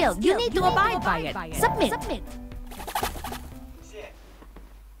 but still, you need to abide by it. Submit. Shit.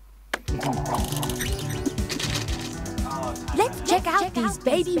 Let's check out these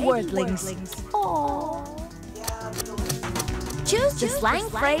baby wordlings. Choose the slang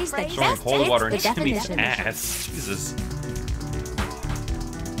phrase that Throwing best cold water fits the into Timmy's definition. ass. Jesus.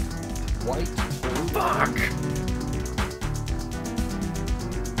 White. Fuck.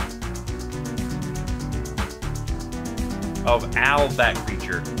 Of Al, that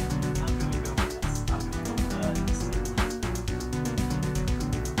creature. I'm gonna go with this. I'm gonna go with this.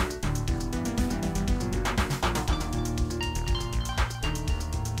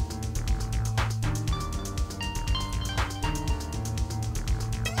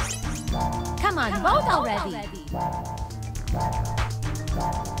 Come on, vote already.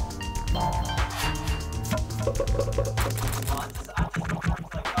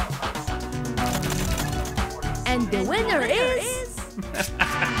 And the winner is...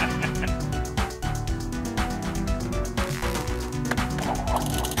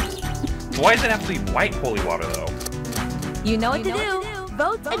 Why does it have to be white holy water, though? You know what to do.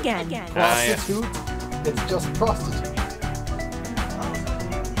 Vote again. Prostitute? It's just prostitute.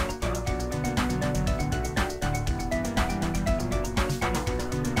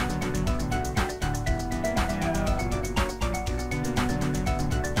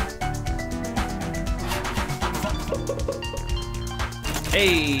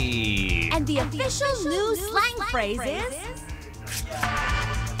 Hey! And the official new slang phrase is...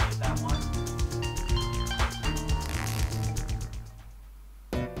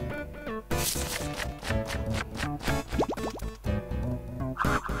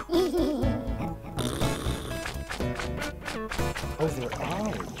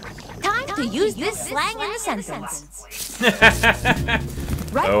 Time to use this slang in a sentence.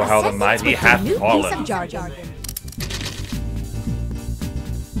 Write Oh, a how the sentence mighty with a hath new fallen. piece of jargon.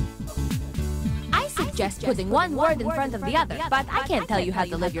 I suggest putting one word in front of the other, but I can't tell you how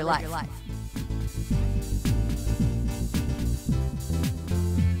to live your life.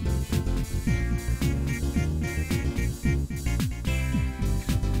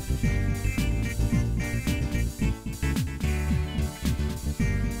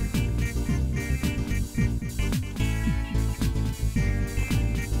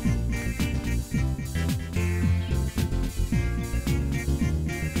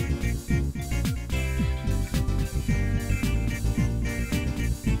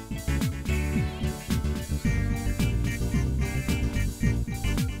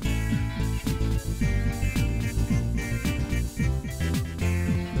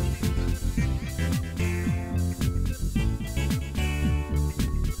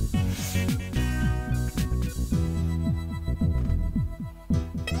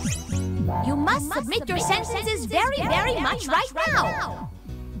 You must submit your sentences very, very much right now.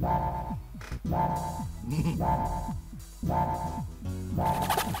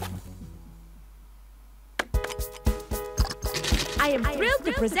 I am thrilled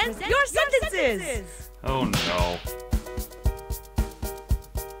to present your sentences. Oh no.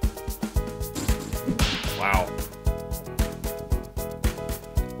 Wow.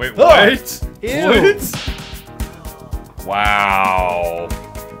 Wait, what? Ew. What? Wow.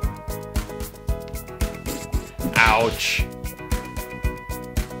 Ouch.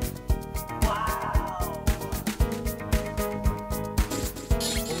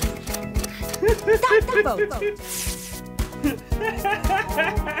 Start the boat.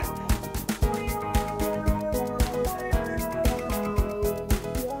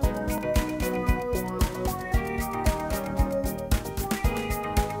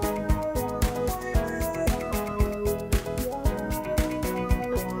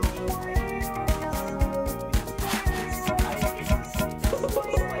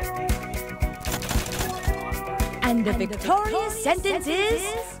 And the victorious sentence is...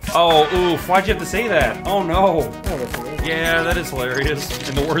 Oh, oof. Why'd you have to say that? Oh, no. Yeah, that is hilarious.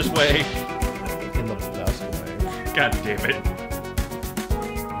 In the worst way. In the best way. God damn it.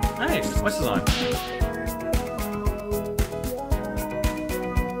 Nice. What's this on?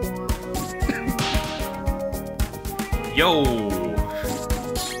 Yo.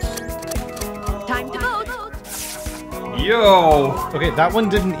 Time to vote. Yo. Okay, that one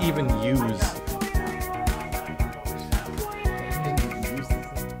didn't even use.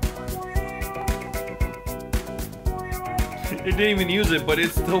 It didn't even use it, but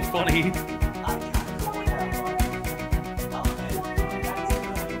it's still funny.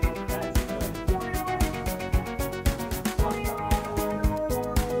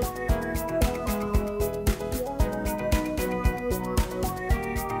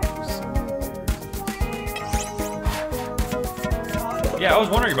 Yeah, I was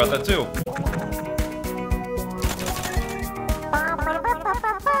wondering about that too.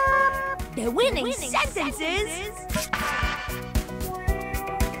 The winning sentence is...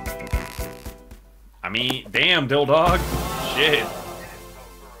 I mean, damn, Dill Dog. Shit.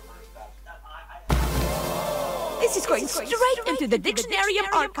 This is going straight into the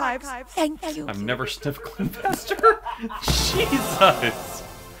Dictionarium archives. Thank you. I've never sniffed Glenfester. Jesus.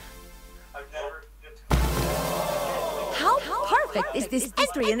 How perfect is this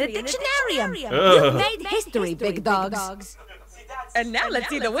entry in the Dictionarium? Ugh. You made history, big dogs. And now let's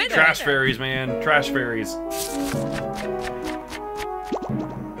see the winner. Trash fairies, man. Trash fairies.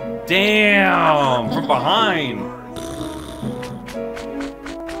 Damn! From behind.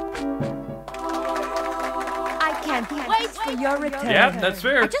 I can't wait for your return. Yeah, that's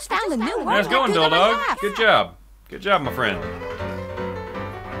fair. I just found a new one. Nice going, Dill Dog. Good job. Good job, my friend.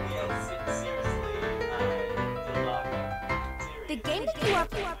 The game that you are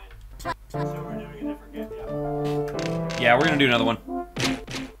playing. Yeah, we're gonna do another one. I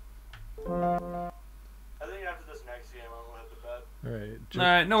think after this next game, I'm gonna hit the bed. Alright.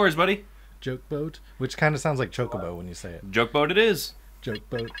 Alright, no worries, buddy. Joke boat, which kind of sounds like chocobo when you say it. Joke boat it is. Joke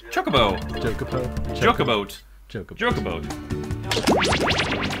boat. Chocobo. Chocobo. Jokaboat. Chocobo. Jokaboat.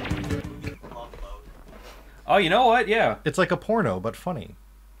 Oh, you know what? Yeah. It's like a porno, but funny.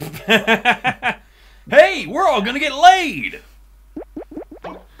 Hey, we're all gonna get laid!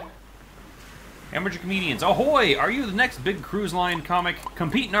 Amateur comedians, ahoy! Are you the next big cruise line comic?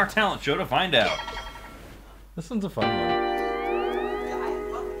 Compete in our talent show to find out. This one's a fun one.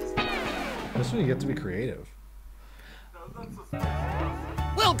 This one you get to be creative.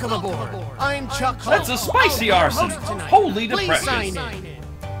 Welcome aboard. I'm Chuck. That's a spicy arson. Holy Please sign depression. in.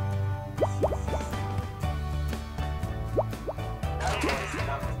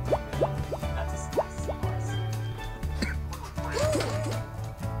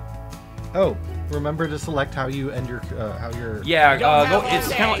 Oh, remember to select how you end your Yeah, it's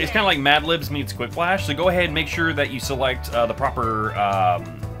kind of like Mad Libs meets Quick Flash. So go ahead and make sure that you select the proper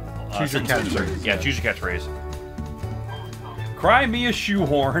choose your sentences. catchphrase. Yeah, choose your catchphrase. Cry me a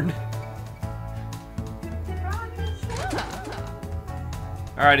shoehorn.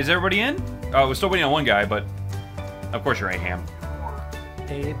 All right, is everybody in? Oh, we're still waiting on one guy, but of course you're a ham.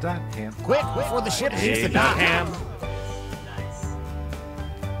 A.ham. Quick, before the ship hits the dock. Ham.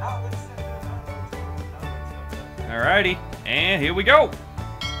 Alrighty, and here we go.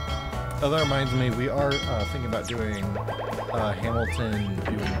 Oh, that reminds me, we are thinking about doing Hamilton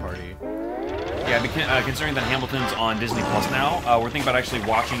viewing party. Yeah, considering that Hamilton's on Disney Plus now, we're thinking about actually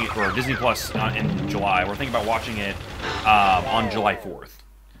watching it, or Disney Plus in July. We're thinking about watching it on July 4th.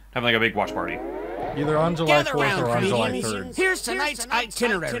 Having like a big watch party. Either on July Gather 4th round, or on July comedians. 3rd. Here's tonight's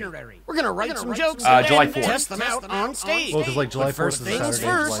itinerary. We're gonna write some jokes July and then 4th. test them out on stage. Well, because like July But 4th first is a things Saturday,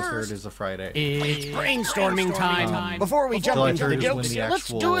 first. July 3rd is a Friday. It's brainstorming time. Before we jump July into the 3rd is when jokes, the let's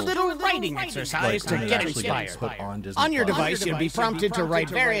do a actual, little writing exercise to when it get actually gets inspired. put on Disney On your Plus. device, you'll be prompted to write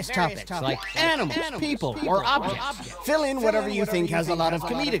various topics like animals, people, or objects. Fill in whatever you think has a lot of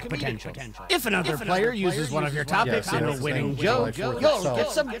comedic potential. If another player uses one of your topics in a winning joke, you'll get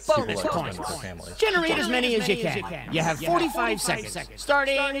some bonus points. Generate as many as you can. You have 45 seconds.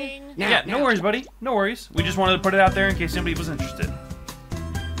 Starting now. Yeah, no worries, buddy. No worries. We just wanted to put it out there in case somebody was interested. Are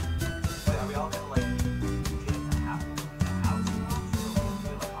we all gonna like get in the house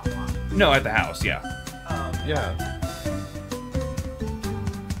or like offline? No, at the house, yeah. Yeah.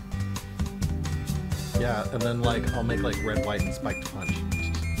 Yeah, and then like I'll make like red, white, and spiked punch.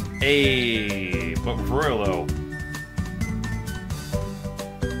 Hey, but for real though.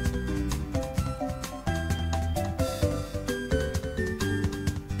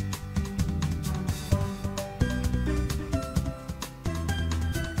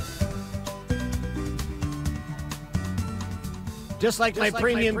 Just like my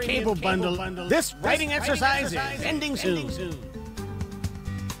premium cable bundle, this writing exercise is ending soon.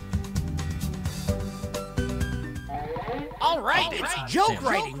 All right, it's joke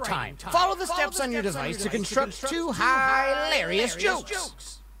writing time. Follow the steps on your device to construct two hilarious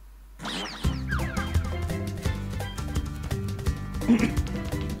jokes.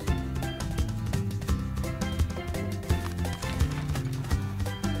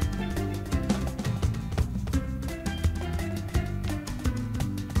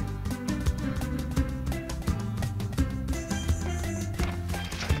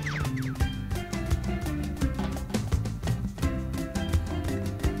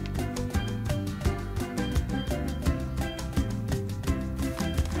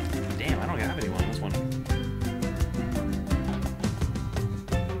 Damn, I don't have anyone on this one.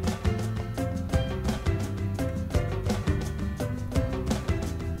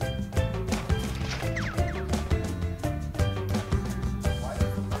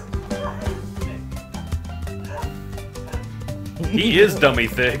 He is dummy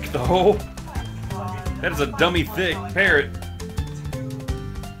thick, though. That is a dummy thick parrot.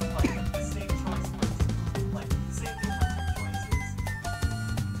 Like the same choice for like the same thing for two choices.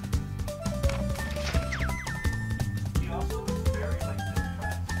 He also looks very like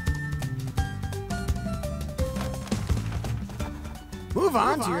depressed. Move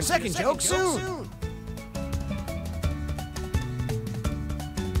on to your second joke soon.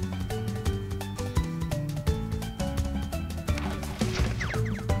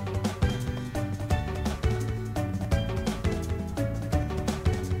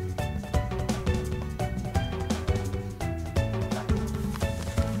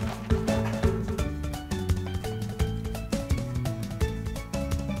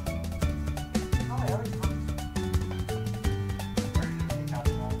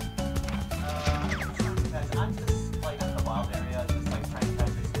 I'm just like in the wild area, just like trying to catch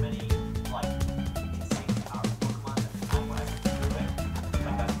as many like insane powerful Pokemon at the time when I went through it.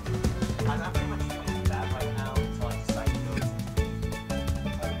 Like I'm pretty much doing that right now until I decide to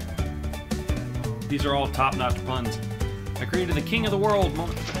go. These are all top-notch puns. I created the king of the world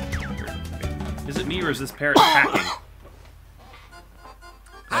moment. Is it me or is this parrot hacking?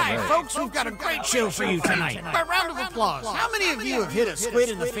 Hi, folks, we've got a great show for you tonight. A round of applause. How many of you have hit a squid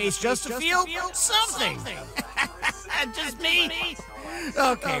in the face just to feel something? Just me?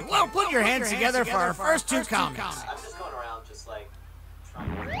 Okay, well, put your hands together for our first two comments. I'm just going around just like trying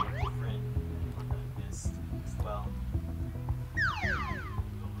to get different mist as well.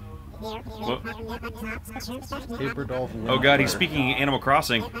 Paper Dolph. Oh god, he's speaking Animal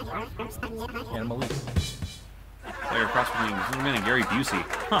Crossing. Animal. They're across between Superman and Gary Busey.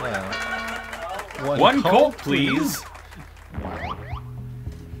 Huh. Yeah. One Colt, please.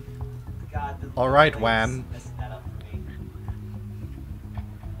 All right, Wham.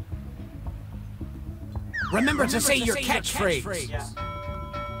 Remember to say your catchphrase. Yeah.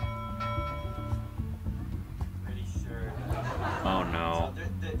 Pretty sure. Oh no.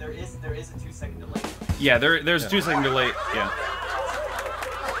 So there is a 2-second delay. Yeah, there's a 2-second delay. Yeah.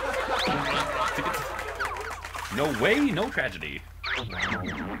 No way, no tragedy.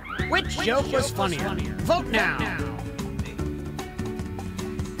 Which joke was funnier? Vote now.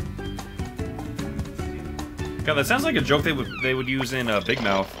 God, that sounds like a joke they would use in Big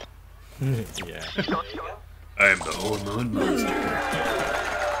Mouth. Yeah. I'm the hormone monster.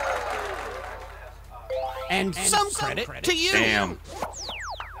 And some credit to you. Damn.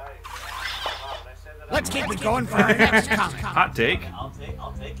 Let's keep it going for our next comment. Hot take. I'll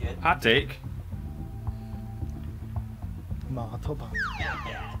take it. Hot take.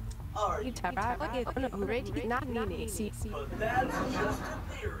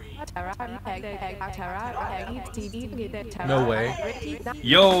 No way.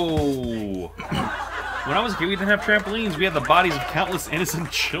 Yo! When I was a kid, we didn't have trampolines. We had the bodies of countless innocent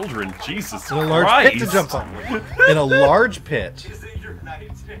children. Jesus In a large Christ. pit to jump on. In a large pit.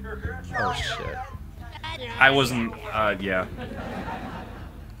 Oh shit. I wasn't, yeah.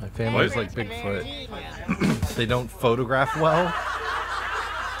 My family's like Bigfoot. They don't photograph well.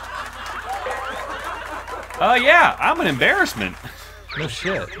 Yeah, I'm an embarrassment. No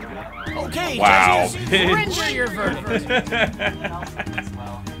shit. Okay, Wow, judges, bitch. render your verdict. The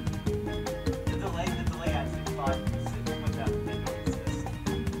delay actually caused the decision when that window exists.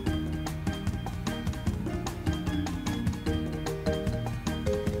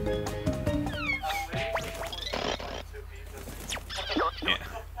 Yeah.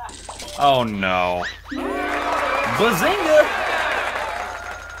 Oh no. Bazinga!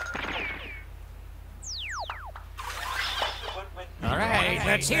 All right,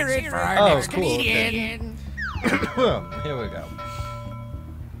 let's hear it for our Oh, next cool, comedian. Here we go.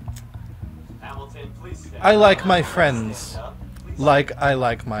 Hamilton, please stand I like up. my friends Stand up. Please like I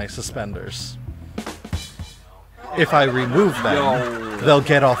like my suspenders. If I remove them, they'll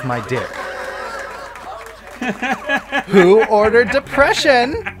get off my dick. Who ordered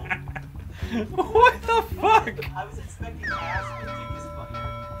depression? What the fuck? I was expecting ass, but dick is funnier.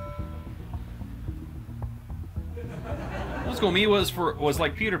 Let's go. Me was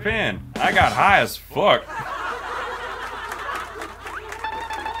like Peter Pan. I got high as fuck.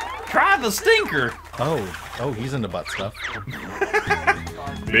 Try the stinker. Oh, he's into butt stuff.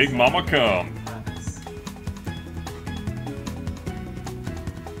 Big Mama come.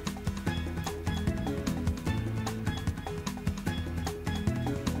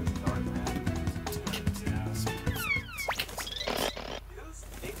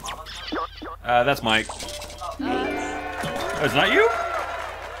 That's Mike. It's not you?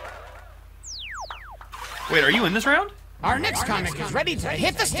 Wait, are you in this round? Our next comic is ready to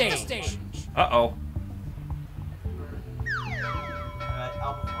hit the stage. Uh-oh. Alright,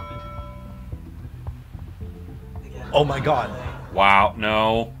 I'll perform it. Again. Oh my god. Wow,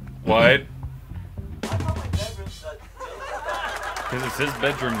 no. What? I thought my bedroom's Because it's his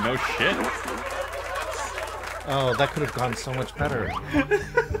bedroom, no shit. Oh, that could have gone so much better.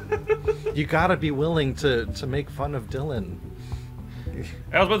 You gotta be willing to make fun of Dylan.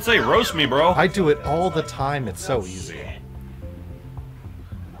 I was about to say, roast me, bro. I do it all the time, it's so easy.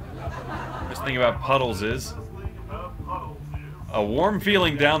 Best thing about puddles is a warm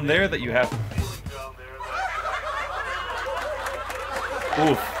feeling down there that you have.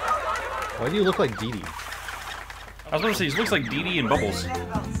 Oof. Why do you look like Dee Dee? I was about to say, he looks like Dee Dee and Bubbles.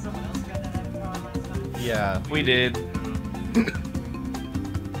 Yeah. We did.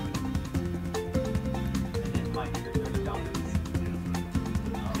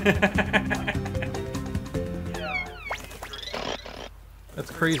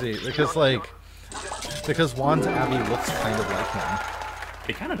 That's crazy, because Juan's Abby looks kind of like him.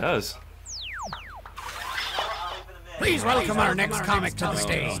 It kind of does. Please welcome our next comic to the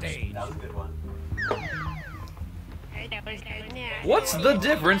stage. That was a good one. What's the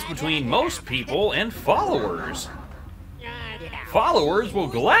difference between most people and followers? Followers will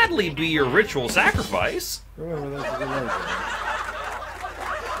gladly be your ritual sacrifice.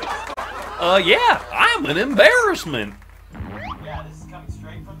 Yeah, I'm an embarrassment. Yeah, this is coming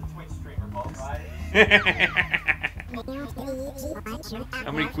straight from the Twitch streamer, folks.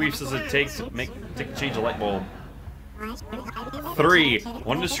 How many queefs does it take to change a light bulb? 3.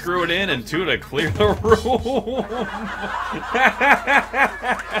 1 to screw it in and 2 to clear the room.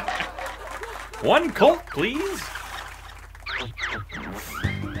 1 Colt, please.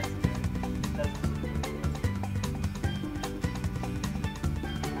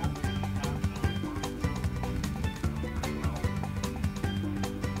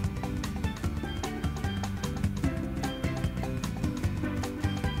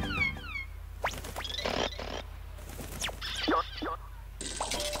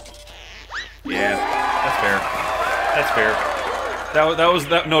 Yeah, that's fair. That's fair.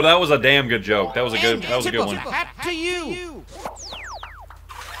 That was a damn good joke. That was a good one. Hat to you.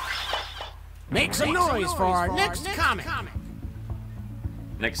 Make some noise for our next comic.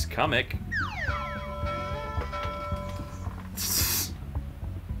 Next comic.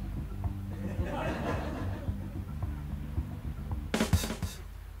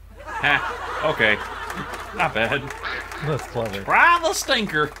 Ha, okay. Not bad. That's clever. Try the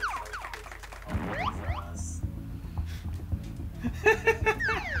stinker.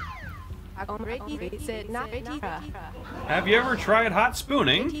 Have you ever tried hot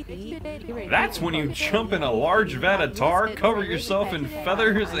spooning? That's when you jump in a large vat of tar, cover yourself in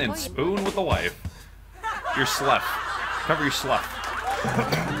feathers, and spoon with the wife. Your slough. Cover your slough.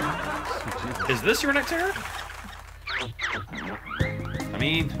 Is this your next error? I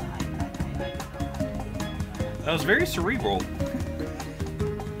mean, that was very cerebral.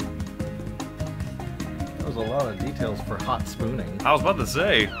 That was a lot of details for hot spooning. I was about to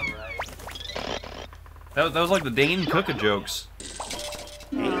say. That was like the Dane Cooker jokes.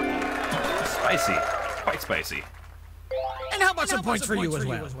 Spicy. Quite spicy. And how about some points for you as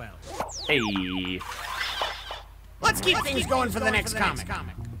well? Hey. Let's keep things going for the next comic.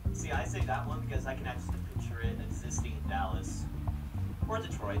 See, I say that one because I can actually picture it existing in Dallas. Or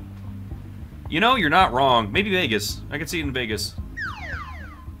Detroit. You know, you're not wrong. Maybe Vegas. I could see it in Vegas.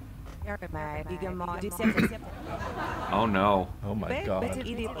 Oh no. Oh my god.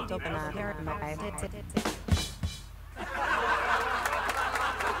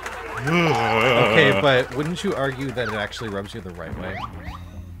 Okay, but wouldn't you argue that it actually rubs you the right way?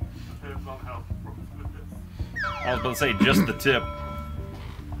 I was about to say just the tip.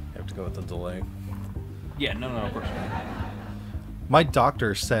 You have to go with the delay. Yeah, no, of course not. My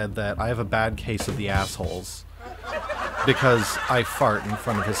doctor said that I have a bad case of the assholes because I fart in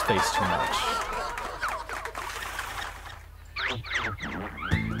front of his face too much.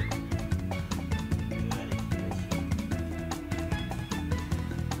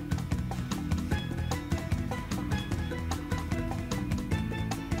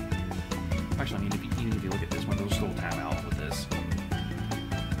 Actually, I mean, if you look at this one, there's still a tab out with this.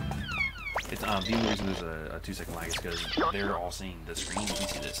 It's the only reason there's a 2-second lag is because they're all seeing the screen. You can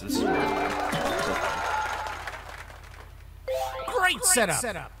see this. This is Great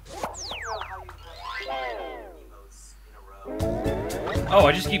setup. Oh,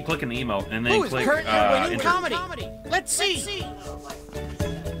 I just keep clicking the emote and then Who is click currently winning enter. comedy? Let's see.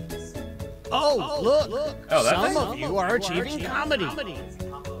 Oh, look. Oh, that's Some of you are achieving comedy.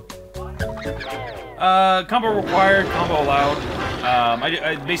 Combo required, combo allowed.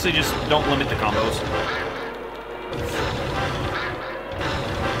 I basically just don't limit the combos.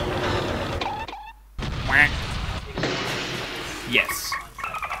 Whack. Yes.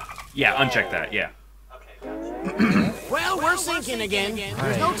 Yeah, uncheck that, yeah. Well, we're sinking again.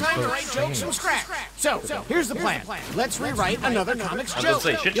 There's no time to write jokes from scratch. So, here's the plan. Let's rewrite another comic's joke.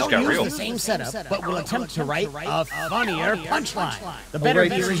 Say, shit just You'll got use real. the same setup, but we'll attempt to write a funnier punchline. The better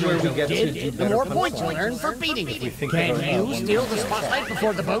this is where we get to do the better more points you punchlines. earn for beating it. think Can about you that steal the spotlight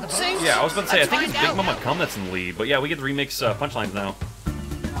before the boat sinks? Yeah, I was about to say, I think it's Let's Big find Mama Come that's in the lead, but yeah, we get to remix punchlines now.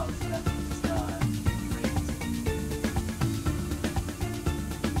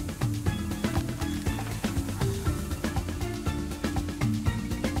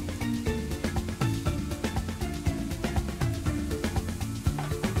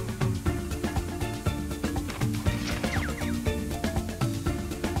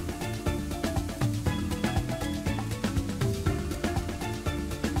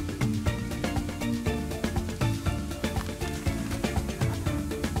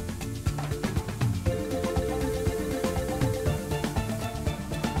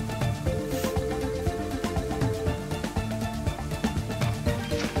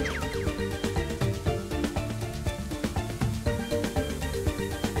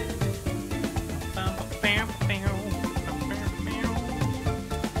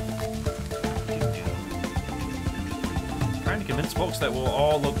 Trying to convince folks that we'll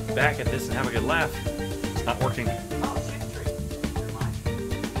all look back at this and have a good laugh. It's not working.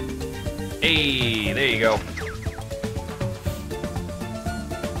 Hey, there you go.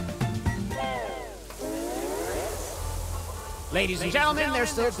 Ladies and gentlemen, there's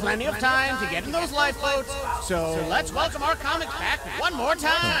still plenty of time to get in those lifeboats, so let's welcome our comics back one more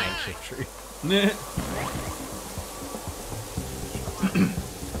time.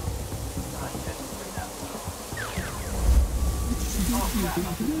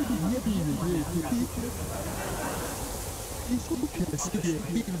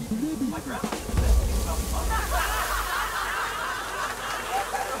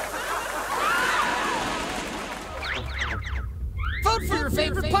 Vote for your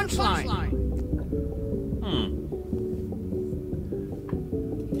favorite punchline.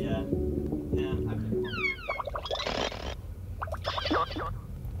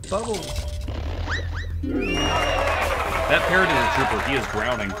 Bubble. That parrot is a trooper. He is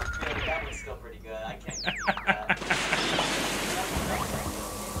drowning. That was still pretty good. I can't get that.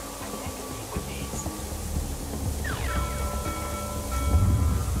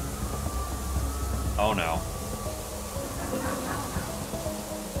 Oh no.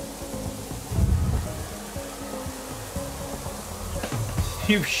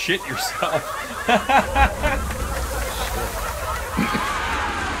 You've shit yourself.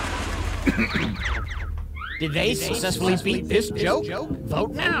 Did they successfully beat this joke?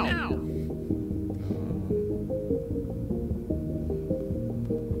 Vote now.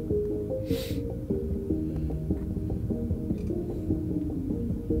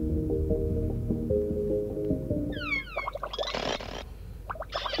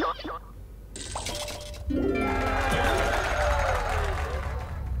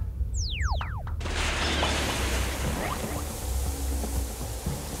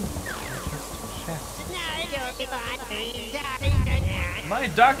 My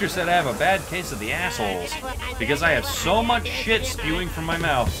doctor said I have a bad case of the assholes because I have so much shit spewing from my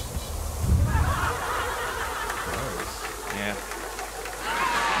mouth. Yeah.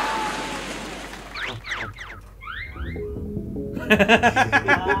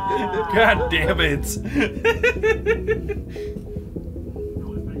 God damn it.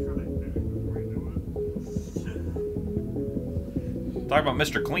 Talk about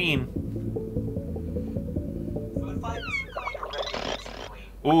Mr. Clean.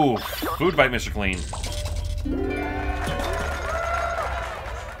 Ooh, food fight, Mr. Clean.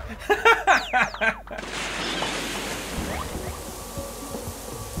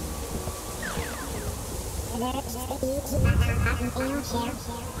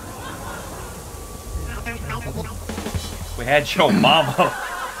 We had your mama.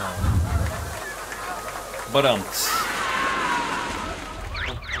 But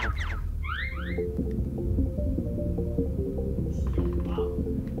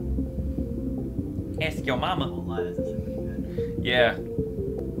ask your mama. Yeah.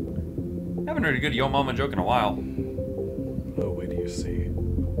 Haven't heard a good yo mama joke in a while. Oh, wait do you see?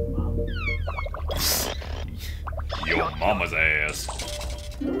 Yo mama's ass.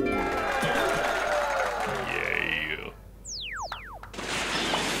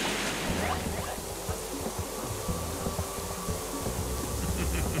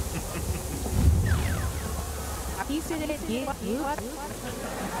 Yeah.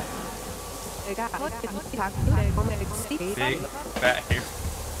 Big fat hair.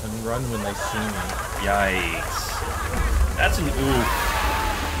 And run when they see me. Yikes. That's an oof.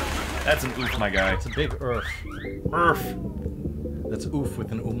 That's an oof, my guy. It's a big earth. Earth. That's oof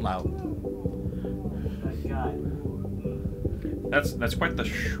with an umlaut. That's quite the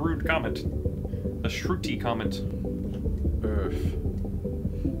shrewd comment. The shrewty comment. Earth.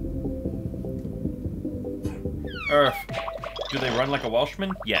 Earth. Do they run like a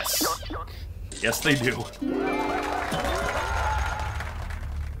Welshman? Yes. Yes, they do.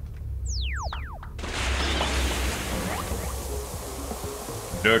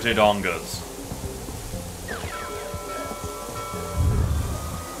 Dirty dongas.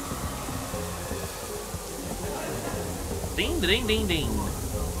 Ding, ding, ding, ding.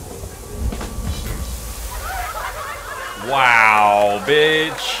 Wow,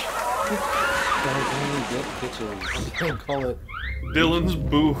 bitch. Don't call it Dylan's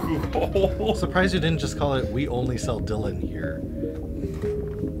boo-hoo hole. Surprised you didn't just call it "We only sell Dylan here."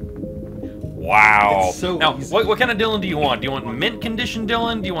 Wow. It's so now, easy. what kind of Dylan do you want? Do you want mint condition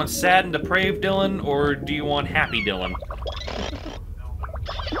Dylan? Do you want sad and depraved Dylan? Or do you want happy Dylan?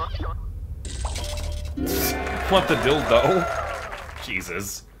 Want the dildo?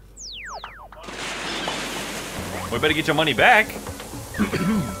 Jesus. We better get your money back.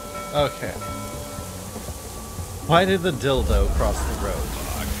 Okay. Why did the dildo cross the road?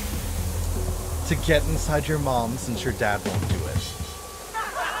 To get inside your mom since your dad won't do it.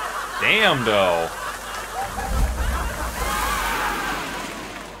 Damn, though.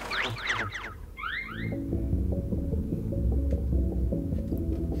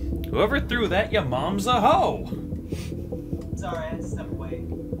 Whoever threw that, your mom's a hoe. Sorry, I had to step away.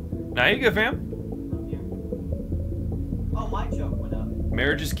 Now you good, fam. Oh, my joke went up.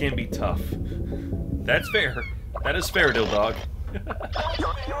 Marriages can be tough. That's fair. That is fair, Dill Dog.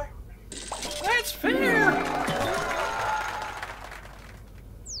 That's fair.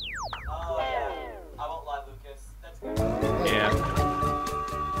 Oh, yeah. I won't lie, Lucas. That's good. Yeah.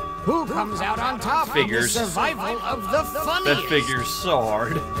 Who comes out on top Figures. in the survival of the funniest? That figures so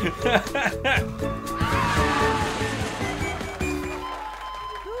hard.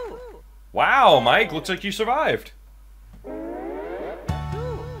 Wow, Mike, looks like you survived.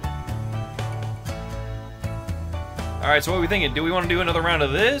 Alright, so what are we thinking? Do we want to do another round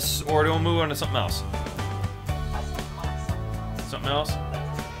of this, or do we want to move on to something else? Something else?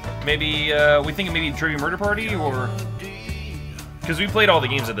 Maybe, we thinking maybe Trivia Murder Party, or... Because we played all the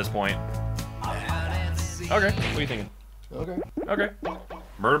games at this point. Okay, what are you thinking? Okay. Okay.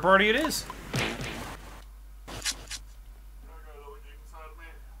 Murder Party it is.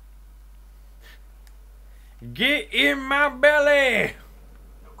 Get in my belly!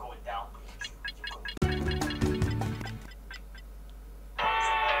 You're going down.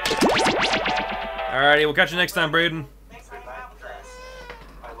 Alrighty, we'll catch you next time, Braden. Thanks for hanging out with us.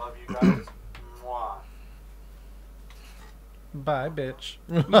 I love you guys. Mwah. Bye, bitch.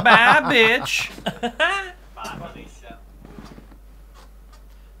 Bye, bitch. Bye, Alicia.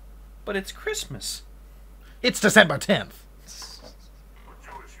 But it's Christmas. It's December 10th.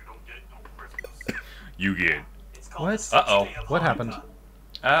 You get. What? Uh-oh. What happened?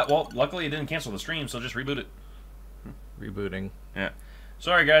 Well, luckily it didn't cancel the stream, so just reboot it. Rebooting. Yeah.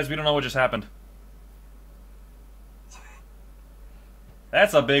 Sorry, guys, we don't know what just happened.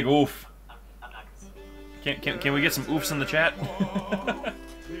 That's a big oof. I'm not gonna Can we get some oofs in the chat?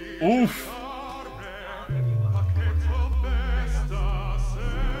 Oof.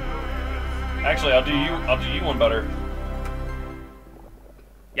 Actually, I'll do you one better.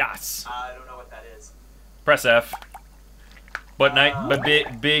 Yes. I don't know what that is. Press F. But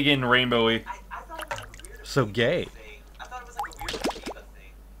big and rainbowy. I thought it was like a weird So gay. thing. I thought it was like a weird Amoeba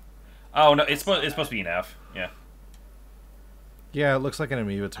thing. Oh no, it's supposed to be an F. Yeah. Yeah, it looks like an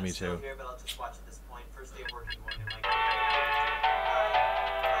amoeba to me I'm still too. here, but I'll just watch at this point. First day of work in the morning, like.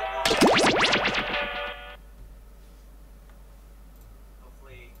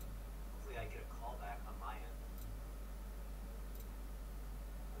 Hopefully I get a call back on my end.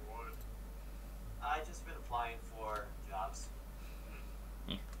 What? I just been applying for jobs.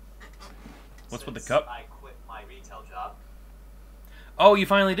 What's with the Since cup? I quit my retail job. Oh, you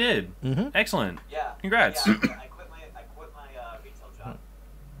finally did. Mm-hmm. Excellent. Yeah. Congrats. Yeah, I quit my retail job.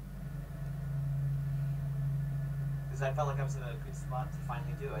 Because I felt like I was in a good spot to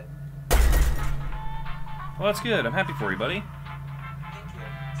finally do it. Well, that's good. I'm happy for you, buddy. Thank you.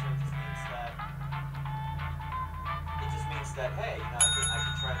 So it just means that hey, you know, I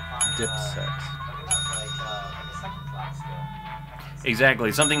could try to find Dip sex. like a second job still.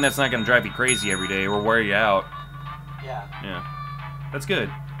 Exactly. Something that's not going to drive you crazy every day or wear you out. Yeah. Yeah. That's good.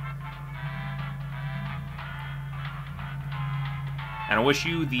 And I wish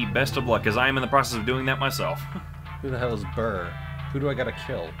you the best of luck, because I am in the process of doing that myself. Who the hell is Burr? Who do I gotta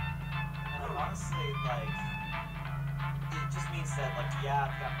kill? And honestly, like, it just means that, like, yeah,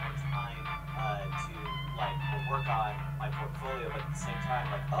 I've got more time to, like, work on my portfolio, but at the same time,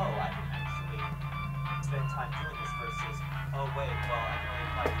 like, oh, I can actually spend time doing this versus, oh, wait, well, I can only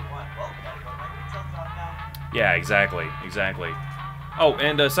apply for one. Well, I gotta go to my retail job now. Yeah, exactly. Exactly. Oh,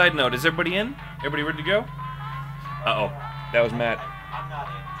 and side note, is everybody in? Everybody ready to go? Uh-oh. That was Matt. I'm not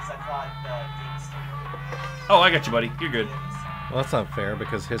in, because I thought the game was still going. Oh, I got you, buddy. You're good. Well, that's not fair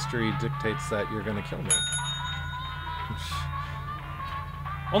because history dictates that you're gonna kill me.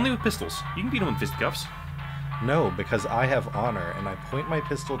 Only with pistols. You can beat them with fisticuffs. No, because I have honor and I point my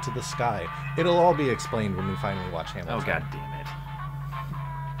pistol to the sky. It'll all be explained when we finally watch Hamilton. Oh, god damn it.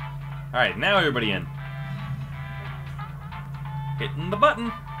 Alright, now everybody in. Hitting the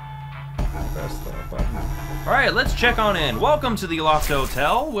button. Press the button. Alright, let's check on in. Welcome to the Loft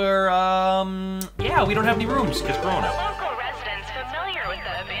Hotel, where, yeah, we don't have any rooms, because Corona. Local residents familiar with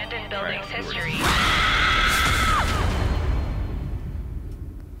the abandoned building's history.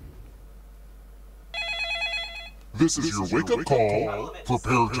 This is your wake-up call.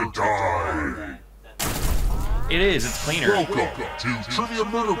 Prepare to die. It is, it's cleaner. Welcome to Trivia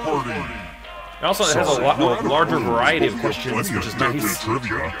Murder Party. It also has a larger variety of questions, which is nice.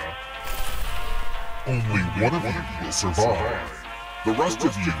 Trivia. Only one of you will survive. The rest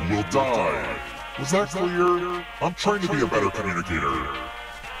of you will die. Was that clear? I'm trying to be a better communicator.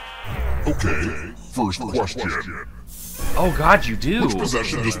 Okay, first question. Oh god, you do. Which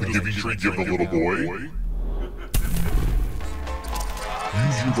possession does the giving tree give the little boy?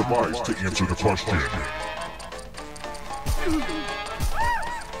 Use your device to answer the question.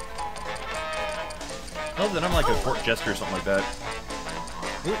 Oh, then I'm like a court jester or something like that.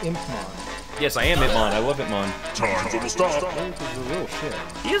 You're Impmon. Yes, I am Hitmon. I love Hitmon. Time's almost up. Link is a little shit.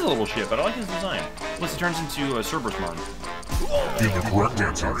 He is a little shit, but I like his design. Plus, he turns into a Cerberusmon. And the correct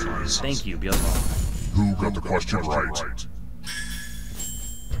answer is... Thank you, Beelzebub. Who got the question right?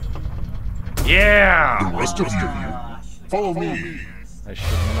 Yeah! The rest of you, follow me. I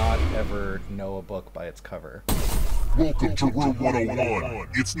should not ever know a book by its cover. Welcome to Room 101.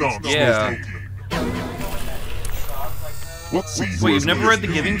 It's not Yeah. Let's see. Wait, you've never read The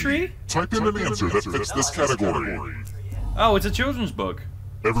Giving Tree? Type in an answer that fits this category. Oh, it's a children's book.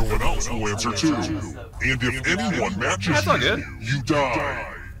 Everyone else will answer too. And if anyone matches That's all good. you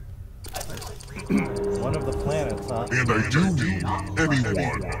die. One of the planets, huh? And I do mean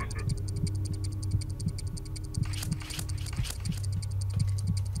anyone.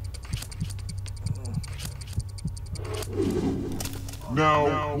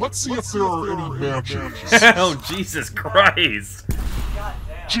 Now, let's see if there are any matches. Oh, Jesus Christ.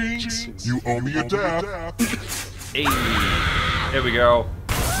 Jinx, you owe me a death. Hey, there we go.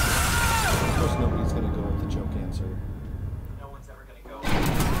 Of course, nobody's gonna go with the joke answer. No one's ever gonna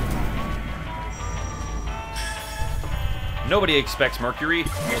go. Nobody expects Mercury.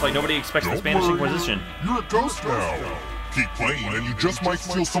 It's like nobody expects the Spanish Inquisition. You're a ghost now. Keep playing and you just might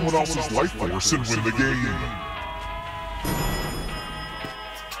steal someone else's life force and win the game.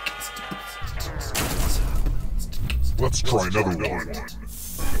 Let's try another one.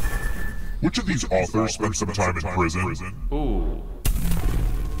 Which of these authors spent some time in prison? Ooh.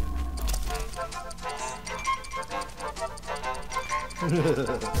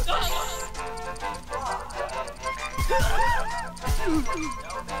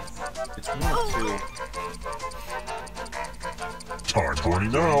 It's one of two. Time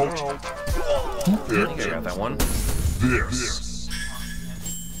running out. Who I think I picked got that one. this?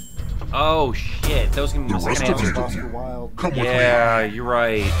 Oh shit, those can be The the rest second of answer. you, Wild. come with Yeah, you're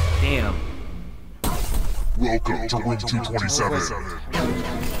right. Damn. me. Welcome to room 227.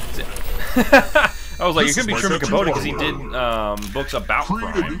 I was like, This it could be is my Truman tattoo Capote because he artwork. did books about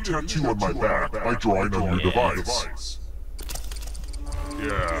Create a new crime. tattoo on my back by drawing on your device.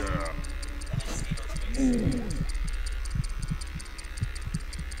 Yeah.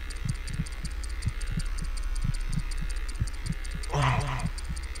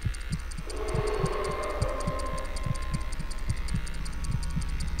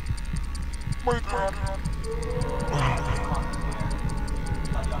 My God.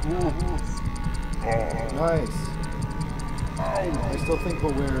 Nice. I still think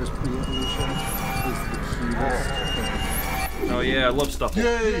Beware is pre-evolution is the cutest thing. Oh yeah, I love stuff. Yay,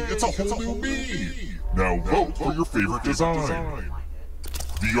 it's a whole new me! Now vote for your favorite design.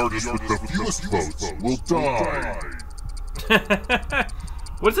 The artist with the fewest votes will die.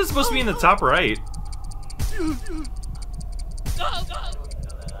 What's this supposed to be in the top right?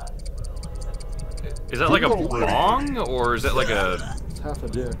 Is that like a bong, or is that like a... It's half a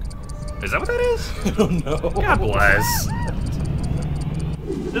dick. Is that what that is? I don't know. God bless.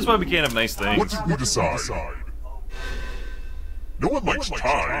 This is why we can't have nice What things. did we decide? No one likes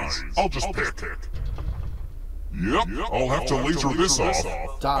ties. I'll just pick. Yep, I'll have to laser this off.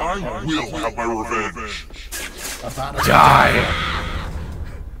 I will have my revenge. Die!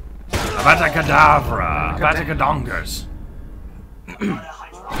 Avada Kedavra! Avada Kedongas!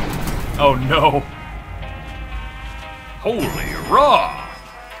 Oh no! Holy raw!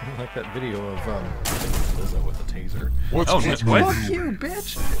 I like that video of Lizzo with the taser. What's Oh, keep what? moving? You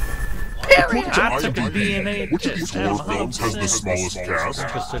bitch! According to I took a IMDb, DNA which of test, these horror I'm films has the smallest cast?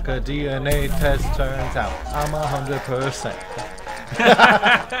 Just took a DNA test. Turns out I'm 100%.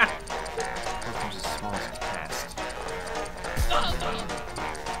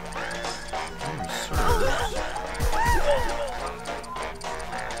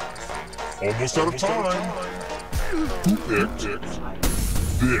 Almost out of time. Who picked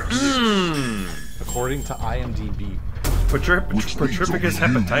this? According to IMDb. Petrificus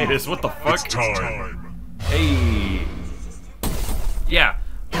hepatitis, what the fuck? It's time. Hey. Yeah.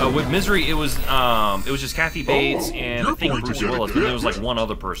 With Misery, it was just Kathy Bates and I you're think going to Bruce get a Willis, and there was kick. like one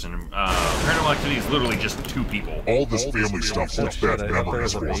other person. Paranormal Activity is literally just 2 people. All this family stuff looks Shit, bad I thought there memories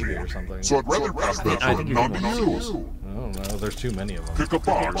was a for baby me. or something. So I'd rather pass that I think burden you're on to doing you. I don't know. There's too many of them. Pick a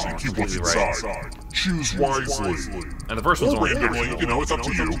box and keep what's Completely right. inside. Choose wisely. And the first Or one's only randomly, you know, it's up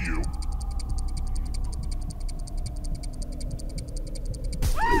to you.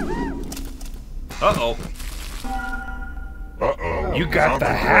 Uh-oh. Uh-oh. You got Found the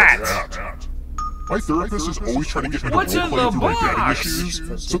the hat. hat. My therapist is always trying to get me to What's in roleplay the through my daddy box?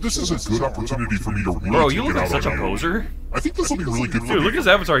 issues, so this is a good opportunity for me to really Bro, take you look it like out such a on you. poser. I think this will be really good for Dude, me. look at his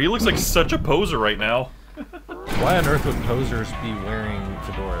avatar. He looks like such a poser right now. Why on earth would posers be wearing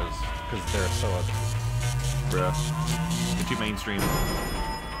fedoras? Because they're so ugly. Bruh. Get too mainstream.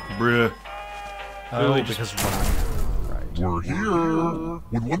 Bruh. Oh, Literally because just- right. We're here.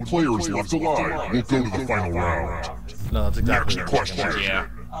 When one player is left alive, we'll go to the final round. No, that's exactly Next what I'm thinking. question. Yeah.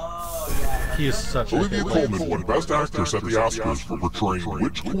 He is such a Olivia good Colman won Best Actress at the Oscars for portraying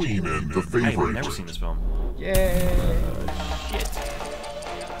which queen in The I've never Favorite? seen this film. Yay! Shit.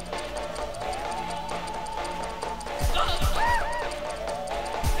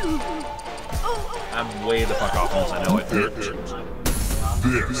 I'm way the fuck off once I know it. Picked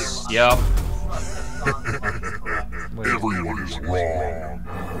this. Yep. Everyone is wrong.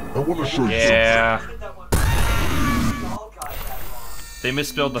 I want to show you Yeah. They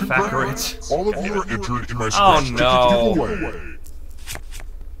misspelled the factorites. All of you are entered in my Oh, scratch no. ticket giveaway.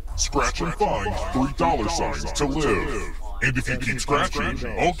 Scratch and find $3 signs to live. And if you keep scratching,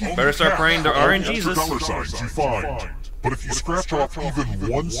 I'll give Better you start cash praying to for all the RNGesus. extra dollar signs you find. But if you scratch off even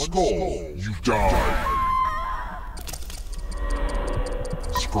one skull, you die.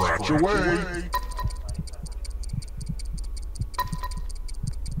 Scratch away.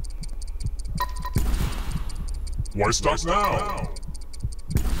 Why stop now?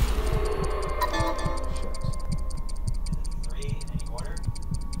 3, any order?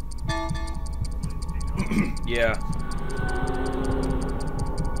 Yeah.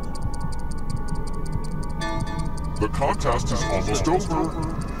 The contest is almost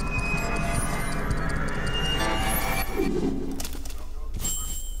over.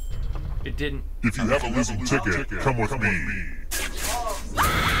 It didn't. If you have a losing ticket, come with me.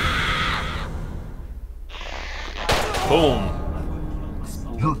 Boom.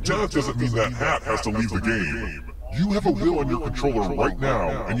 Your death doesn't mean that hat has to leave the game. You have a will on your controller right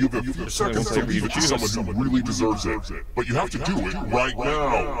now, and you have a few seconds to leave it to someone who really deserves it. But you have to do it right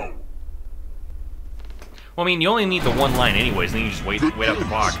now. Well, I mean, you only need the one line anyways, and then you just wait out the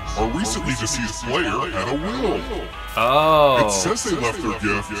clock. A recently deceased player had a will. Oh. It says they left their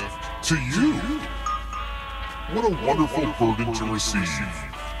gift to you. What a wonderful burden to receive.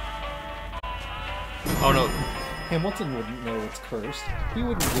 Oh no. Hamilton wouldn't know it's cursed. He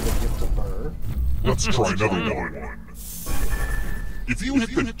wouldn't give a gift to her. Let's try another one. If you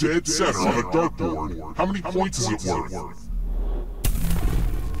hit the dead center on a dartboard, how many points is it worth?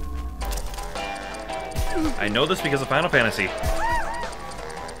 I know this because of Final Fantasy.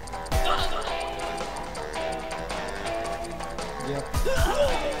 Yep.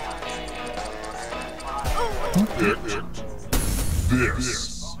 Who picked this?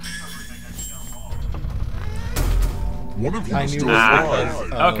 One of you I is knew still it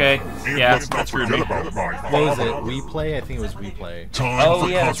alive. Okay. And Yeah, let's not that screwed forget me. about my What was it? father. Replay? I think it was replay. Time Oh for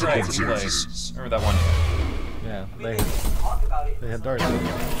yeah, that's right. consequences. Remember that one. Yeah, they had darts.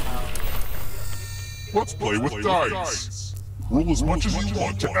 Let's play with dice. Roll as much as you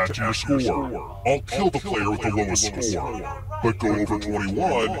want to add to your score. I'll kill the player with the lowest score. But go over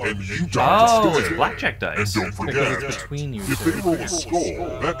 21 and you die Oh, instead. it's blackjack dice. And don't Because forget, it's between you if two. they roll a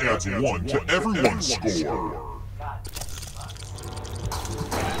skull, that adds 1 to everyone's score.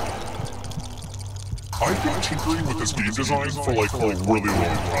 I've been tinkering with this game design for like a really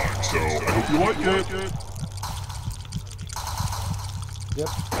long time, so I hope you like it. Yep.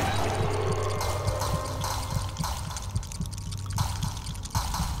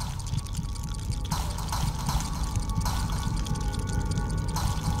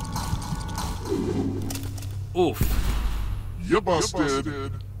 Oof. You busted.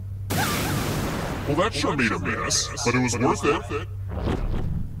 Well, that sure made a mess, but it was worth it.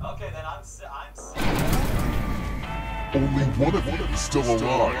 Okay, then I'm Only one of you is still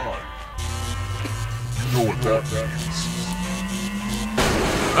alive. You know what that means.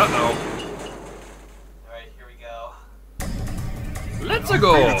 Uh-oh. Alright, here we go. Let's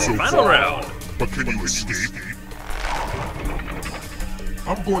go. Made it so Final far, round. But can you escape?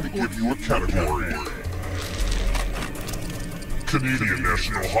 I'm going to give you a category. Canadian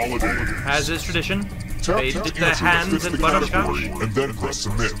national holiday. As is tradition. Tap They to dip their answer hands fits in the butterscotch. category, and then press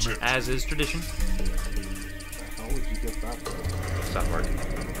submit. As is tradition. How would you get that? Stop working.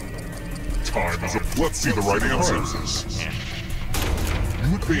 Time is up. Let's see the right answers. Yeah.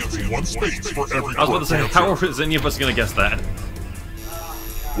 You advance 1 space for every I was about to say, correct how answer. is any of us gonna guess that?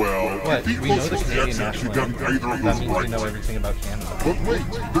 Well, What? if you We know the closest Canadian answer, national you got anthem. either of That those means we right. know everything about Canada. But wait,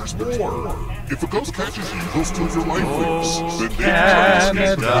 there's more. If a ghost catches you, he'll steal your life force. Then they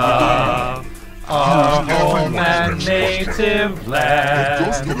Canada, our home and native The land.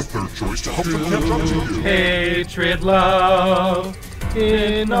 ghosts get a third choice to help them catch up to you. Hatred, love,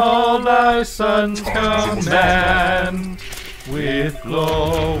 in all thy son's command. With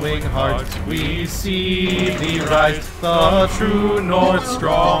glowing hearts we see thee rise, the true north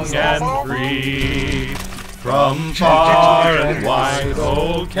strong and free. From far and wide,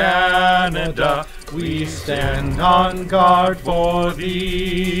 O Canada, we stand on guard for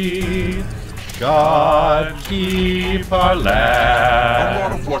thee. God keep our A lot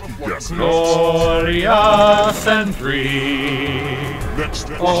land of lucky guesses. glorious and free. Next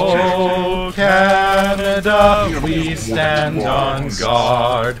Oh, Canada, we stand on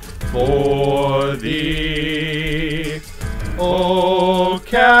guard for thee. Oh,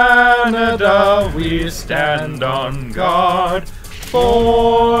 Canada, we stand on guard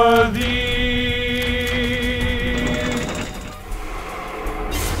for thee.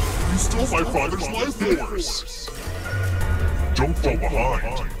 You stole my father's life force. Don't fall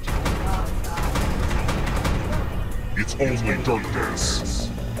behind. It's only darkness.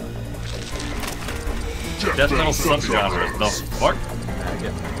 Death metal subgenre. The fuck?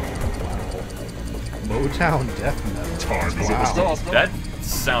 Motown death metal. Time is almost up. That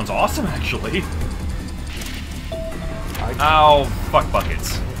sounds awesome, actually. Ow, fuck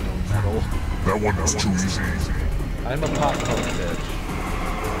buckets. Metal. That one was too easy. I'm a pop punk bitch.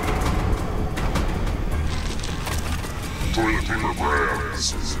 Toilet paper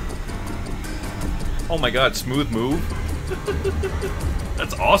brands. Oh my god, smooth move.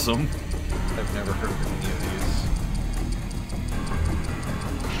 That's awesome. I've never heard of any of these.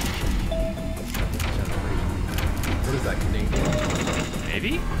 What is that, Canadian?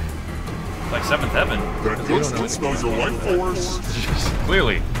 Maybe? Like Seventh Heaven. That good still smells your life force.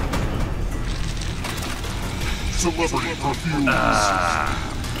 Clearly. Celebrity perfumes.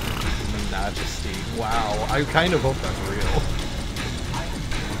 Majesty. Wow. I kind of hope that's real.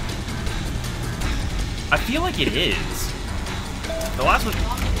 I feel like it is. The last one...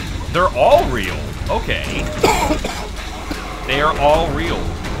 They're all real. Okay. They are all real.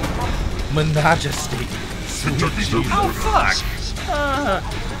 Majesty. Oh, fuck.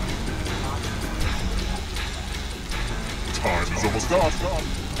 Time is almost up.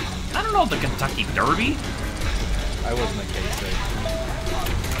 I don't know the Kentucky Derby. I wasn't a K-State.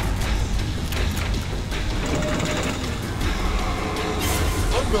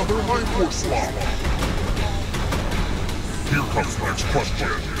 Another life force swap. Here comes the next question.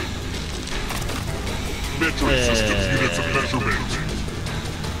 Metric systems units of measurement.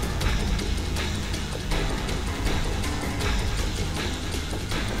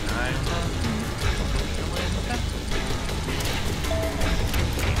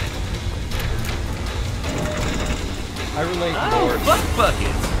 I relate more. Fuck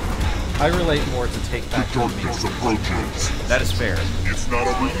buckets. I relate more to Take Back The darkness approaches. That is fair. It's not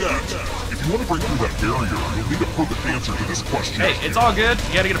over yet. If you want to break through that barrier, you'll need a perfect answer to this question. Hey, it's all good.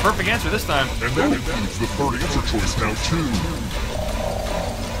 You gotta get a perfect answer this time. And that includes the third answer choice now, too.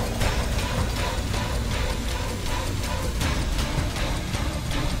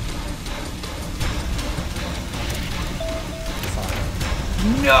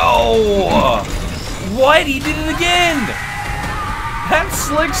 No! What? He did it again! That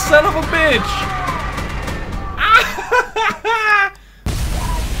slick son of a bitch!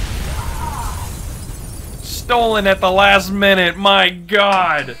 Stolen at the last minute, my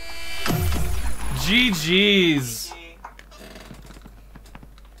god! GG's.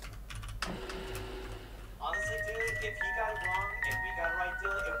 Honestly, dude, if he got it wrong, if we got it right,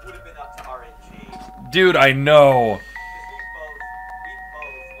 dude, it would have been up to RNG. Dude, I know.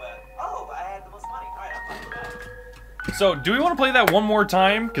 So, do we want to play that one more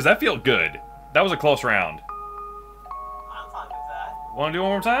time? Because that felt good. That was a close round. I'm fine with that. Want to do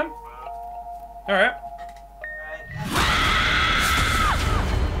one more time? Alright.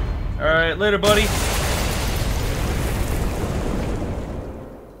 Alright, later, buddy.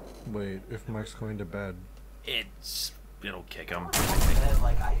 Wait, if Mike's going to bed. It'll kick him.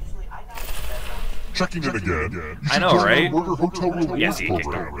 Checking in again. You I know, right? Burger Hotel Rewards Yes, he kicked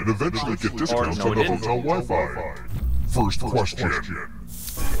program him. and eventually get discounts no, on the he didn't. hotel Wi-Fi. First question.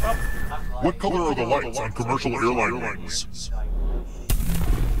 What color are the lights on commercial airline wings?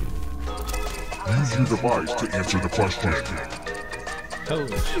 Use your device to answer the question.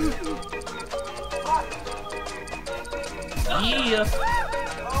 Holy shit. Yeah.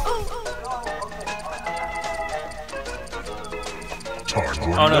 Time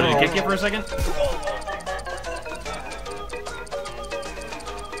Oh no, did he kick you for a second?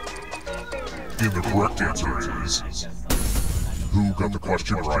 And the correct answer is... Who got the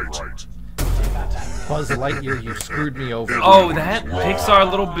question right? Buzz Lightyear, you screwed me over. Oh, that Pixar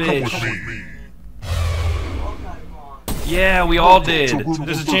little bitch. Yeah, we all did.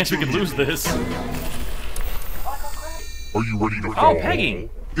 There's a chance we could lose this. Are you ready to Oh, fall? Peggy.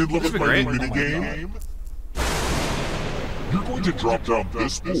 Good luck This with would my be new great. minigame. You're going to drop down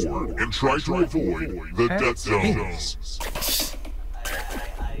this board and try to avoid the death zones.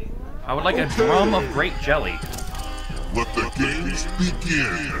 I would like a drum of grape jelly. Let the games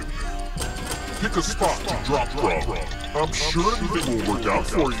begin. Pick a spot to drop from. I'm sure everything will work out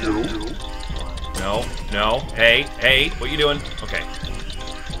for you. No, no. Hey, hey, what you doing? Okay.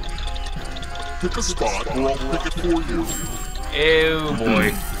 Pick a spot or I'll pick it for you. Ew,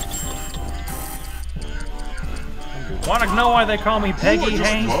 boy. Wanna know why they call me Peggy, Ooh, I just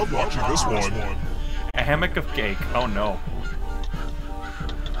Hank? love watching this one. A hammock of cake. Oh no.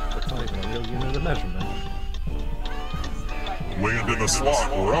 That's not even a real unit of measurement. Land in a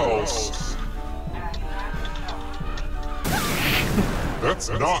slot or else. That's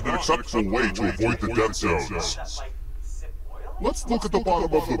not an acceptable way to avoid the death zones. Let's look at the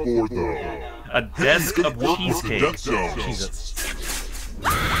bottom of the board, though. A desk Good of work with the cheesecake. death zones. Jesus.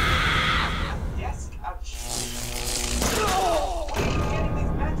 Desk of cheese. Oh, where are you getting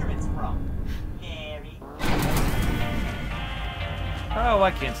these measurements from, Harry? Oh,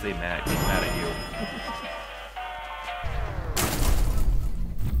 I can't stay mad. Get mad at you.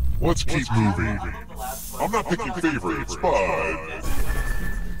 Let's keep moving. I'm not picking favorites, but...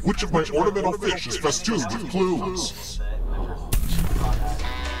 Which of my ornamental fish is festooned with plumes? My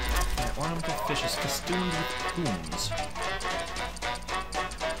ornamental fish is festooned with plumes.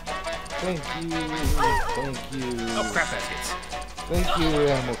 Thank you. Thank you. Oh, crap baskets. Thank you,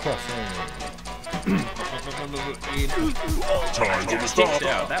 Animal Crossing. Time to Kicked stop.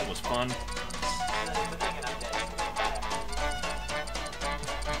 out. That was fun.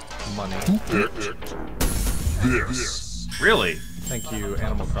 Money. Who picked this? Really? Thank you,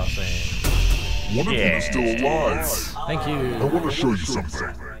 Animal Crossing. One of you is still alive. Thank you. I want to show you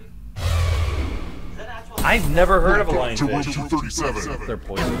something. I've never heard of a Welcome lionfish. to room 237. They're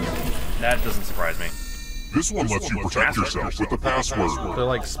poisonous. That doesn't surprise me. This one lets you protect yourself with the password. They're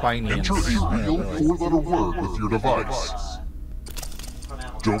like spiny and Enter a real four-letter word with your device.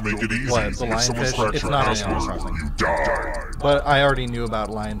 Don't make it easy. What, the If someone lionfish? scratches It's your not Animal password, Crossing. you die. But I already knew about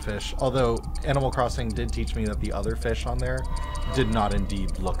lionfish, although Animal Crossing did teach me that the other fish on there did not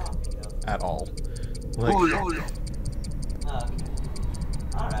indeed look at all. Like, Hurry up. Okay.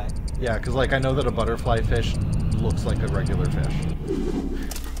 Alright. yeah, because like I know that a butterfly fish looks like a regular fish.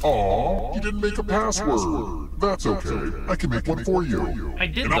 Aw, you didn't make a password. That's okay. I can make one for you. I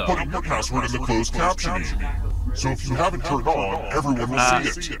did, And I'll though. put your password in the closed captioning. So if you have it turned on, everyone will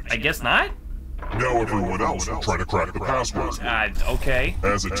see it. I guess not? Now everyone else will try to crack the password. Okay.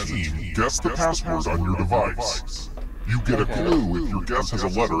 As a team, guess the password on your device. You get a clue if your guess has a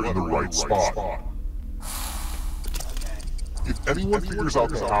letter in the right spot. If anyone figures out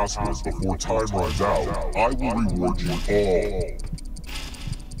the password before time runs out, I will reward you all.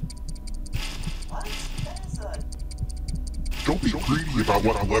 Don't be greedy about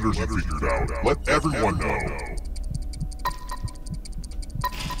what letters you figured out. Let everyone know.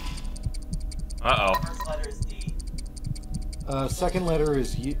 Uh-oh. First letter is D. Second letter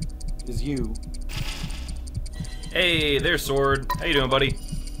is U. Hey, there's Sword. How you doing, buddy?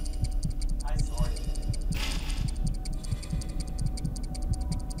 I Sword.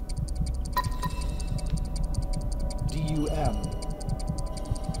 D-U-M.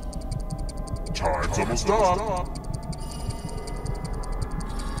 Time's almost up.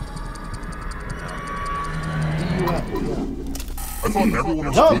 I thought everyone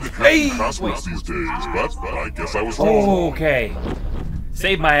was good at cracking passwords these days, but I guess I was wrong. Okay.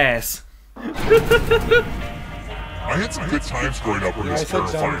 Save my ass. I had some good times growing up in this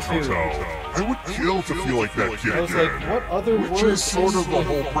terrifying hotel. I would kill to feel like that kid I was like, again. what other Which word is sort of the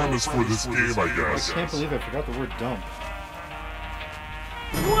whole premise for this game, I guess. I can't believe I forgot the word dump.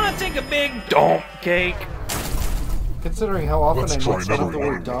 You wanna take a big dump cake? Considering how often Let's I try make fun of another the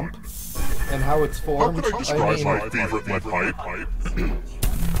word one. dump and how it's How formed, could I describe mean, my favorite lead pipe?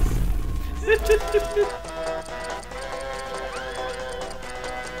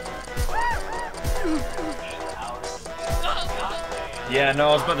 Yeah, no,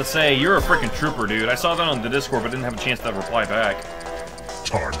 I was about to say, you're a freaking trooper, dude. I saw that on the Discord, but didn't have a chance to reply back.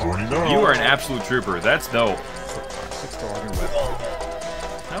 Time's running out. You are an absolute trooper. That's dope.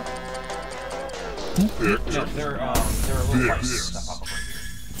 No? Pick No, they're a little this. stuff up over here.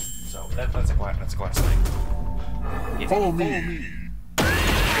 So that's a glass thing. Yeah. Follow me.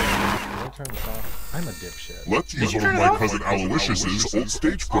 Turn this off. I'm a dipshit. Let's use one of my cousin Aloysius's old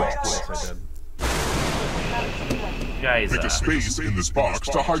stage props. Yes, I did. Guys, Pick a space in this box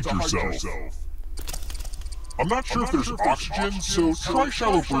to hide yourself. I'm not sure if there's oxygen, so try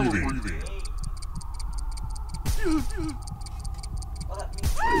shallow breathing.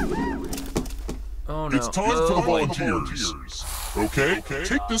 oh no. It's time for the volunteers. Okay,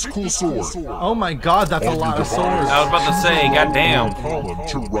 take this cool sword. Oh my god, that's a On lot your of swords. I was about to say, goddamn. Column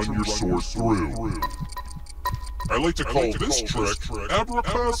to run your sword through. I like to call this trick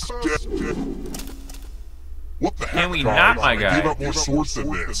abracadabra. What the heck, Can we guys? not, my I guy? gave out more swords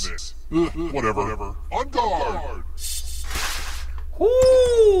than this. Whatever. On guard.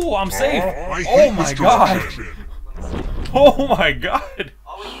 Ooh, I'm safe. I Oh hate my this god. direction. Oh my god.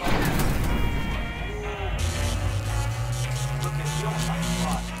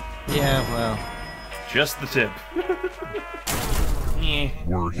 Yeah, well. Just the tip. Yeah.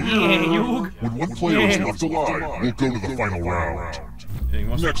 We're here. Yeah, you. When one player is left alive, we'll go to the final round.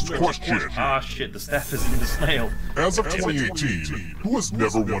 Next question. Ah, shit, the staff is in the snail. As of 2018, who has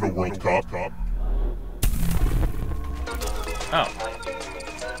never won a World Cup? Oh.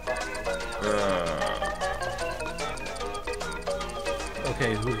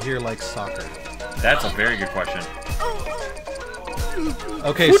 Okay, who here likes soccer? That's a very good question.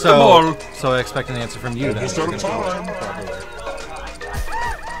 Okay, Football. so I expect an answer from you then. Almost out of time.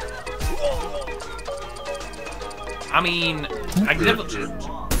 I mean, I could definitely...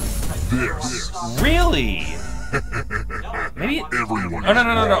 This. Really? Maybe... Everyone. Oh,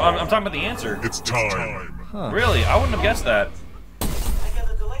 no. I'm talking about the answer. It's time. Huh. Really? I wouldn't have guessed that.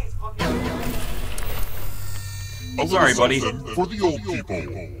 A Sorry, little buddy. something for the old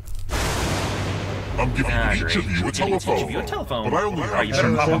people. I'm giving each of you a telephone. But I only have you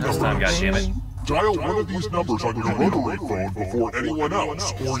better pop up this time, goddammit. Dial one of these numbers on your rotary phone before anyone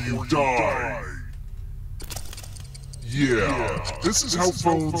else, or you die. Yeah, this is how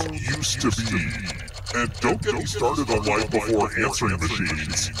phones used to be. And don't get me started on life before answering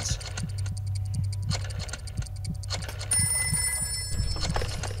machines.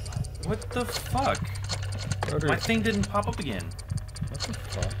 What the fuck? My thing didn't pop up again. What the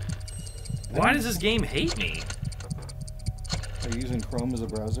fuck? Why does this game hate me? Are you using Chrome as a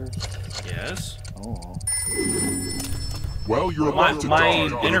browser? Yes. Oh. Well, you're about to my die,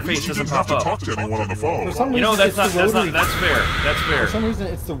 but at interface least you doesn't didn't have pop to up. talk to anyone on the phone. For some reason, You know, that's fair. That's fair. For some reason,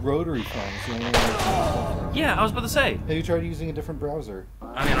 it's the rotary phone. It's the only one that's Yeah, I was about to say. Have you tried using a different browser?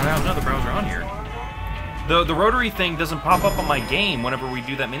 I mean, I have another browser on here. The rotary thing doesn't pop up on my game whenever we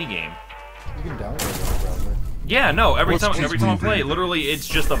do that mini game. You can download it on the browser. Yeah, no. Every Let's time keep I play, moving. literally, it's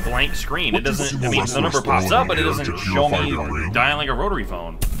just a blank screen. It What does doesn't. the I mean, the number wrestlers pops throw up, in but it the air doesn't to show me purify the ring? dialing a rotary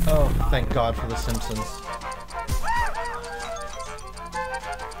phone. Oh, thank God for The Simpsons.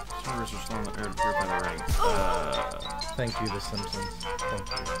 Servers are slowing the air to purify the ring. Thank you, The Simpsons. Thank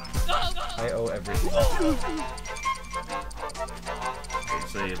you. I owe everything.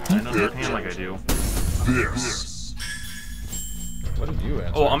 Say it. I know your hand like I do. This. What did you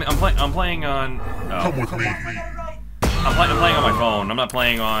answer? Oh, I'm playing on. Come with me. I'm playing on my phone. I'm not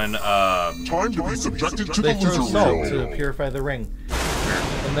playing on. Time to be subjected to They the throw loser salt wheel. to purify the ring.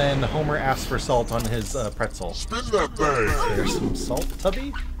 And then Homer asks for salt on his pretzel. Spin that thing. There's some salt,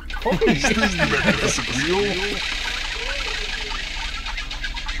 Tubby? Spin, you magnificent wheel.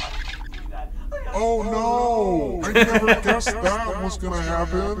 Oh no! I never guessed that was gonna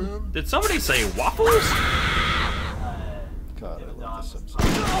happen. Did somebody say waffles? God, I love The Simpsons.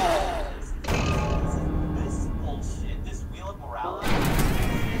 This bullshit, this wheel of morality.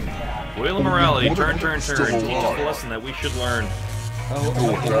 Wheel of morality. Turn. Still Teach us a alive. lesson that we should learn. Oh,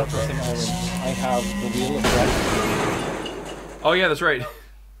 interesting item. I have the Wheel of Gratitude. Oh yeah, that's right.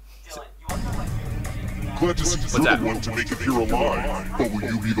 Glad to see What's you're that? the one to make it here alive, but will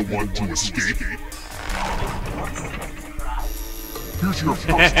you be the one to escape? Here's your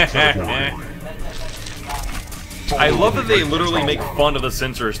first category. I love that they literally make fun of the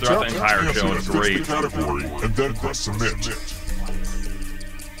censors throughout the Tap entire show. It's answer great. fits the category, and then press submit.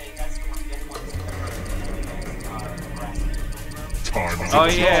 Time is Oh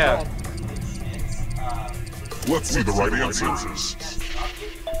up. yeah. Let's see the right answers.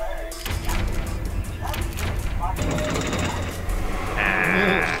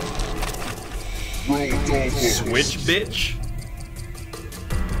 Roll double. Switch, bitch.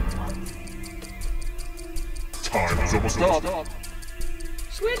 Time is almost up.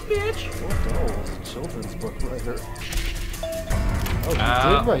 Switch, bitch. Oh, was a children's book writer. Oh,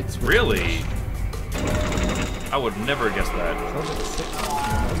 he did write Switch. Really? I would never guess that. Sounds like a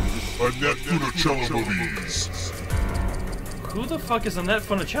sitcom. Annette Funicello movies. Who the fuck is Annette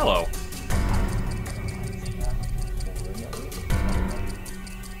Funicello?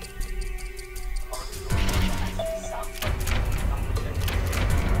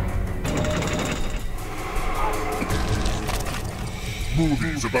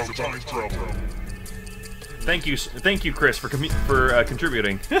 Movies about time travel. Thank you, Chris, for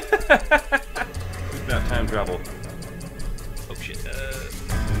contributing. About time travel. Oh shit.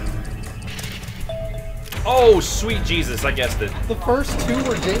 Oh sweet Jesus! I guessed it. The first two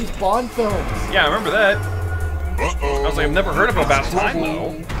were James Bond films. Yeah, I remember that. Uh-oh. I was like, I've never heard of About Time though.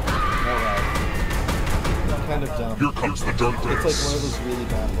 Alright. Kind of dumb. Here comes the dark It's like one of days. those really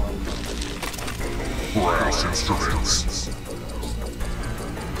bad Bond films. Brass instruments.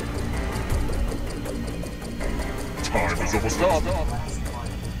 Time is almost up.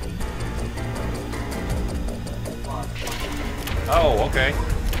 Oh, okay.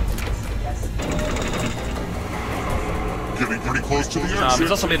 Getting pretty close to the It's exit.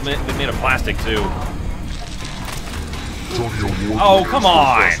 also made of plastic too. Tony Award Oh, winners come for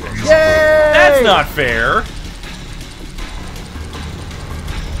on! Best Musical. That's not fair.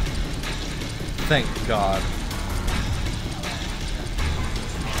 Thank God.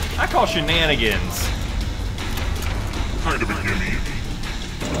 I call shenanigans. Kind of a gimme.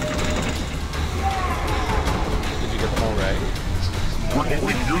 Did you get them all right? We're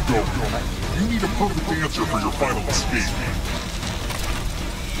going here, though. You need a perfect answer for your final escape.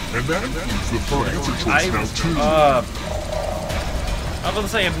 And that includes the third answer choice now, too. I was about to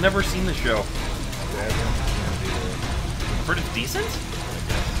say, I've never seen the show. Heard it's decent?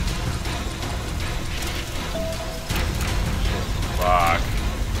 Fuck.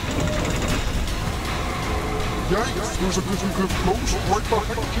 Yikes, there's a ghost right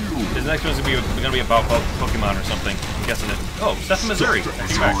behind you. This next one's gonna be about Pokemon or something. I'm guessing it. Oh, Seth, Missouri.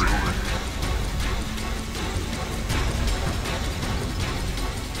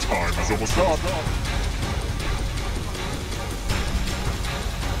 Time is almost up.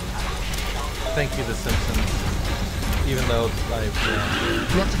 Thank you, The Simpsons. Even though I've...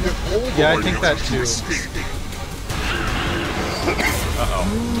 You have to get all the Yeah, I right think that answers to too. escape.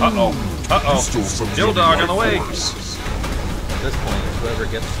 Dill dog on the way. At this point, whoever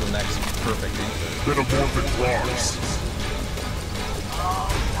gets the next perfect answer. Metamorphic rocks.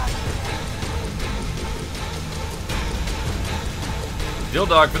 Dill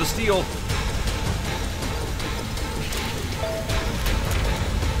dog for the steal.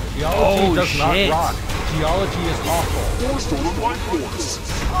 Geology does not rock. Geology is awful. Force over life force.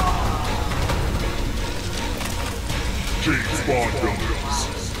 James Bond buildings.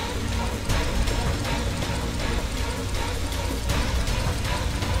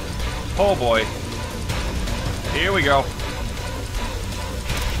 Oh boy. Here we go.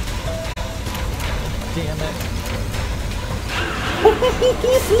 Damn it.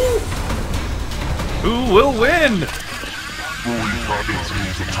 Who will win?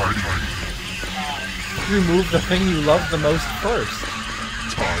 Remove the thing you love the most first.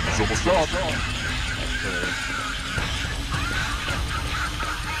 Time is almost up.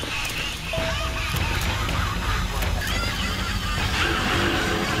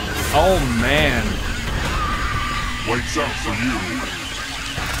 Oh man. Lights out for you.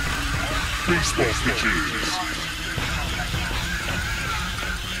 Baseball pitches.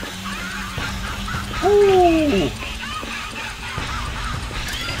 Ooh.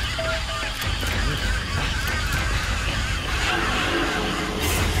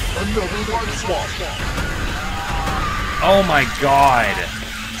 Another life swap. Oh my god.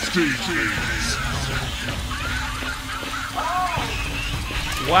 Stage A's.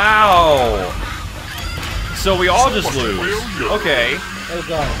 Wow. So we all just lose. Okay. Oh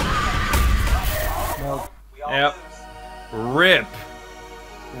god. Nope. Yep. Rip.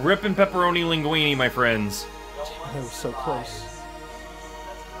 Rip and pepperoni linguine, my friends. It was so close.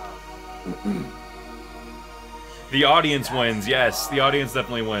 The audience wins. Yes, the audience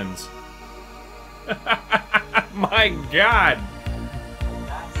definitely wins. My god.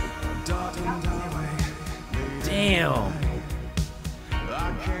 Damn.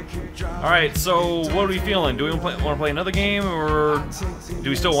 Alright, so what are we feeling? Do we want to play another game, or do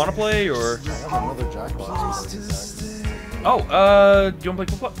we still want to play, or... I have another Jackbox. Oh, do you want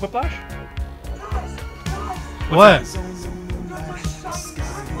to play Quiplash? What?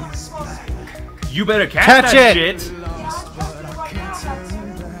 You better catch Catch that it! shit!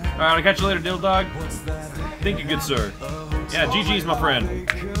 Alright, I'll catch you later, Dill Dog. Thank you, good sir. Yeah, GG's, my friend.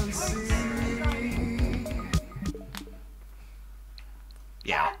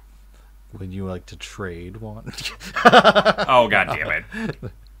 Yeah. Would you like to trade one? Oh, god damn it.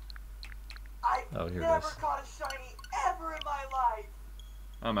 Oh, here it Never is. caught a shiny ever in my life.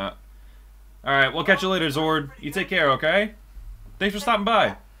 I'm out. Alright, we'll catch you later, Zord. You take care, okay? Thanks for stopping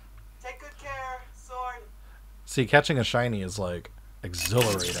by. Take good care, Sword. See, catching a shiny is like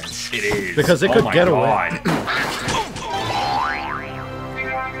exhilarating. It is. Because it Oh could my get God. away.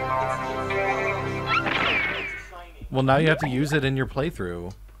 Well, now you have to use it in your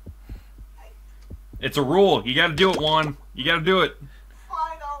playthrough. It's a rule. You gotta do it, Juan. You gotta do it.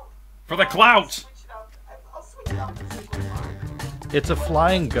 Fine, For the clout! I'll switch it up. It's a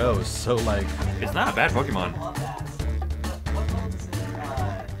flying ghost, so like... It's not a bad Pokemon.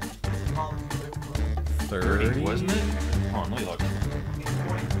 30, wasn't it? Hold on, let me look.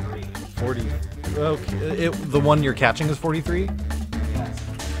 40. Okay, the one you're catching is 43?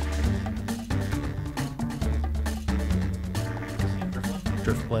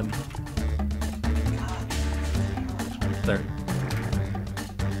 Driftblim. There.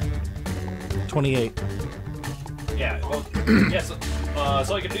 28. Yeah, well, yes. So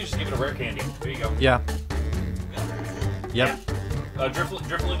all you can do is just give it a rare candy. There you go. Yeah. Yep. Driftlin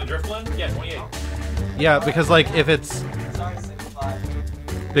to Driftlin? Yeah, 28. Yeah, because like if it's...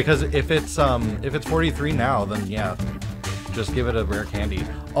 Because if it's 43 now, then yeah. Just give it a rare candy.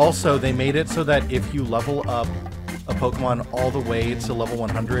 Also, they made it so that if you level up a Pokemon all the way to level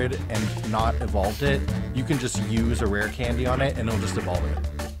 100 and not evolved it, you can just use a rare candy on it and it'll just evolve it.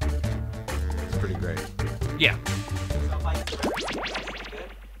 It's pretty great. Yeah.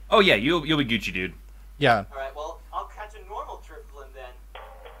 Oh yeah, you'll be Gucci, dude. Yeah. Alright, well, I'll catch a normal Drifblim then.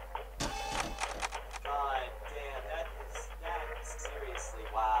 God damn, that is seriously,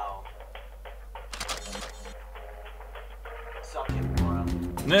 wow. Suck it, Laura.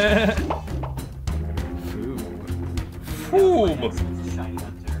 Boom. Shiny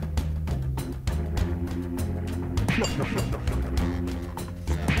Hunter.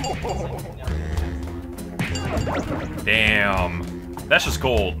 Damn. That's just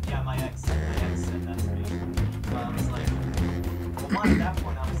cold. Yeah, my ex said that to me. I was like, well, at that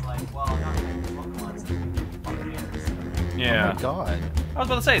point, I was like, well, I'm not going to Pokemon, so who cares? Yeah. Oh my god. I was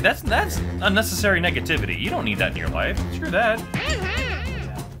about to say, that's unnecessary negativity. You don't need that in your life. Screw that.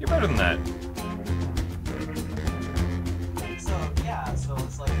 You're better than that. So, yeah, so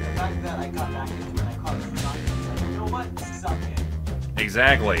it's like, the fact that I got back into it and I caught it, I was like, you know what? Suck it.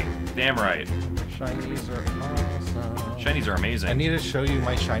 Exactly. Damn right. Shinies are awesome. Shinies are amazing. I need to show you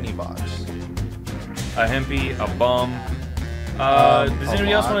my shiny box. A Hempy, a Bum. Does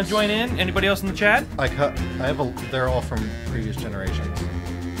anybody else want to join in? Anybody else in the chat? I have a. They're all from previous generations,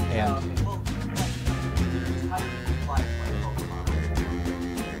 and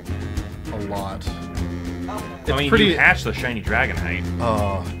a lot. I mean, you hatched the shiny Dragonite.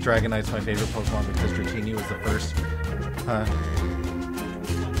 Oh, Dragonite's my favorite Pokemon because Dratini was the first.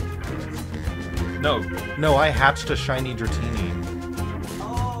 No, I hatched a shiny Dratini.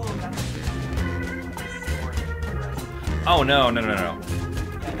 Oh no. Yeah,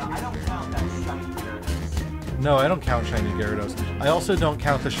 no, I don't count that shiny Gyarados. No, I don't count shiny Gyarados. I also don't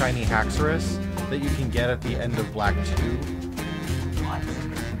count the shiny Haxorus that you can get at the end of Black 2. What?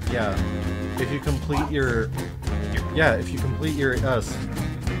 Yeah. If you complete your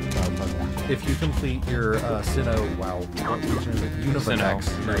Sinnoh, wow, what region is it? Unova Dex.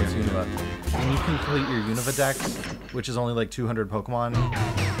 No, it's Unova. When you complete your Unova Dex, which is only like 200 Pokemon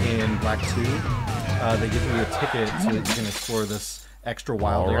in Black 2, they give you a ticket so that you can explore this extra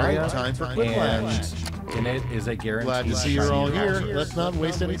wild area. Time for and Quiplash. in it is a guaranteed. Glad to see you're all here. Let's not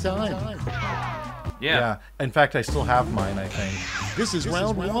waste any time. Yeah. In fact, I still have mine, I think. This is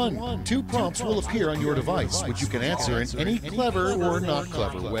round one. 2 prompts will appear on your device, which you can answer in any clever or not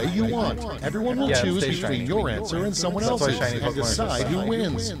clever way you want. Everyone will choose between your answer and someone else's and decide who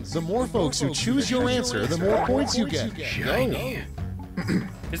wins. The more folks who choose your answer, the more points you get. Shiny.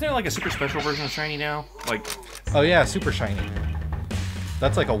 Isn't there like a super special version of shiny now? Like, oh yeah, super shiny.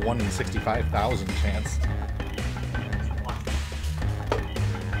 That's like a 1 in 65,000 chance.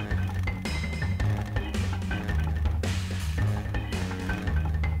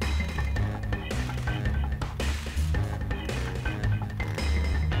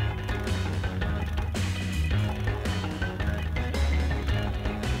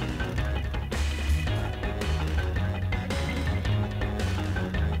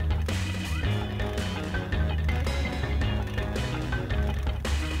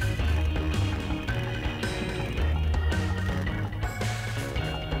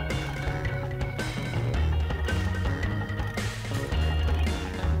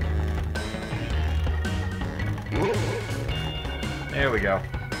 there we go.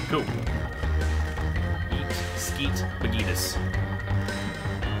 Cool. Eat, skeet, bagitas.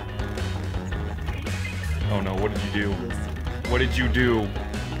 Oh no, what did you do? What did you do?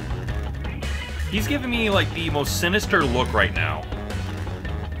 He's giving me like the most sinister look right now.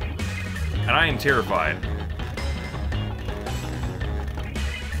 And I am terrified.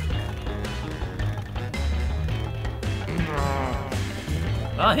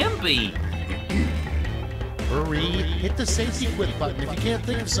 A Hempy! Hurry, hit the safety quit button if you can't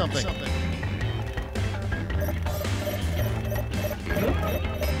think of something.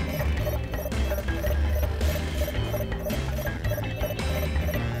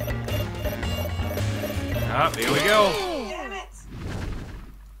 Ah, here we go.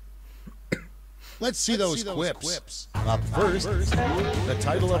 Let's see those quips. Up first, the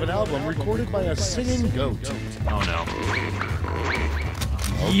title of an album recorded by a singing goat. Oh no.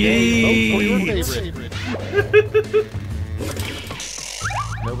 Okay, vote for your favorite.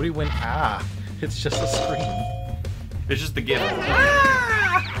 Nobody went, ah. It's just a scream. It's just the gift.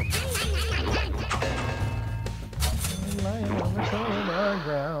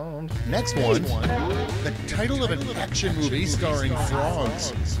 Next one, the title of an action movie starring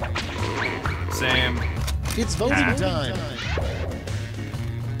frogs. Same. It's voting time.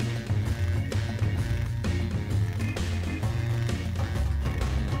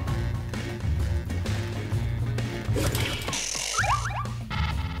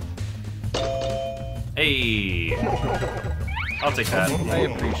 Hey. I'll take that. I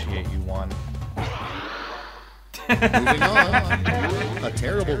appreciate you, Juan. Moving on. A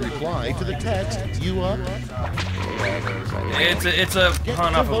terrible reply to the text, you up? It's a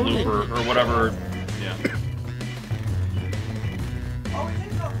pun off a looper or whatever. Yeah.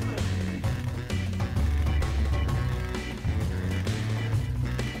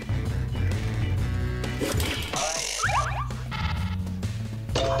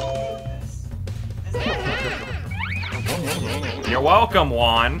 You're welcome,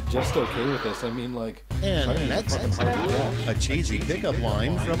 Juan. Just okay with this. I mean, like. And next, a cheesy pickup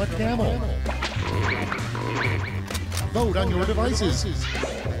line from a camel. Vote on your devices.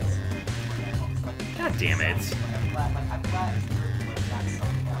 God damn it.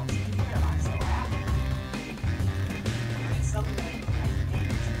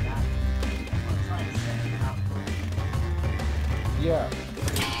 Yeah.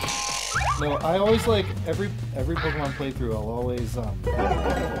 No, I always like every Pokemon playthrough. I'll always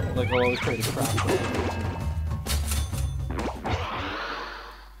try to craft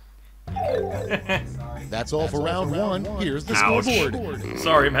it. That's all for round one. Here's the Ouch. scoreboard.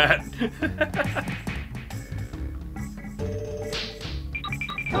 Sorry, Matt.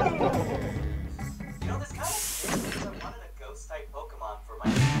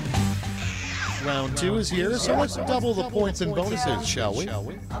 Round two is here, so let's double the points and bonuses, shall we?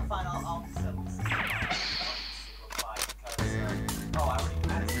 I'm fine, I'll simplify because, I already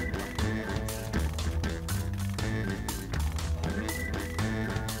had it.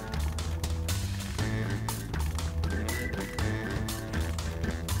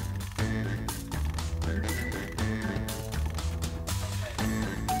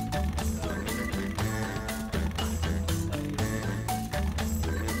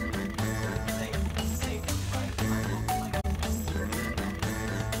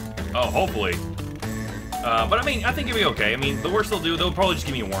 Oh, hopefully. But I mean, I think it'll be okay. I mean, the worst they'll do, they'll probably just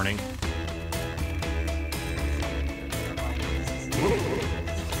give me a warning.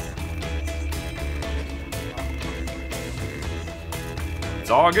 It's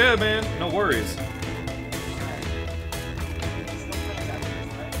all good, man. No worries.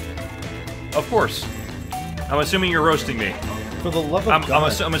 Of course. I'm assuming you're roasting me. For the love of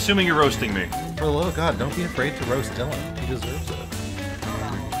God. I'm assuming you're roasting me. For the love of God, don't be afraid to roast Dylan. He deserves it.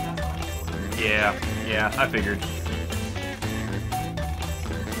 Yeah, I figured.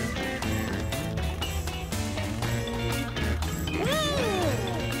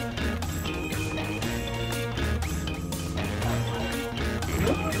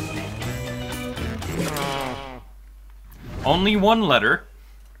 Only one letter.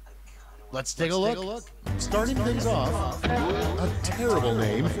 Let's take a look. Starting things off, a terrible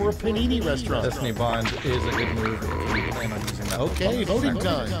name for a panini restaurant. Destiny Bond is a good move if you plan on using that. Okay, voting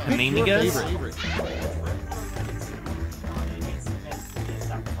time. Panini guys?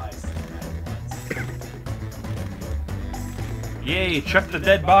 Yay, chuck the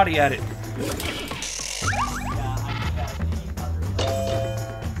dead body at it.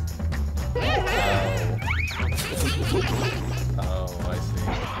 Oh, I see.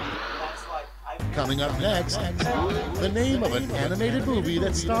 Coming up next, the name of an animated movie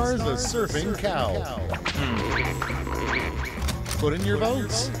that stars a surfing cow. Put in your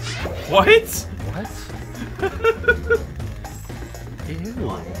votes. What? What? Ew.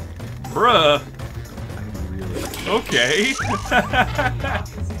 Bruh. Okay.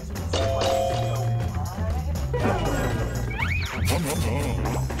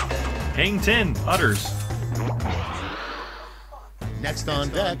 Hang 10, utters. Next on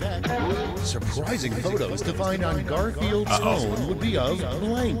deck, surprising photos to find on Garfield's phone would be of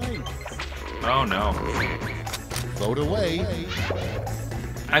blank. Oh no. Vote away.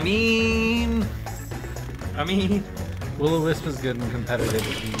 I mean, Will-O-Wisp is good and competitive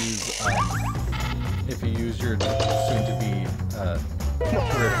if you use your soon-to-be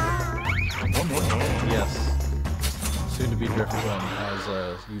drift. Yes. Soon-to-be drift one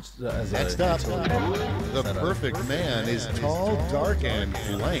as Next a up, the perfect man is tall, dark, and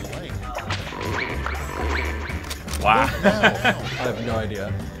blank. wow. I have no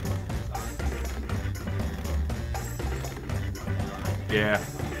idea. Yeah.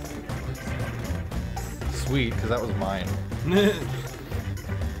 Sweet, because that was mine.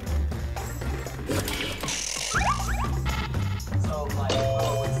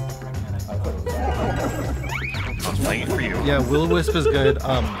 I was playing it for you. Yeah, Will-O-Wisp is good.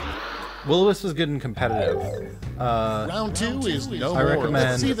 Will-O-Wisp is good and competitive. Round two is no I more. recommend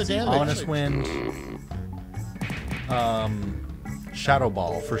Let's see the damage. Honest Wind, Shadow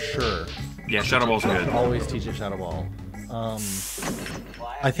Ball for sure. Yeah, Shadow Ball's good. Always teach it Shadow Ball.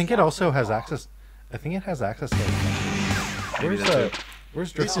 I think it also has access. I think it has access to it.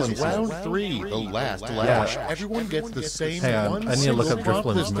 Where's This Driflin's? is round 3, the last lash. Everyone gets the same one I need to look up single prompt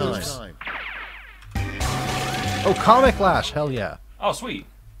Driflin's this moves. time. Oh, Comic Lash! Hell yeah. Oh, sweet.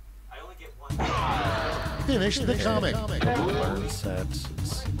 Finish the comic. Learn set.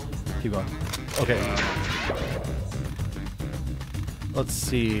 Keep going. Okay. Let's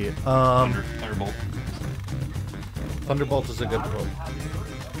see. Thunderbolt. Thunderbolt is a good move.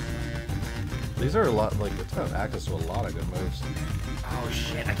 These are a lot, like, it's got access to a lot of good moves. Oh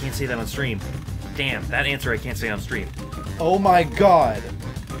shit, I can't say that on stream. Damn, that answer I can't say on stream. Oh my god!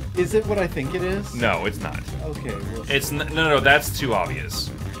 Is it what I think it is? No, it's not. Okay. It's no, that's too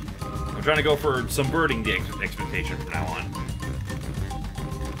obvious. I'm trying to go for subverting the expectation from now on.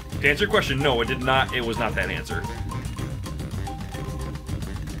 To answer your question, no, it did not. It was not that answer.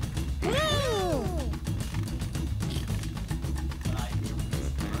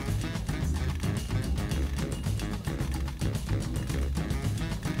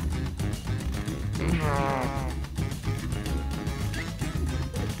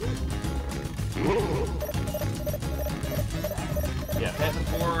 Yeah, Phantom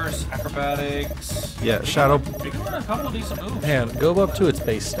Force, Acrobatics. Yeah, Shadow. You're doing a couple of decent moves. And go up to its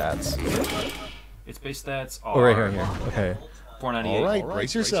base stats. Its base stats are. Oh, right here. Okay. 498. All right,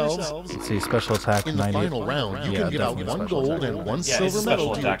 brace yourselves. Let's see, special attack. In the 98. final round, you Yeah, can give out definitely 1 special gold attack. and 1 Yeah, silver it's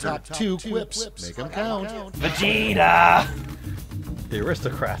medal to your special top 2 quips. Make them count. Vegeta! The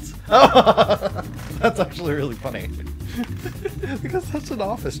aristocrats. Oh, that's actually really funny. Because that's an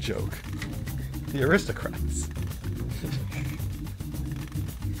office joke. The aristocrats.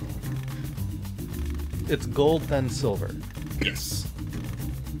 It's gold, then silver. Yes.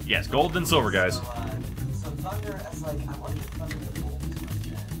 Yes, gold and silver, guys. So Thunder, as like, I want Thunder to bolt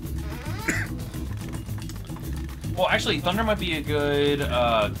this Well, actually, Thunder might be a good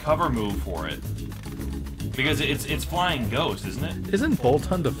cover move for it. Because it's flying ghost, isn't it? Isn't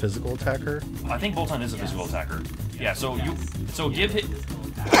Boltund a physical attacker? I think Boltund is a physical attacker. Yeah, so give it.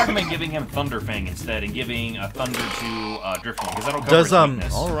 I recommend giving him Thunderfang instead and giving a Thunder to Driftling because that'll cover his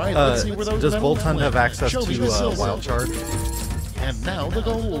weakness. All right, let's see where those does medals Boltund have went. access Show me to the silver. Wild Charge? And now the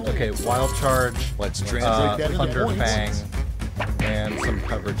gold. Okay, Wild Charge. Let's translate that into Thunder points. Fang, and some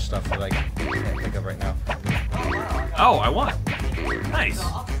coverage stuff that I can't think of right now. Oh, I won. Nice.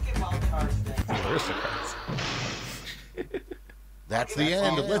 Aristocrats. That's the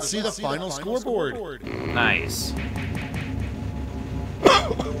end. Let's see the final scoreboard. Nice.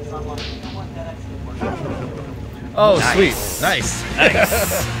 Oh, Nice. sweet. Nice.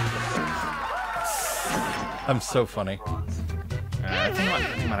 Nice. I'm so funny. I think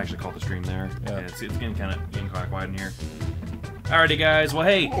I might actually call the stream there. Yeah. It's getting kind of quiet in here. Alrighty, guys. Well,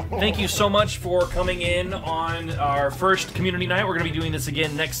 hey, thank you so much for coming in on our first community night. We're going to be doing this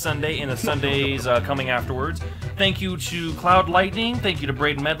again next Sunday and the Sundays coming afterwards. Thank you to Cloud Lightning. Thank you to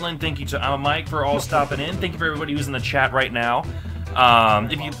Braden Medlin. Thank you to I'm a Mike for all stopping in. Thank you for everybody who's in the chat right now.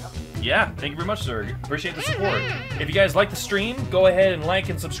 Yeah, thank you very much, sir. Appreciate the support. If you guys like the stream, go ahead and like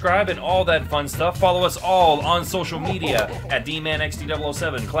and subscribe and all that fun stuff. Follow us all on social media at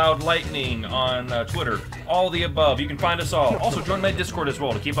DmanXD007, Cloud Lightning on Twitter, all the above. You can find us all. Also, join my Discord as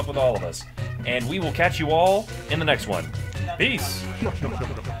well to keep up with all of us. And we will catch you all in the next one. Peace.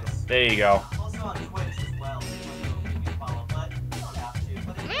 There you go.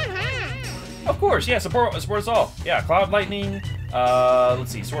 Of course, yeah, support us all. Yeah, Cloud Lightning,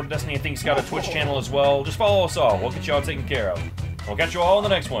 let's see, Sword of Destiny, I think, has got a Twitch channel as well. Just follow us all. We'll get you all taken care of. We'll catch you all in the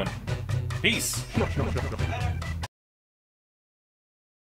next one. Peace.